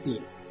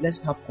everything. Let's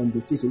have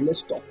conversation.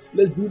 Let's talk.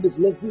 Let's do this.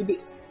 Let's do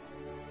this.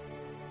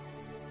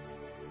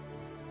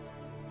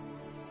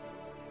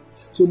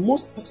 So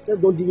most pastors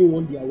don't even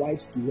want their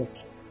wives to work.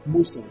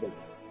 Most of them.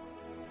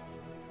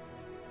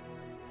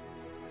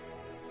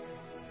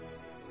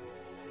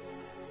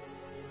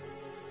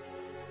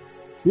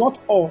 Not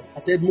all, I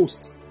said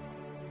most.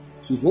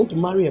 So if you want to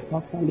marry a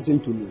pastor, listen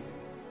to me.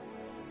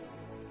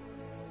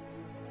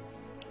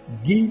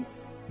 Give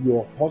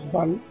your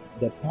husband,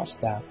 the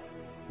pastor,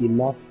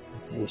 enough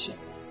attention.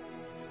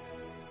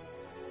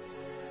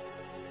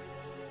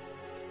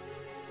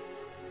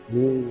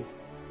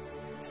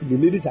 So the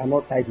ladies are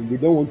not typing, they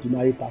don't want to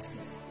marry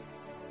pastors.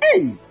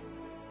 Hey!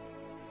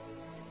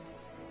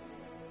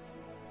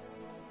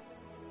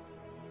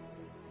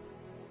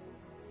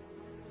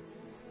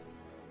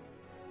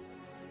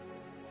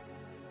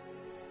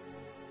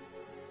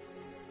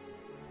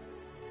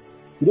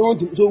 You don't want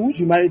to, so who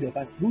should marry the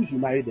pastor? Who should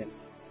marry them?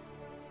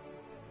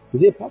 They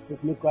say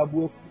pastors make crab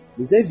wolf.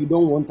 They say if you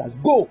don't want us,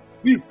 go.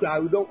 We cry,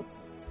 we don't.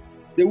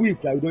 Say we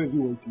cry, we don't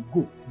even want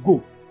you.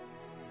 Go.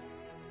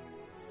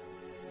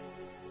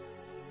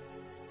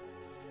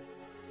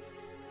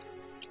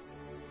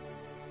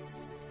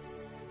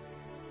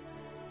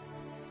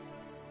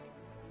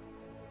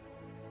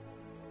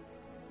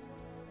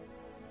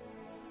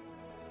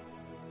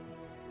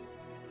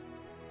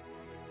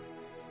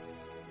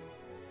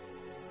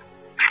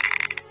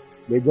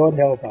 May God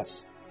help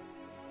us.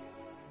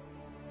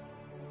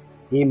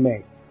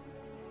 Amen.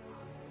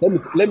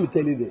 Let me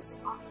tell you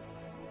this.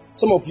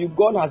 Some of you,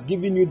 God has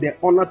given you the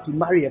honor to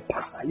marry a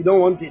pastor. You don't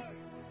want it.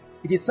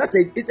 It's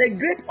a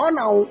great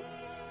honor.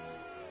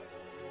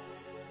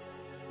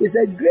 It's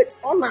a great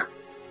honor.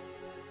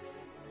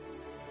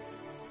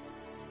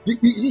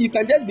 You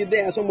can just be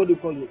there and somebody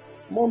call you,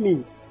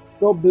 Mommy,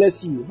 God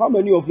bless you. How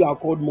many of you are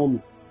called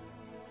Mommy?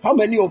 How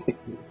many of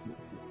you?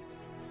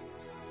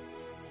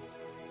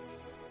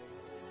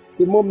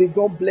 Say, Mommy,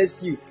 God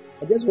bless you.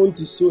 I just want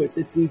to sow a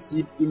certain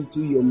seed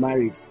into your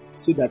marriage.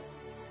 So that,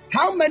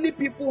 how many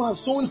people have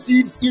sown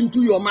seeds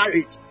into your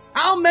marriage?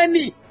 How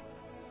many?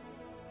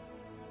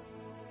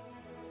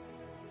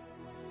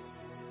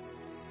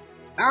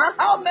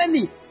 How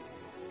many?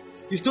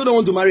 You still don't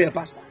want to marry a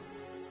pastor?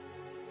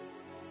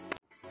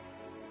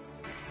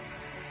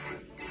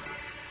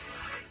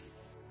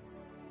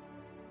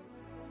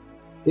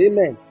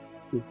 Amen.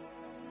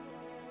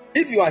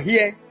 If you are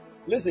here,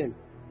 listen.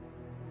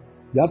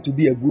 You have to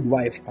be a good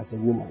wife as a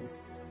woman.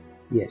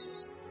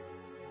 Yes.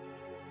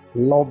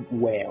 Love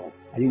well.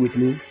 Are you with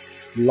me?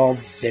 Love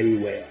very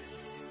well.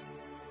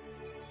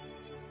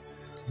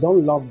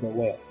 Don't love the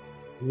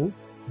world.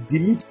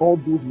 Delete all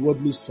those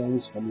worldly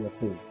songs from your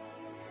phone.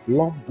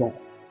 Love God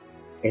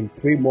and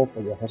pray more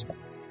for your husband.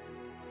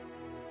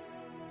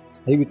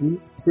 Are you with me?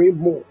 Pray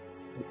more.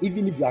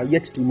 Even if you are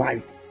yet to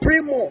marry, Pray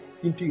more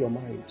into your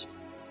marriage.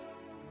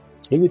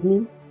 Are you with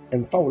me?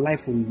 And foul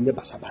life from the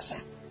basa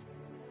basa.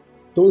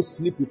 Don't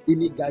sleep with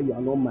any guy you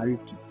are not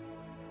married to.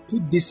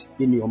 Put this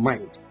in your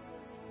mind.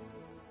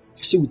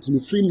 With me,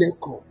 free neck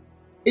call.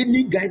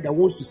 Any guy that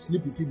wants to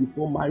sleep with you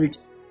before marriage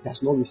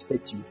does not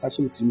respect you.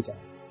 Fashion with him, sir.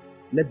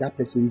 Let that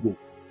person go.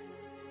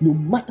 No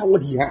matter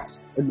what he has,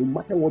 and no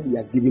matter what he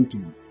has given to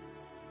you.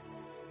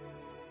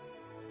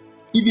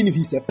 Even if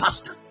he's a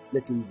pastor,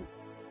 let him go.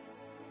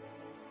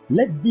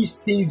 Let these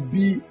things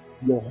be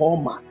your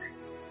hallmark.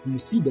 You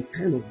see the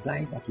kind of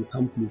guys that will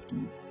come close to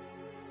you.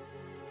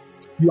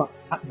 You are,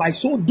 by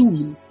so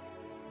doing,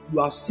 you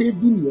are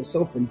saving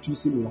yourself from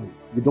choosing one.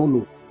 You don't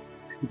know.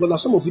 Because now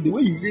some of you, the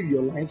way you live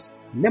your lives,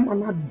 so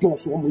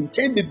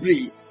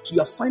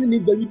you are finding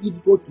it very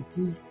difficult to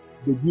choose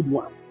the good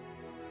one.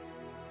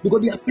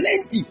 Because there are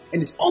plenty,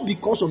 and it's all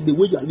because of the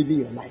way you are living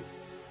your life.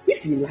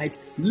 If you like,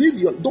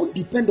 don't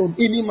depend on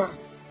any man.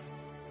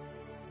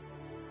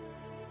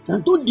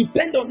 And don't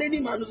depend on any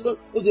man. Don't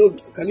say, oh,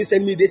 can you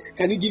send me this?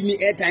 Can you give me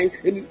airtime?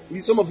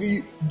 And some of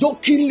you,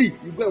 jokingly,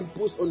 you go and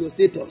post on your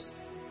status.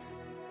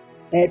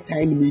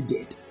 Airtime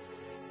needed.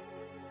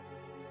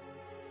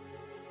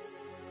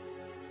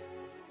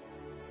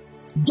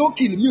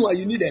 Jokingly, meanwhile,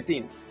 you need a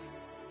thing.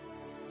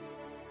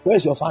 Where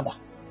is your father?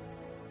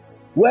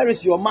 Where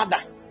is your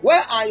mother?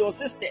 Where are your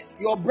sisters?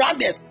 Your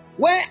brothers?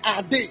 Where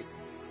are they?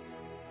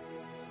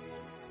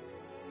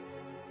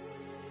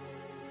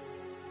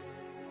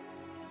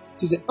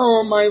 She said,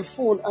 oh, my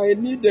phone, I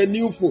need a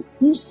new phone.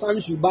 Whose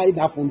son should buy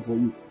that phone for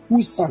you?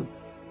 Whose son?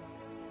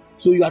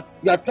 So you are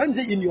trying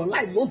to say in your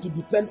life, you want to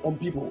depend on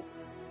people.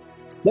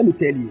 Let me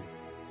tell you,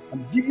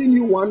 I'm giving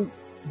you one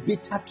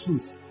bitter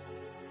truth.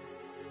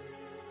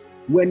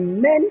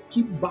 When men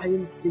keep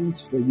buying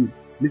things for you,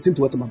 listen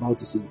to what I'm about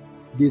to say.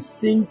 They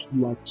think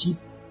you are cheap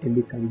and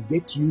they can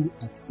get you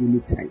at any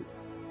time.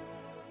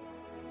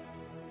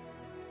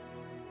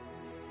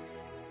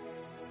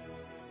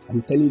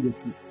 I'm telling you the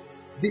truth.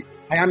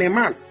 I am a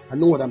man. I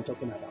know what I'm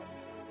talking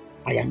about.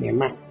 I am a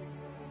man.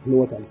 I know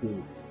what I'm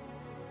saying.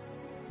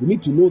 You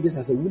need to know this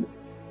as a woman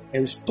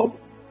and stop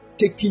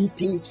taking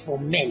things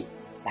from men.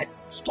 Like,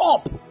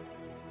 stop.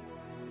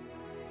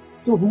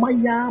 So, my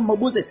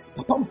boss said,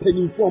 Papa,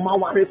 penny for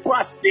my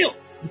request still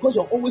because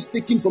you're always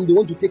taking from the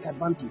one to take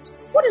advantage.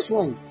 What is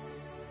wrong?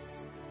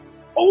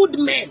 Old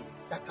men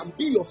that can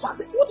be your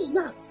father. What is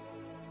that?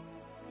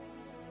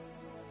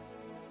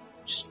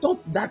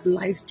 Stop that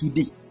life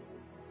today.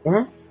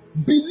 Huh?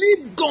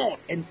 Believe God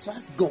and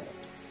trust God.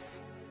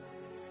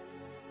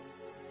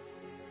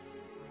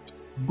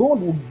 God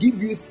will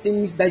give you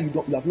things that you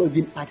have not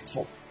even asked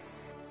for.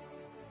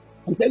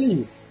 I'm telling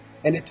you.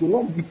 And it will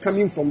not be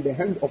coming from the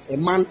hand of a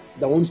man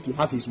that wants to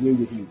have his way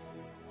with you.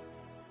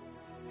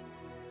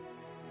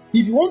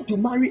 If you want to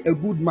marry a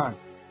good man,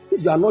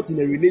 if you are not in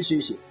a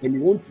relationship and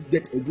you want to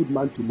get a good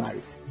man to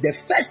marry, the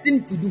first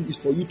thing to do is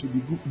for you to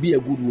be a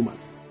good woman.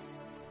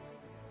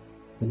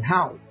 And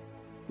how?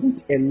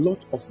 Put a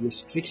lot of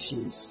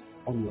restrictions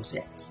on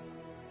yourself.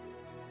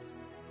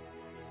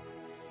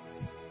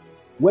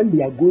 When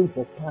they are going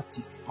for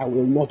parties, I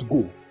will not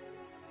go.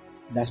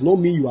 Does not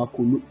mean you are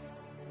cool.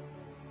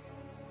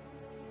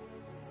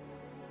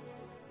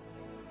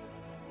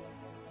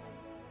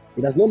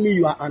 It does not mean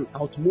you are an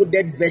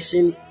outmoded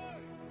version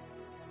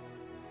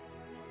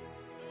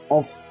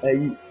of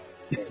a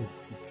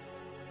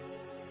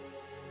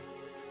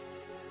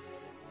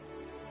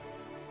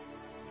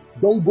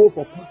don't go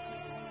for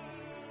parties.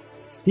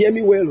 Hear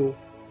me well, oh.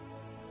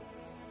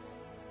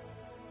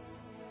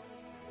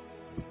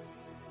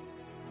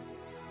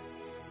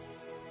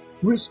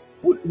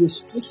 Put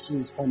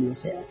restrictions on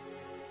yourself.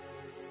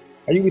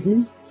 Are you with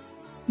me?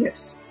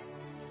 Yes.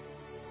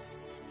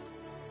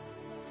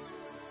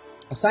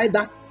 Aside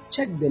that,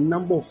 check the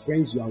number of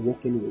friends you are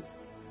working with.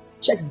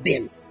 Check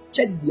them.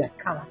 Check their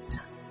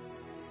character.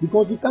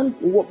 Because you can't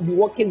be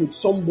working with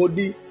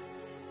somebody,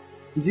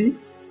 you see?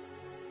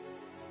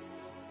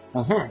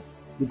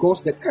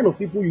 Because the kind of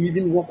people you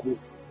even work with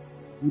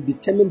will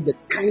determine the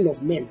kind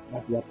of men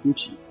that will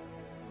approach you.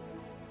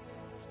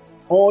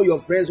 All your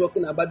friends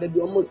walking about,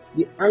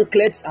 the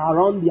anklets are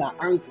around their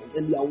ankles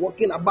and they are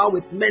walking about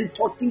with men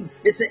talking.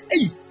 They say,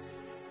 hey,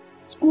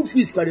 school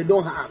fees because they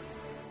don't have.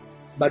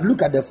 But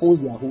look at the phones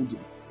they are holding.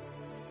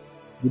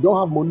 They don't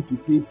have money to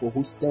pay for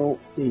hostel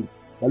thing.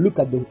 But look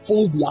at the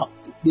phones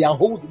they are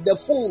holding. The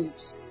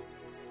phones.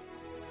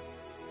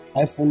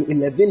 iPhone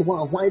 11,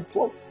 why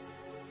 12?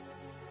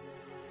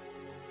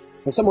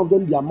 And some of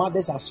them, their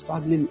mothers are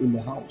struggling in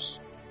the house.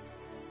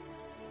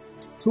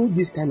 Throw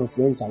these kind of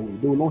friends away.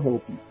 They will not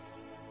help you.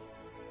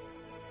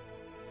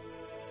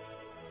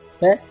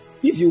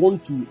 If you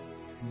want to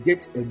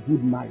get a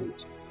good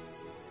marriage,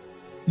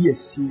 be a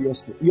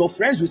serious thing. Your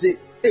friends will say,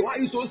 hey, why are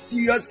you so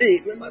serious?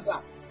 Hey, remember,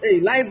 sir, hey,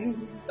 life,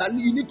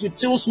 you need to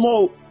chill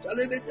small.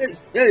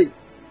 Hey.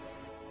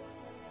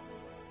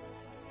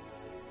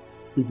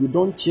 If you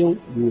don't chill,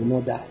 you will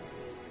not die.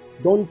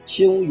 Don't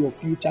chill your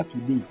future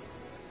today.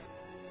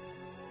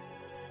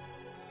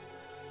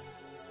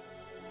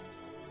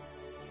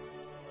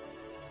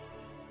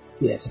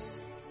 Yes.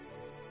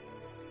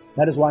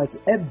 That is why I say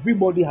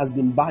everybody has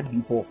been bad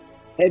before.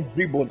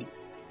 Everybody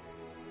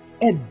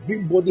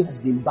has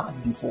been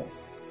bad before.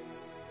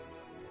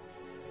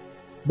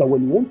 But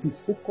when you want to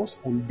focus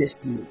on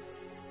destiny,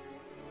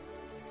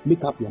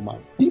 make up your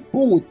mind.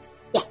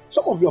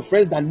 Some of your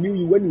friends that knew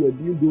you when you were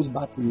doing those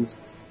bad things,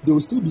 they will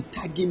still be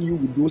tagging you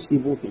with those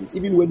evil things,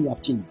 even when you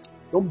have changed.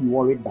 Don't be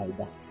worried by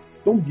that.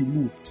 Don't be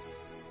moved.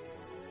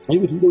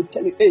 And they will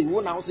tell you, hey, you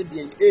want to say,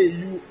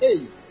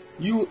 hey,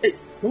 you.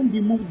 Don't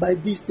be moved by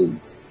these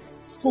things.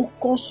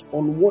 Focus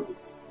on what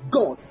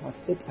God has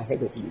set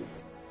ahead of you.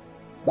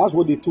 That's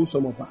what they told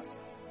some of us.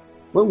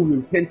 When we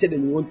repented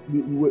and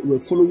we were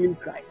following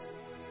Christ,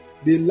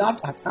 they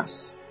laughed at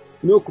us.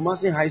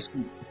 Kumasi High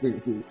School.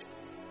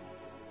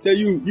 So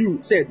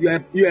you said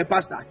you're a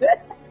pastor.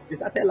 They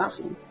started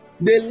laughing.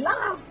 They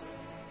laughed.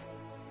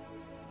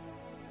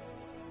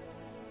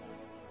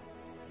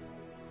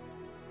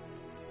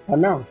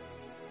 And now,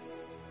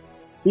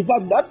 in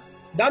fact,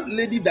 that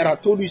lady that I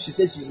told you, she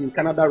said she's in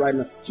Canada right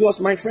now. She was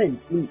my friend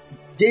in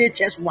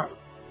JHS 1.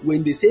 We're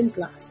in the same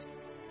class.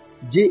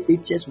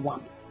 JHS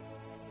 1.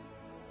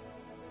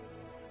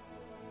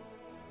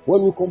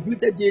 When we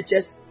completed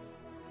JHS,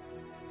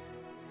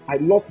 I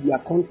lost their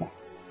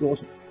contacts.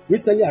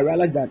 Recently, I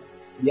realized that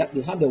they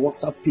had a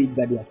WhatsApp page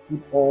that they have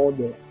put all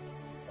the,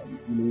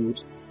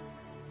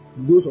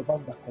 those of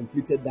us that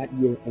completed that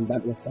year on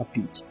that WhatsApp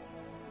page.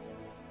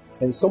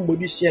 And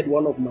somebody shared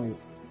one of my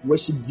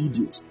worship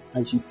videos,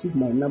 and she took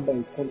my number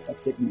and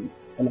contacted me,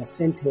 and I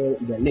sent her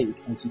the link,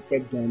 and she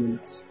kept joining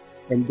us.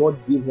 And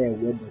God gave her a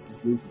word that she's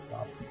going to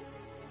travel.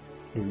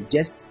 And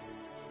just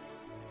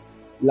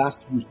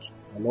last week,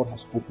 the Lord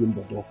has opened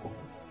the door for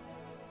her.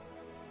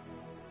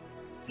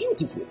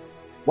 Beautiful.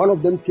 One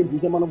of them came to me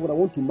and said, man of God, I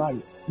want to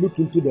marry. Look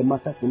into the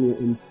matter for me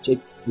and check.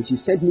 And she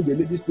sent me the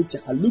lady's picture.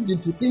 I looked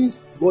into things.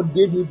 God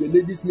gave me the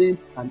lady's name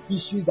and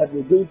issues that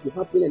were going to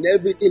happen and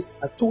everything.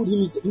 I told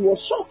him, he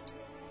was shocked.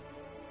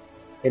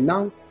 And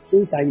now,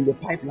 since I'm in the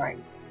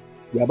pipeline,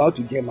 they're about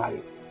to get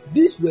married.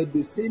 These were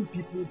the same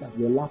people that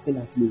were laughing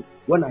at me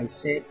when I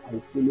said I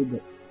would follow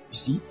them. You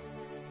see?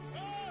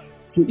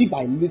 So if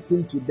I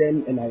listen to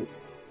them and I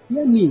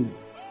hear me,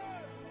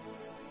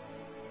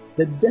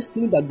 the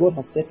destiny that God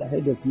has set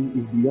ahead of you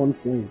is beyond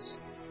friends.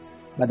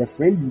 But the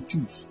friend you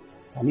choose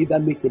can either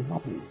make it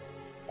happen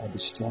or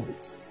destroy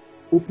it.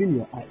 Open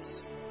your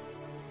eyes.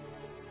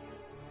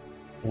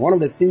 And one of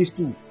the things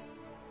too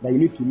that you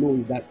need to know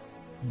is that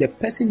the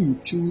person you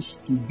choose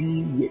to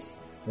be with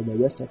for the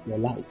rest of your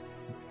life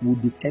will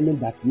determine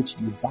that which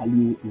you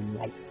value in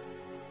life.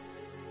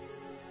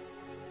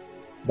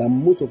 That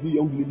most of you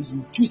young ladies,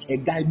 you choose a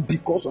guy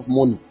because of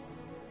money.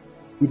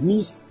 It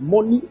means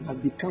money has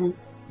become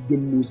the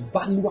most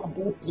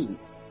valuable thing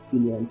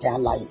in your entire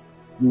life.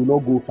 You will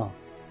not go far.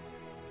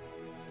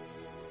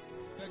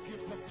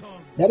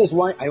 That is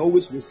why I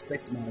always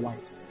respect my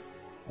wife.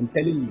 I'm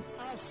telling you.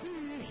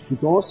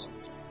 Because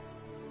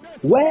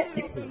where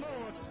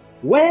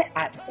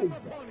I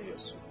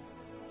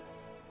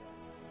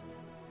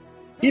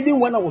even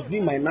when I was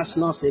doing my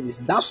national service,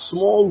 that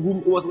small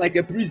room was like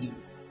a prison.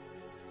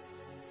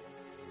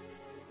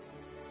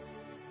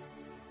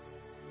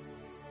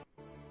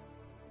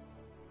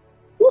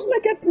 It was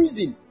like a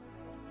prison.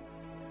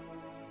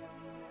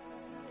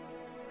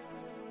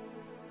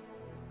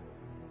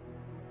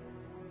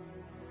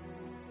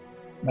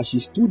 But she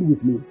stood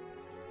with me.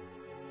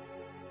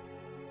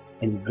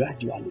 And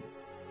gradually,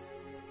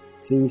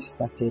 things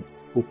started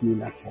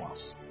opening up for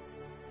us.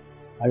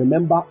 I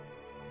remember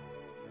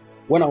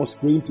when I was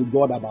praying to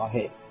God about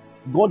her,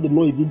 God did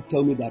not even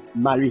tell me that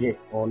marry her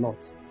or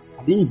not.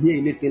 I didn't hear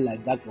anything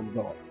like that from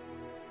God.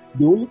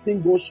 The only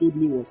thing God showed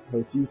me was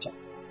her future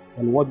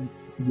and what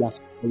He has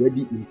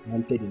already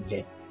implanted in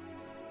her.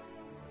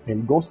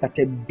 And God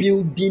started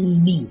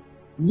building me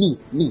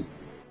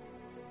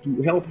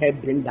to help her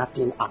bring that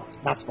thing out.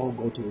 That's all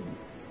God told me.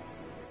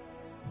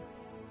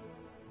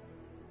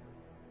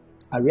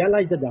 I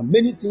realized that there are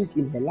many things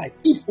in her life.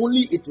 If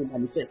only it will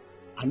manifest,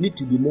 I need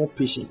to be more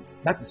patient.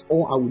 That is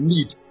all I will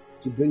need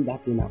to bring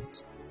that thing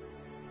out.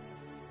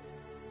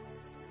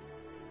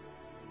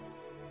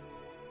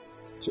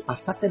 So I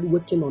started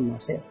working on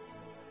myself.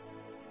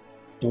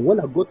 And when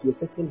I got to a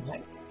certain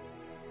height,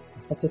 I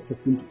started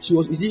talking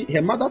to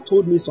her mother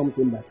told me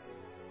something that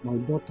my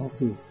daughter,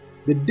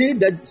 the day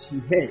that she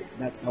heard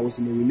that I was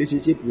in a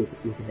relationship with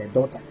her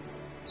daughter,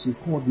 she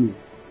called me.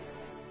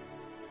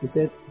 He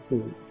said,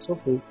 and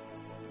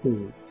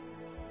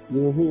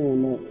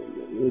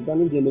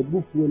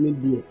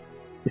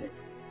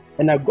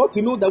I got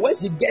to know that when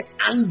she gets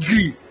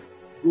angry,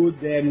 go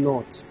there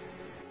not.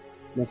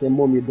 And I said,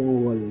 Mommy,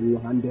 don't worry, we'll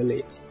handle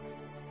it.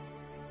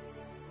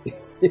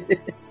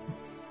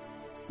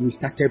 We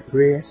started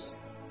prayers.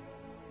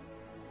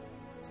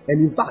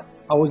 And in fact,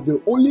 I was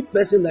the only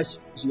person that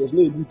she was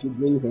not able to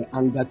bring her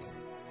anger to.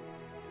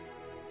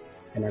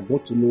 And I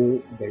got to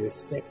know the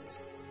respect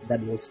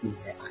that was in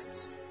her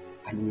eyes.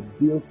 And we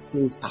built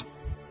things up.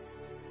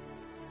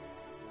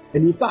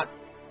 And in fact,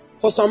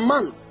 for some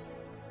months,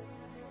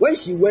 when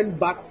she went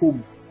back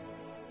home,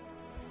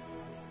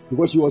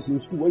 because she was in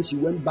school. When she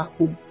went back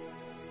home,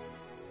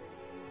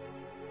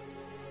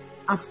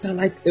 after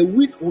like a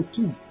week or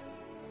two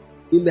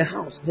in the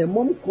house, her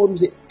mom called me and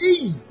said,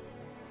 "Hey,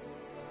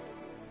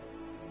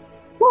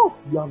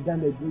 Prof, you have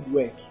done a good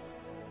work."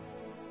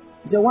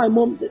 I said, "Why,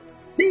 Mom?" Said,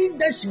 think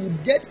that she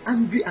would get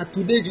angry at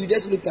today. She would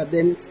just look at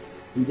them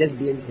and just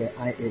blink her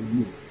eye and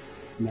move.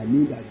 And I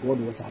knew that God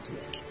was at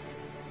work.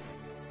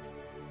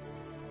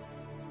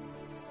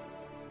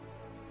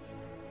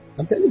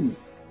 I'm telling you.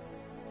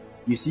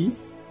 You see,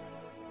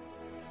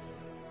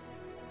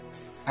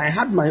 I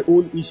had my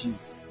own issue.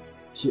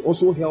 She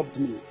also helped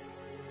me.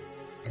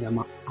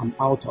 And I'm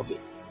out of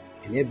it.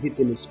 And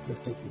everything is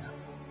perfect now.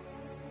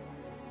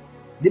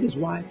 This is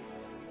why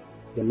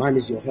the man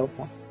is your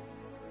helper.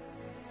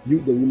 You,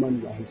 the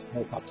woman, you are his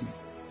helper too.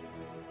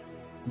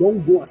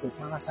 Don't go as a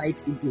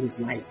parasite into his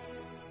life.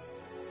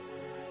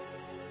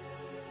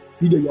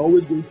 Either you're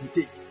always going to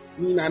take.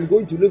 I'm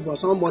going to look for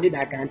somebody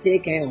that can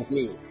take care of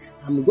me.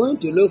 I'm going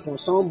to look for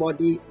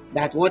somebody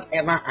that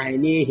whatever I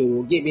need, he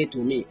will give it to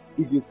me.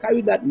 If you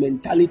carry that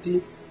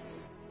mentality,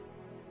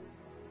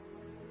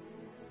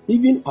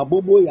 even a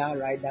bobo ya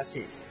rider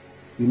safe,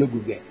 you no go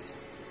get.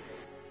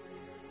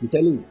 I'm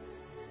telling you.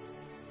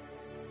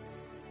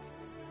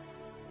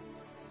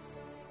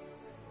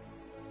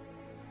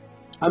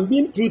 I'm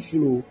being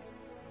truthful.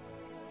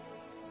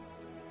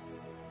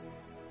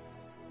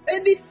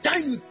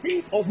 Anytime you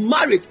think of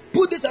marriage,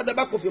 put this at the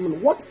back of your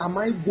mind. What am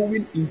I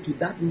going into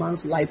that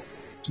man's life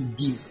to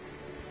give?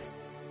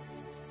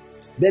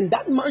 Then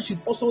that man should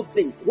also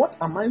think, what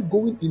am I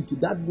going into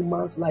that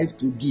woman's life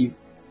to give?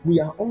 We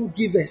are all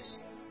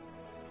givers.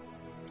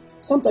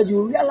 Sometimes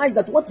you realize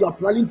that what you are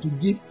planning to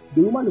give,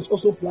 the woman is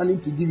also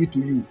planning to give it to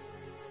you.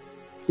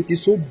 It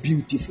is so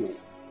beautiful.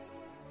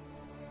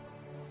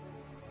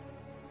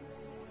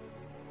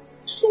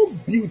 So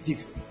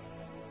beautiful.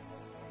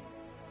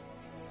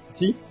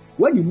 See,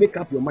 when you make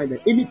up your mind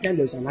that anytime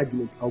there's an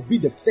argument, I'll be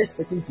the first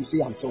person to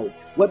say I'm sorry,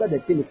 whether the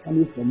thing is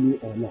coming from me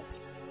or not.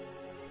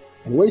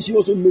 And when she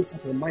also makes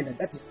up her mind that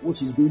that is what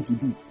she's going to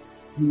do,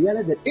 you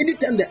realize that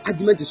anytime the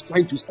argument is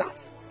trying to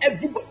start,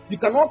 everybody, you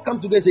cannot come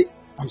together and say,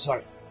 I'm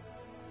sorry.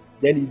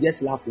 Then you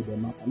just laugh with the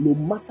matter. No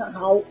matter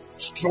how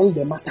strong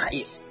the matter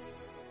is,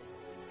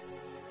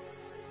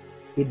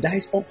 it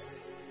dies off.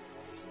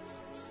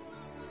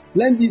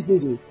 Learn these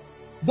things.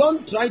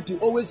 Don't try to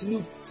always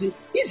look. See,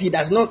 if he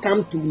does not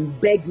come to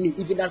beg me,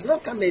 if he does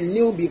not come and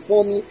kneel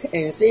before me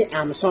and say,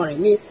 I'm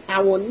sorry,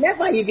 I will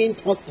never even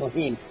talk to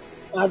him.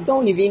 I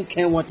don't even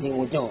care what he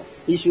will do.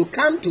 He should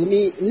come to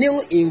me,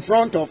 kneel in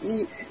front of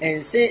me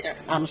and say,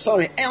 I'm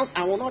sorry, else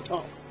I will not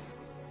talk.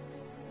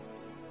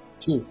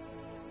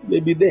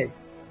 Maybe there.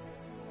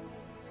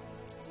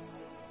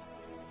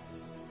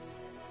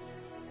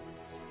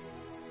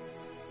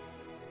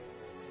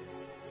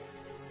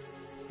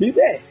 Be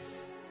there.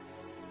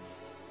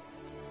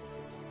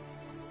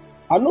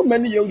 I know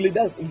many young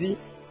ladies, you see,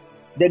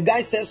 the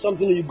guy says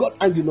something, you got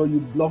angry,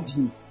 you blocked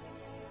him.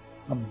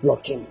 I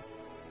block him.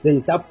 Then you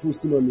start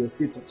posting on your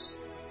status.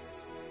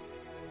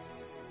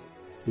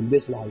 In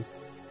this life,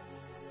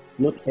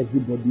 not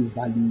everybody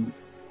value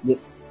the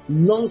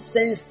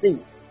nonsense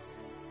things.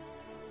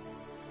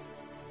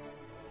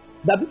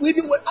 That people,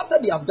 even after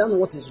they have done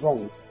what is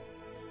wrong,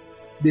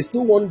 they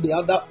still want the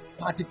other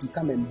party to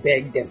come and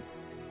beg them.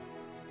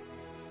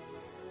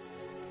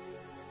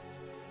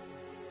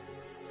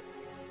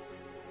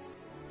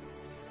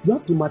 You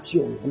have to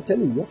mature. I'm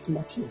telling you, you have to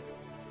mature.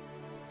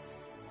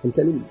 I'm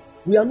telling you,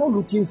 we are not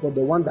looking for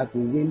the one that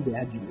will win the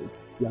argument.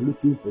 We are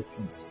looking for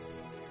peace.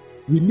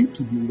 We need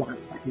to be one.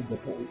 That is the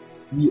point.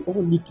 We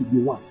all need to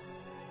be one.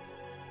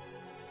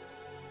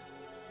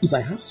 If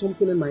I have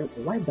something and my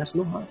wife does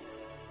not have,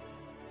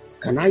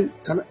 I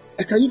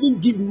can even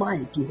give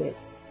mine to her.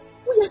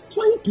 We are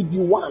trying to be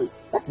one.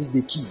 That is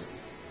the key.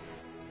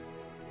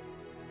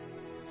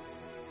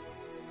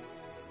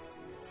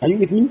 Are you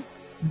with me?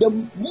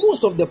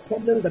 Most of the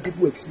problems that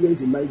people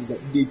experience in marriage is that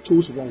they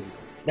chose wrong.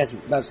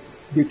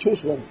 They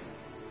chose wrong.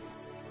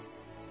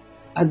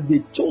 And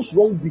they chose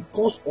wrong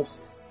because of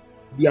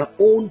their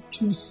own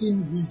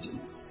choosing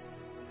reasons.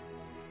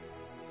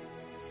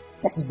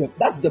 That's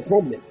the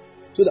problem.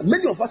 So that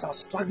many of us are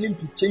struggling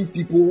to change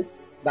people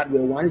that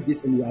were once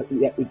this, and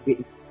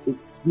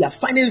we are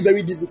finding it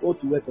very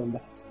difficult to work on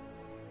that.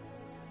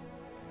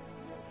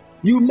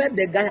 You met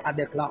the guy at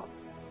the club.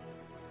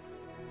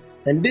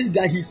 And this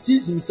guy, he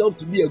sees himself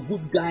to be a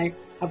good guy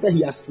after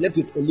he has slept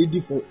with a lady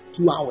for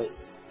 2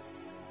 hours.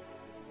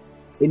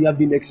 And you have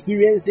been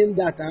experiencing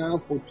that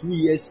for 2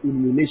 years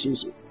in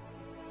relationship.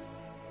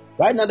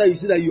 Right now that you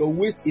see that your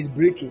waist is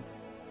breaking.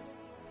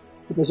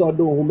 Because I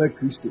don't want to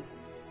Christo.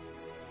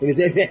 And you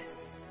say, hey,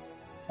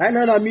 right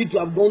now that me to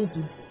have gone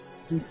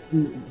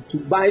to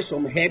buy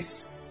some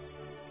herbs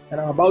and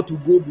I'm about to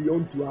go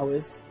beyond 2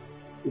 hours,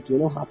 it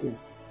will not happen.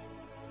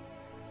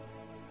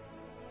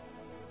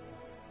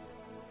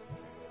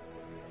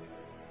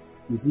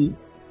 You see,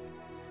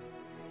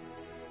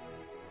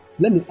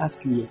 let me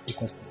ask you a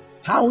question.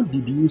 How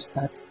did you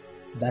start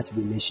that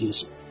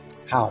relationship?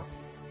 How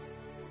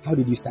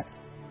did you start?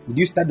 Did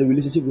you start the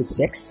relationship with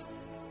sex?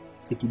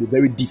 It will be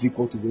very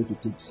difficult if you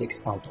want to take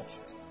sex out of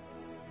it.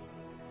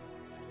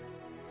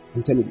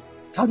 I'm telling you.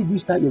 How did you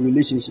start your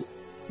relationship?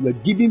 You are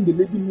giving the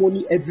lady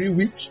money every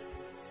week.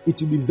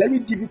 It will be very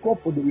difficult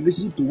for the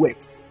relationship to work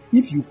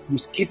if you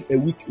skip a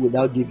week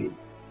without giving.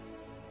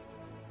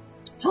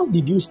 How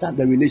did you start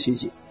the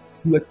relationship?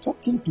 You were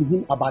talking to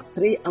him about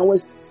 3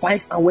 hours,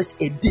 5 hours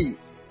a day.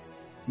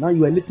 Now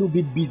you are a little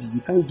bit busy.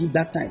 You can't give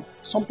that time.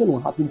 Something will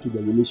happen to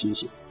the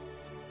relationship.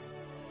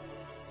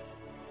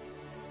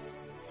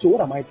 So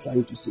what am I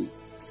trying to say?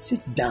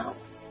 Sit down.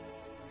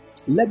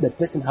 Let the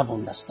person have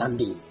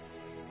understanding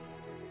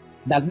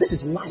that this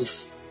is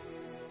life.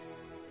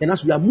 And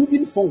as we are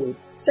moving forward,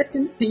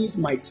 certain things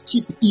might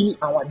chip in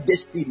our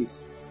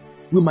destinies.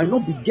 We might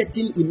not be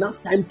getting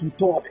enough time to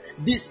talk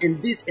this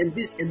and this and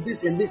this and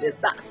this and this and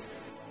that.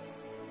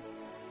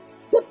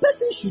 The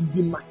person should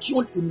be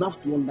matured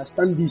enough to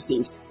understand these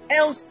things.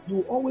 Else, you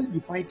will always be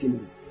fighting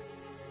him.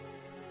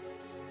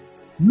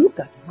 Look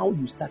at how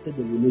you started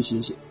the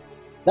relationship.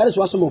 That is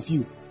why some of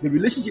you,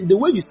 the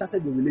way you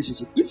started the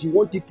relationship, if you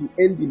want it to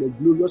end in a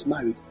glorious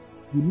marriage,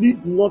 you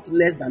need not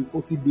less than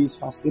 40 days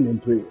fasting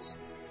and prayers.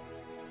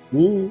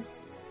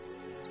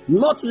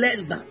 Not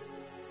less than.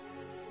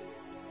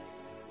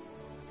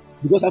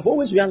 Because I've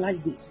always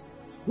realized this.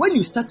 When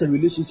you start a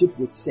relationship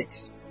with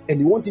sex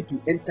and you want it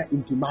to enter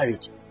into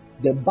marriage,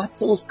 the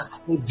battles are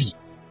heavy.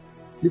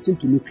 Listen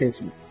to me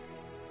carefully.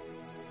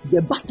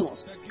 The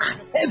battles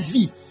are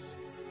heavy.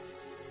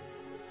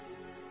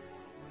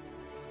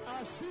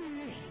 I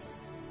see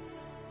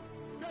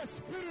the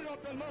Spirit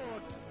of the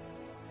Lord.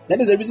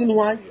 That is the reason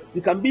why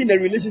you can be in a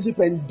relationship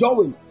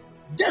enjoying.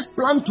 Just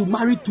plan to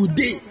marry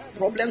today.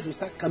 Problems will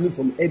start coming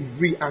from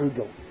every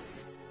angle.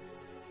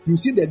 You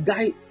see the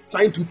guy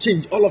trying to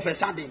change all of a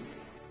sudden.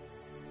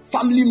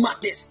 Family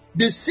matters.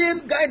 The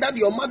same guy that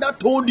your mother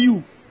told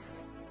you,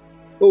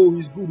 oh,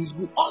 he's good, he's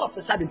good. All of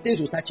a sudden, things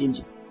will start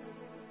changing.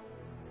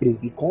 It is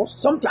because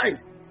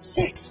sometimes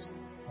sex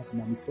has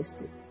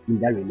manifested in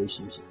that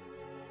relationship.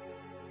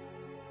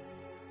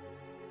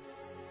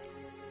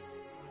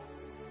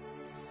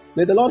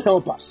 May the Lord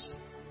help us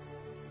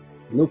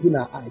and open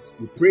our eyes.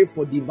 We pray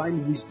for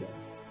divine wisdom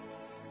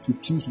to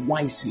choose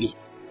wisely.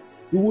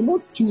 We will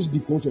not choose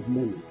because of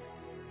money.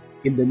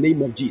 In the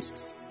name of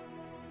Jesus.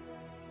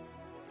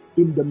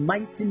 In the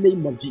mighty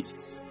name of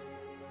Jesus.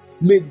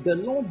 May the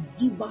Lord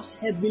give us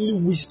heavenly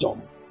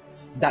wisdom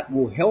that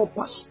will help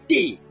us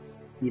stay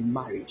in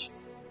marriage.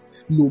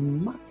 No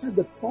matter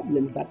the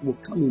problems that will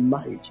come in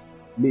marriage,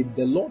 may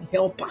the Lord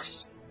help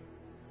us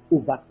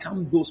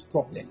overcome those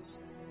problems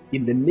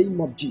in the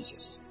name of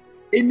Jesus.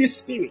 Any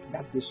spirit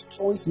that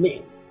destroys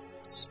men,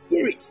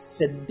 spirits,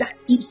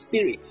 seductive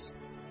spirits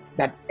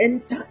that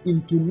enter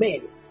into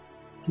men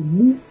to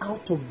move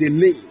out of the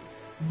lane,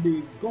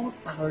 may God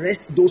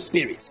arrest those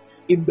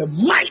spirits in the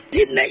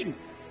mighty name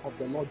of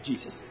the Lord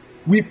Jesus.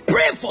 We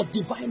pray for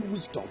divine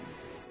wisdom.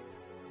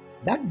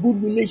 That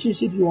good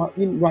relationship you are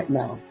in right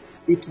now,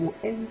 it will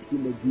end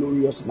in a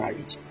glorious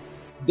marriage.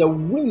 The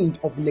wind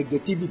of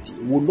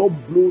negativity will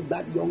not blow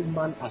that young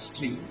man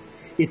astray.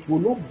 It will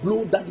not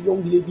blow that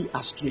young lady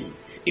astray.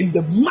 In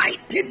the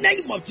mighty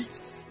name of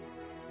Jesus.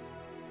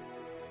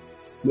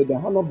 May the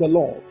hand of the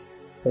Lord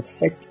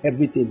perfect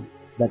everything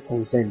that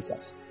concerns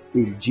us.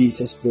 In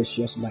Jesus'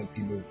 precious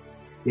mighty name.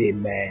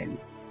 Amen.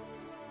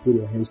 Put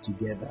your hands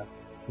together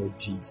for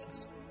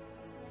Jesus.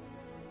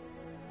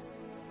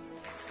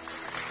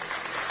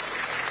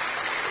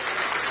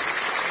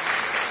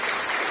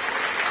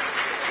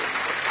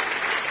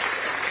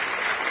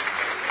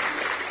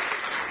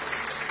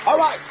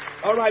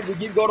 All right, we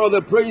give God all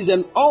the praise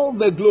and all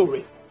the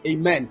glory.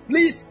 Amen.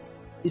 Please,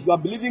 if you are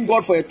believing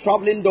God for a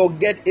traveling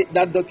dog, get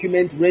that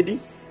document ready.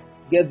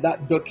 Get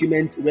that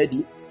document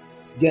ready.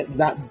 Get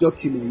that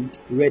document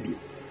ready.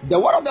 The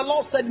word of the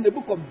Lord said in the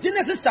book of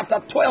Genesis chapter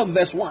 12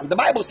 verse 1, the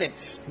Bible said,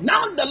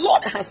 now the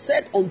Lord has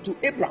said unto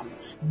Abram,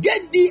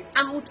 get thee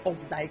out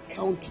of thy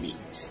country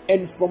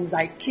and from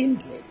thy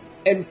kindred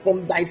and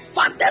from thy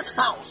father's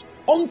house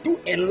unto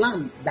a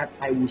land that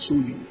I will show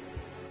you.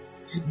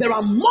 There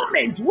are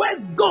moments where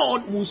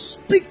God will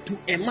speak to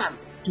a man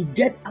to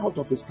get out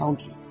of his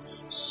country.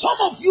 Some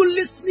of you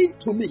listening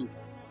to me,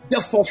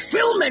 the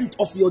fulfillment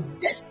of your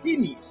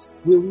destinies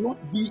will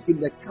not be in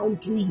the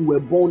country you were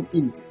born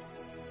into.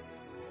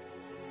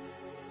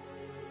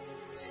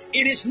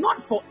 It is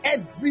not for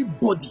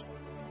everybody.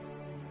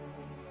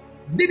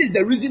 This is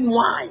the reason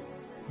why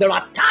there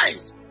are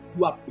times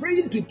you are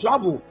praying to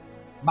travel,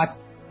 but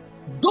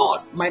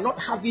God might not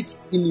have it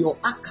in your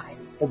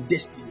archive of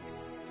destiny.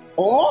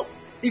 Or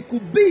it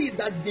could be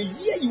that the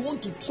year you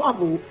want to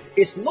travel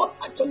is not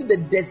actually the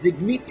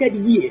designated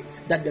year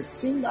that the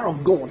finger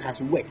of God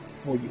has worked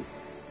for you.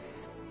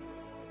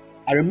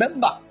 I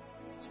remember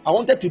I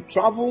wanted to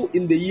travel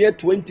in the year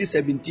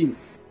 2017,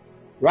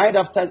 right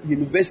after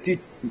university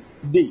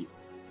days.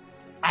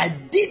 I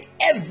did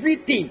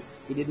everything.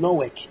 It did not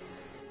work.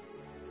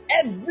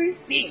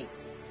 Everything.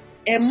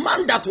 A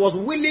man that was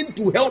willing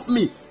to help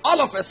me,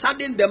 all of a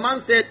sudden the man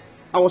said,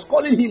 I was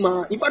calling him.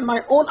 In fact,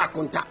 my own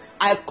account,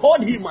 I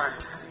called him.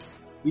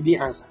 He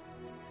didn't answer.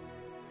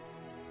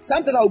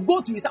 Sometimes I'll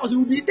go to his house. He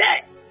will be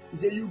there. He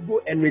said, "You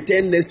go and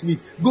return next week."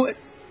 Go.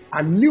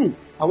 I knew.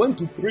 I went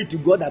to pray to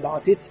God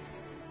about it.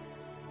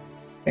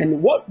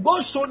 And what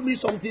God showed me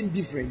something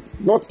different,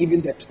 not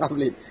even the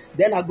traveling.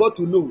 Then I got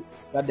to know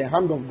that the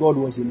hand of God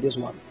was in this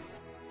one.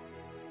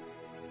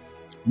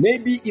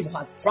 Maybe if I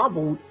had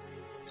traveled,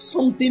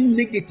 something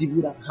negative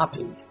would have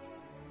happened.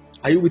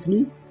 Are you with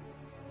me?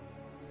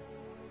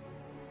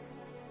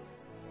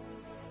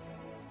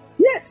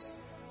 Yes.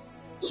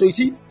 So you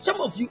see,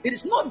 some of you, it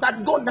is not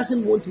that God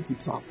doesn't want you to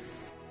travel.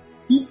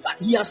 In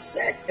fact, He has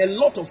said a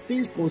lot of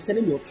things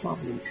concerning your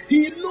traveling.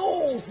 He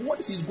knows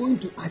what He's going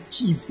to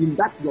achieve in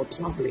that you're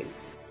traveling.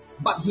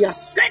 But He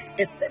has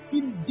set a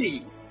certain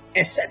day,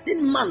 a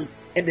certain month,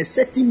 and a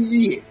certain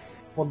year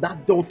for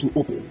that door to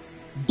open.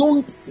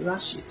 Don't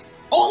rush it.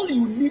 All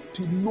you need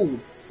to know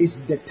is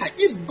the time.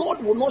 If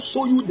God will not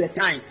show you the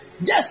time,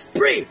 just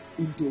pray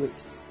into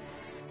it.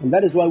 And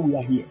that is why we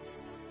are here.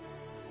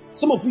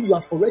 Some of you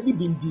have already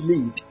been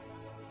delayed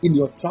in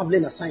your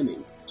traveling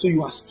assignment. So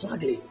you are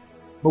struggling.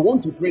 But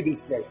want to pray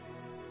this prayer.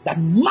 That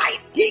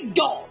mighty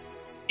God,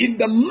 in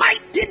the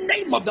mighty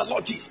name of the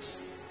Lord Jesus,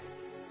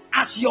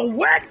 as your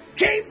word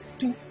came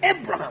to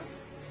Abraham,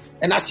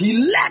 and as he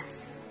left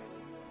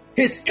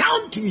his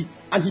country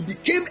and he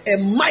became a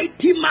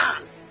mighty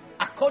man,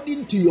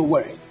 according to your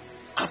word,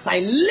 as I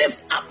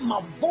lift up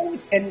my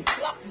voice and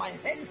clap my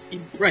hands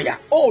in prayer,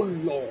 oh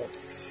Lord,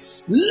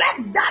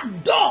 let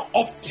that door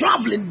of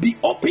traveling be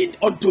opened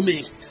unto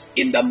me.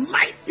 In the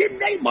mighty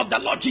name of the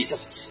Lord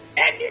Jesus,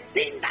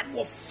 anything that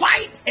will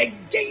fight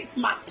against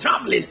my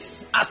traveling,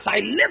 as I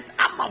lift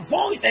up my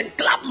voice and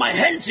clap my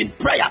hands in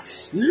prayer,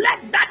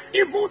 let that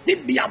evil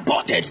thing be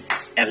aborted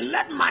and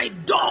let my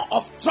door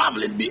of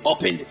traveling be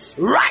opened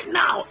right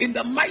now in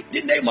the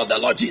mighty name of the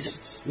Lord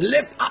Jesus.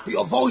 Lift up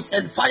your voice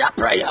and fire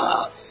prayer.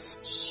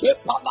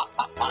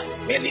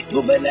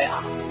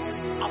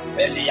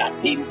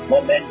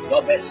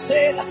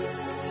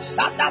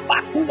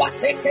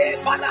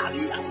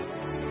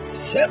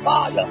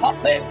 Sheba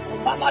Yahape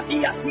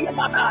Maladia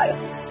Tiamanaya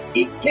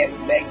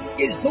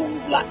Ikemengi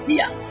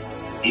Zunglatia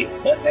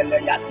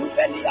Ipeleya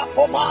Tuvelia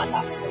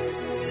Pomanas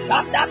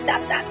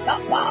Shadadada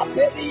Kapa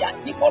Pelia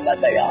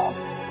Timolea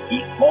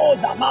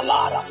Ikoza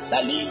Malara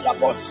Salia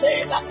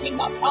Bosela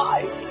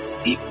Kimatai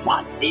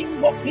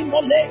Ipandingo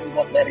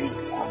Kimolengo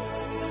Berisa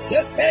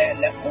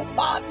Sepele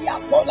Kupadia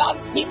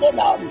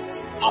Polantimonan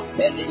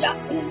Apelia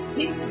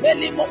Kuntim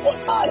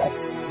Velimosaya.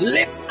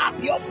 Lift up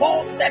your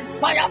voice and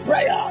fire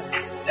prayer.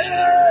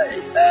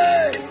 Hey,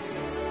 hey,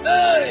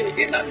 hey,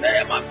 in the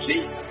name of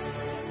Jesus.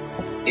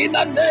 In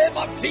the name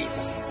of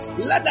Jesus,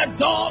 let the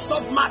doors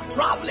of my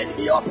traveling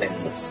be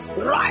opened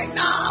right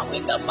now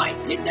in the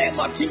mighty name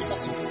of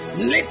Jesus.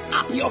 Lift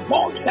up your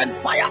voice and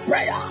fire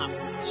prayer.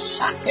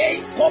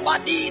 Shate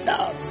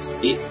Kobadida,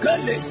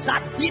 Ikele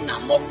Zadina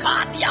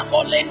Mokadia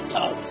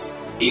Molenta.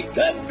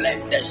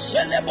 Ikemblende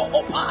Shelebo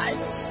Opai,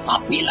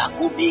 Apila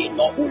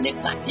Kubino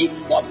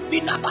Unikatimbo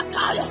Vina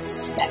Bataya,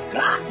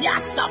 Ekratia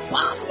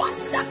Sapan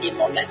Wataki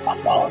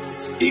Molekabo,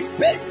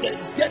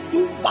 Ipendes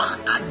Getumba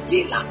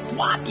Adila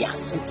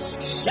Twadias,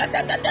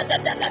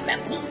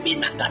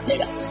 Shadadadadadadamekumbina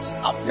Katea,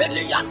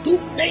 Apelia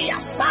Tumbea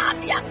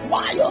Sadia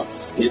Quayo,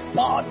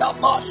 Ipada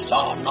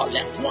Bashono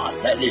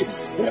Letwateli,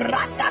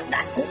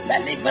 Radada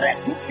Kupelivre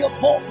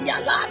Tukobia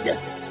Lad,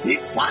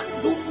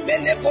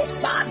 Ipandumele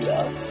Bosadia,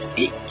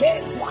 Ike.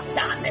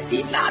 Watane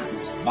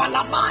iladus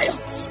valamaya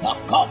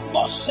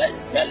akombo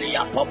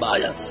sentelia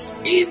pobaya.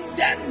 In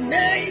the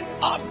name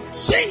of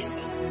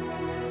Jesus,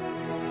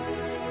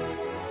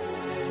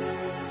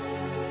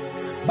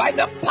 by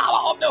the power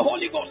of the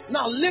Holy Ghost,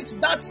 now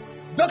lift that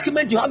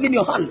document you have in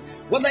your hand,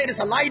 whether it is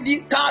an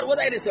ID card,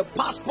 whether it is a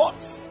passport,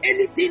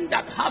 anything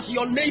that has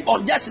your name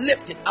on, just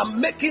lift it.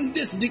 I'm making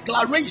this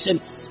declaration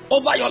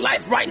over your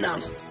life right now.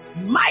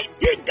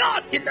 Mighty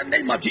God, in the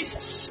name of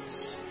Jesus,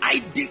 I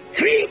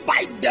decree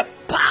by the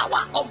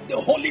power of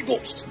the Holy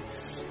Ghost,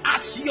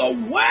 as your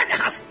word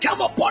has come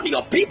upon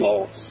your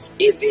people,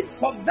 even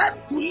for them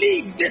to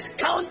leave this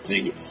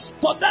country,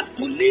 for them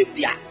to leave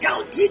their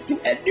country to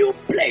a new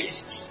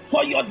place,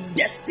 for your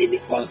destiny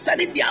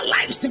concerning their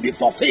lives to be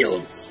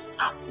fulfilled.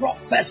 I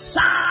prophesy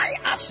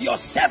as your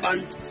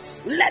servant,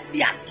 let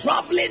their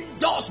traveling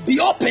doors be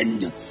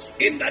opened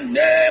in the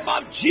name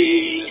of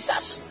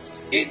Jesus.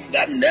 In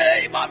the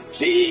name of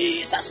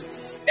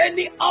Jesus.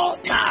 Any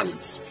altar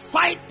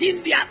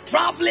fighting their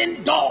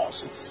traveling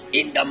doors,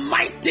 in the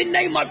mighty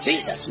name of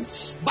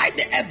Jesus, by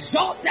the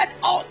exalted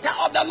altar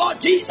of the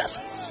Lord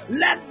Jesus,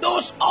 let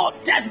those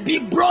altars be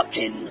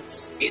broken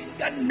in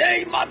the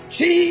name of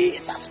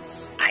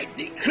Jesus. I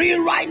decree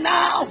right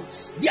now,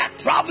 their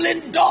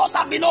traveling doors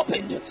have been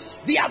opened.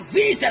 Their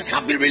visas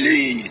have been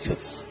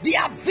released.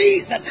 Their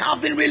visas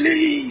have been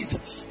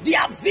released.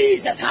 Their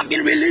visas have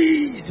been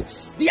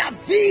released. Their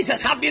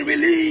visas have been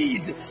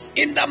released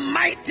in the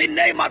mighty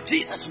name of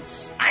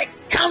Jesus. I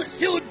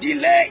cancel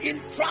delay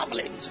in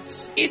traveling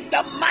in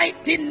the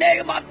mighty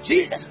name of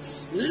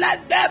Jesus.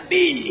 Let there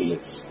be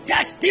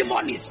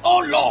testimonies, oh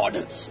Lord,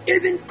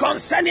 even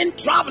concerning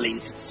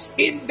travelings,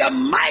 in the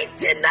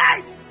mighty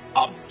name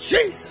of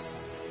Jesus.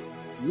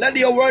 Let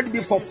your word be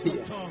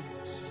fulfilled,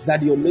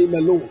 that your name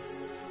alone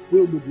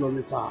will be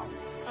glorified.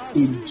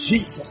 In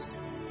Jesus'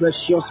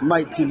 precious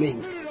mighty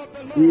name.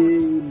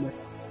 Amen.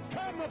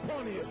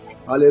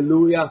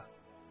 Hallelujah.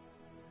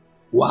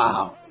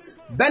 Wow.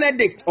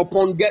 Benedict,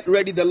 upon get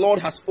ready, the Lord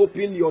has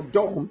opened your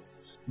door.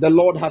 The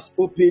Lord has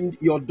opened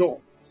your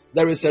door.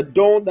 There is a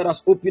door that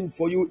has opened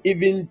for you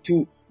even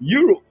to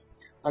Europe.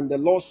 And the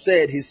Lord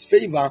said his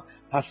favor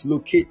has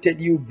located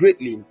you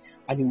greatly,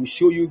 and he will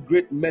show you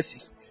great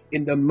mercy.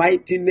 In the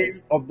mighty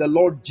name of the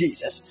Lord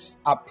Jesus,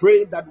 I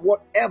pray that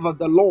whatever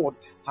the Lord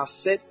has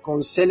said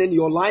concerning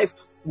your life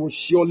will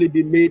surely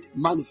be made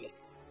manifest.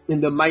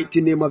 In the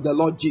mighty name of the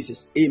Lord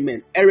Jesus.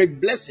 Amen.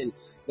 Eric, blessing.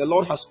 The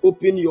Lord has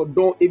opened your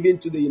door even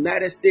to the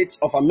United States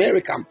of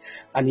America,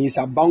 and he is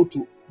about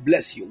to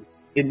bless you.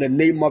 In the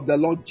name of the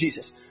Lord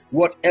Jesus,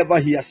 whatever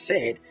he has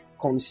said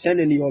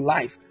concerning your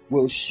life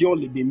will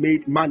surely be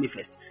made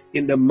manifest.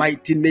 In the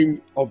mighty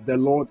name of the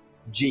Lord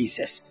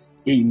Jesus.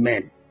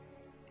 Amen.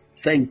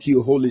 Thank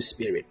you, Holy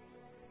Spirit.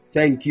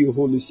 Thank you,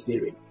 Holy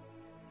Spirit.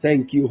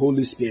 Thank you,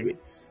 Holy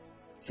Spirit.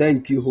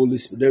 Thank you, Holy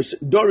Spirit. There's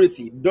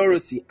Dorothy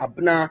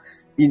Abna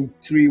in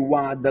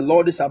Triwa. The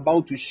Lord is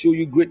about to show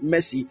you great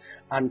mercy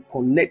and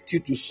connect you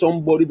to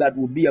somebody that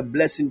will be a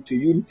blessing to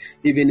you,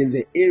 even in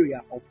the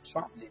area of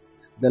traveling.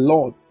 The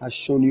Lord has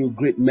shown you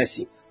great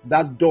mercy.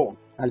 That door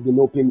has been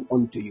opened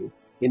unto you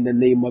in the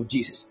name of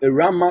Jesus.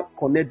 Irama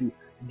Konedu,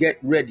 get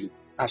ready.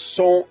 I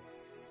saw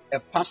a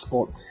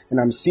passport,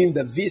 and I'm seeing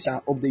the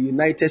visa of the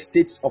United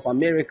States of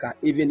America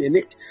even in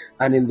it.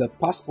 And in the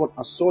passport,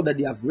 I saw that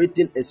they have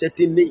written a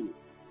certain name,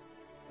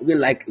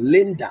 even like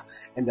Linda.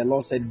 And the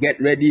Lord said,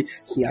 get ready.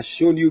 He has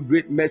shown you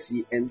great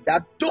mercy, and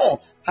that door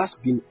has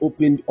been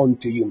opened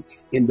unto you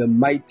in the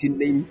mighty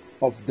name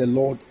of the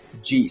Lord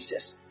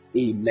Jesus.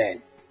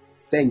 Amen.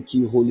 Thank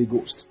you, Holy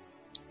Ghost.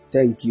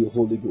 Thank you,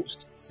 Holy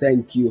Ghost.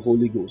 Thank you,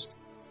 Holy Ghost.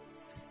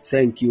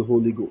 Thank you,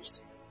 Holy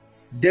Ghost.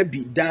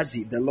 Debbie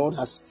Dazi, the Lord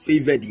has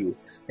favored you,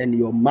 and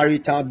your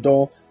marital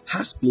door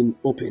has been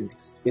opened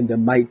in the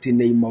mighty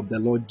name of the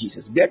Lord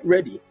Jesus. Get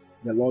ready.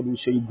 The Lord will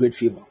show you great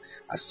favor.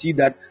 I see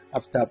that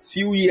after a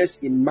few years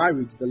in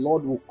marriage, the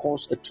Lord will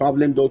cause a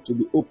traveling door to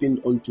be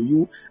opened unto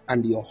you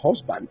and your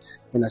husband.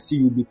 And I see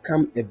you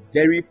become a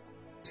very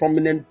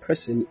prominent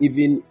person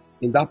even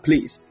in that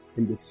place.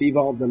 In the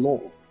favor of the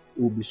Lord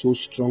will be so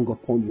strong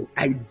upon you.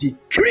 I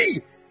decree,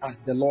 as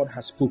the Lord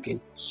has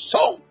spoken,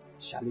 so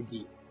shall it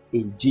be.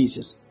 In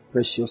Jesus'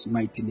 precious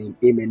mighty name.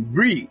 Amen.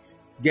 Bree,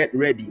 get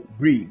ready.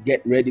 Bree,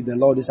 get ready. The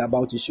Lord is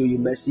about to show you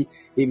mercy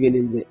even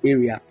in the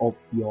area of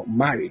your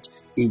marriage.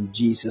 In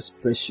Jesus'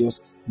 precious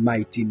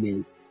mighty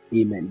name.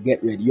 Amen.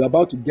 Get ready. You're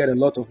about to get a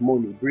lot of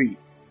money. Bree,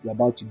 you're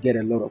about to get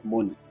a lot of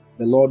money.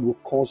 The Lord will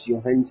cause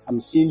your hands. I'm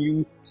seeing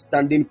you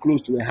standing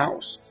close to a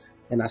house,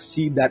 and I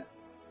see that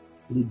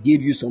they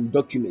gave you some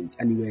documents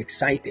and you were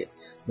excited.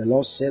 The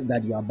Lord said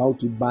that you're about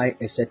to buy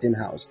a certain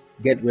house.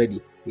 Get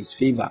ready. His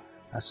favor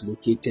has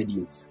located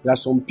you. There are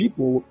some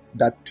people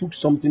that took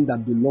something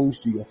that belongs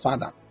to your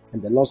father,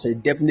 and the Lord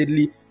said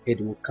definitely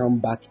it will come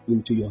back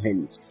into your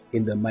hands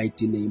in the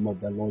mighty name of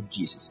the Lord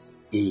Jesus.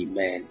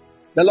 Amen.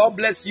 The Lord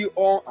bless you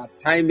all. Our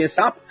time is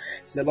up.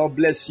 The Lord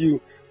bless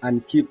you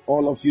and keep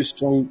all of you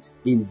strong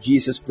in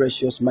Jesus'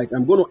 precious might.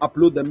 I'm going to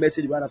upload the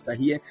message right after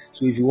here,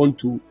 so if you want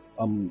to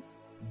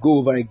go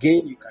over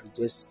again, you can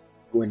just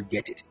go and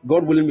get it.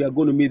 God willing, we are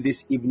going to meet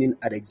this evening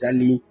at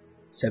exactly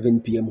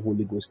 7 p.m.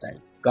 Holy Ghost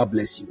time. God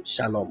bless you.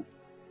 Shalom.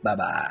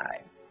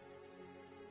 Bye-bye.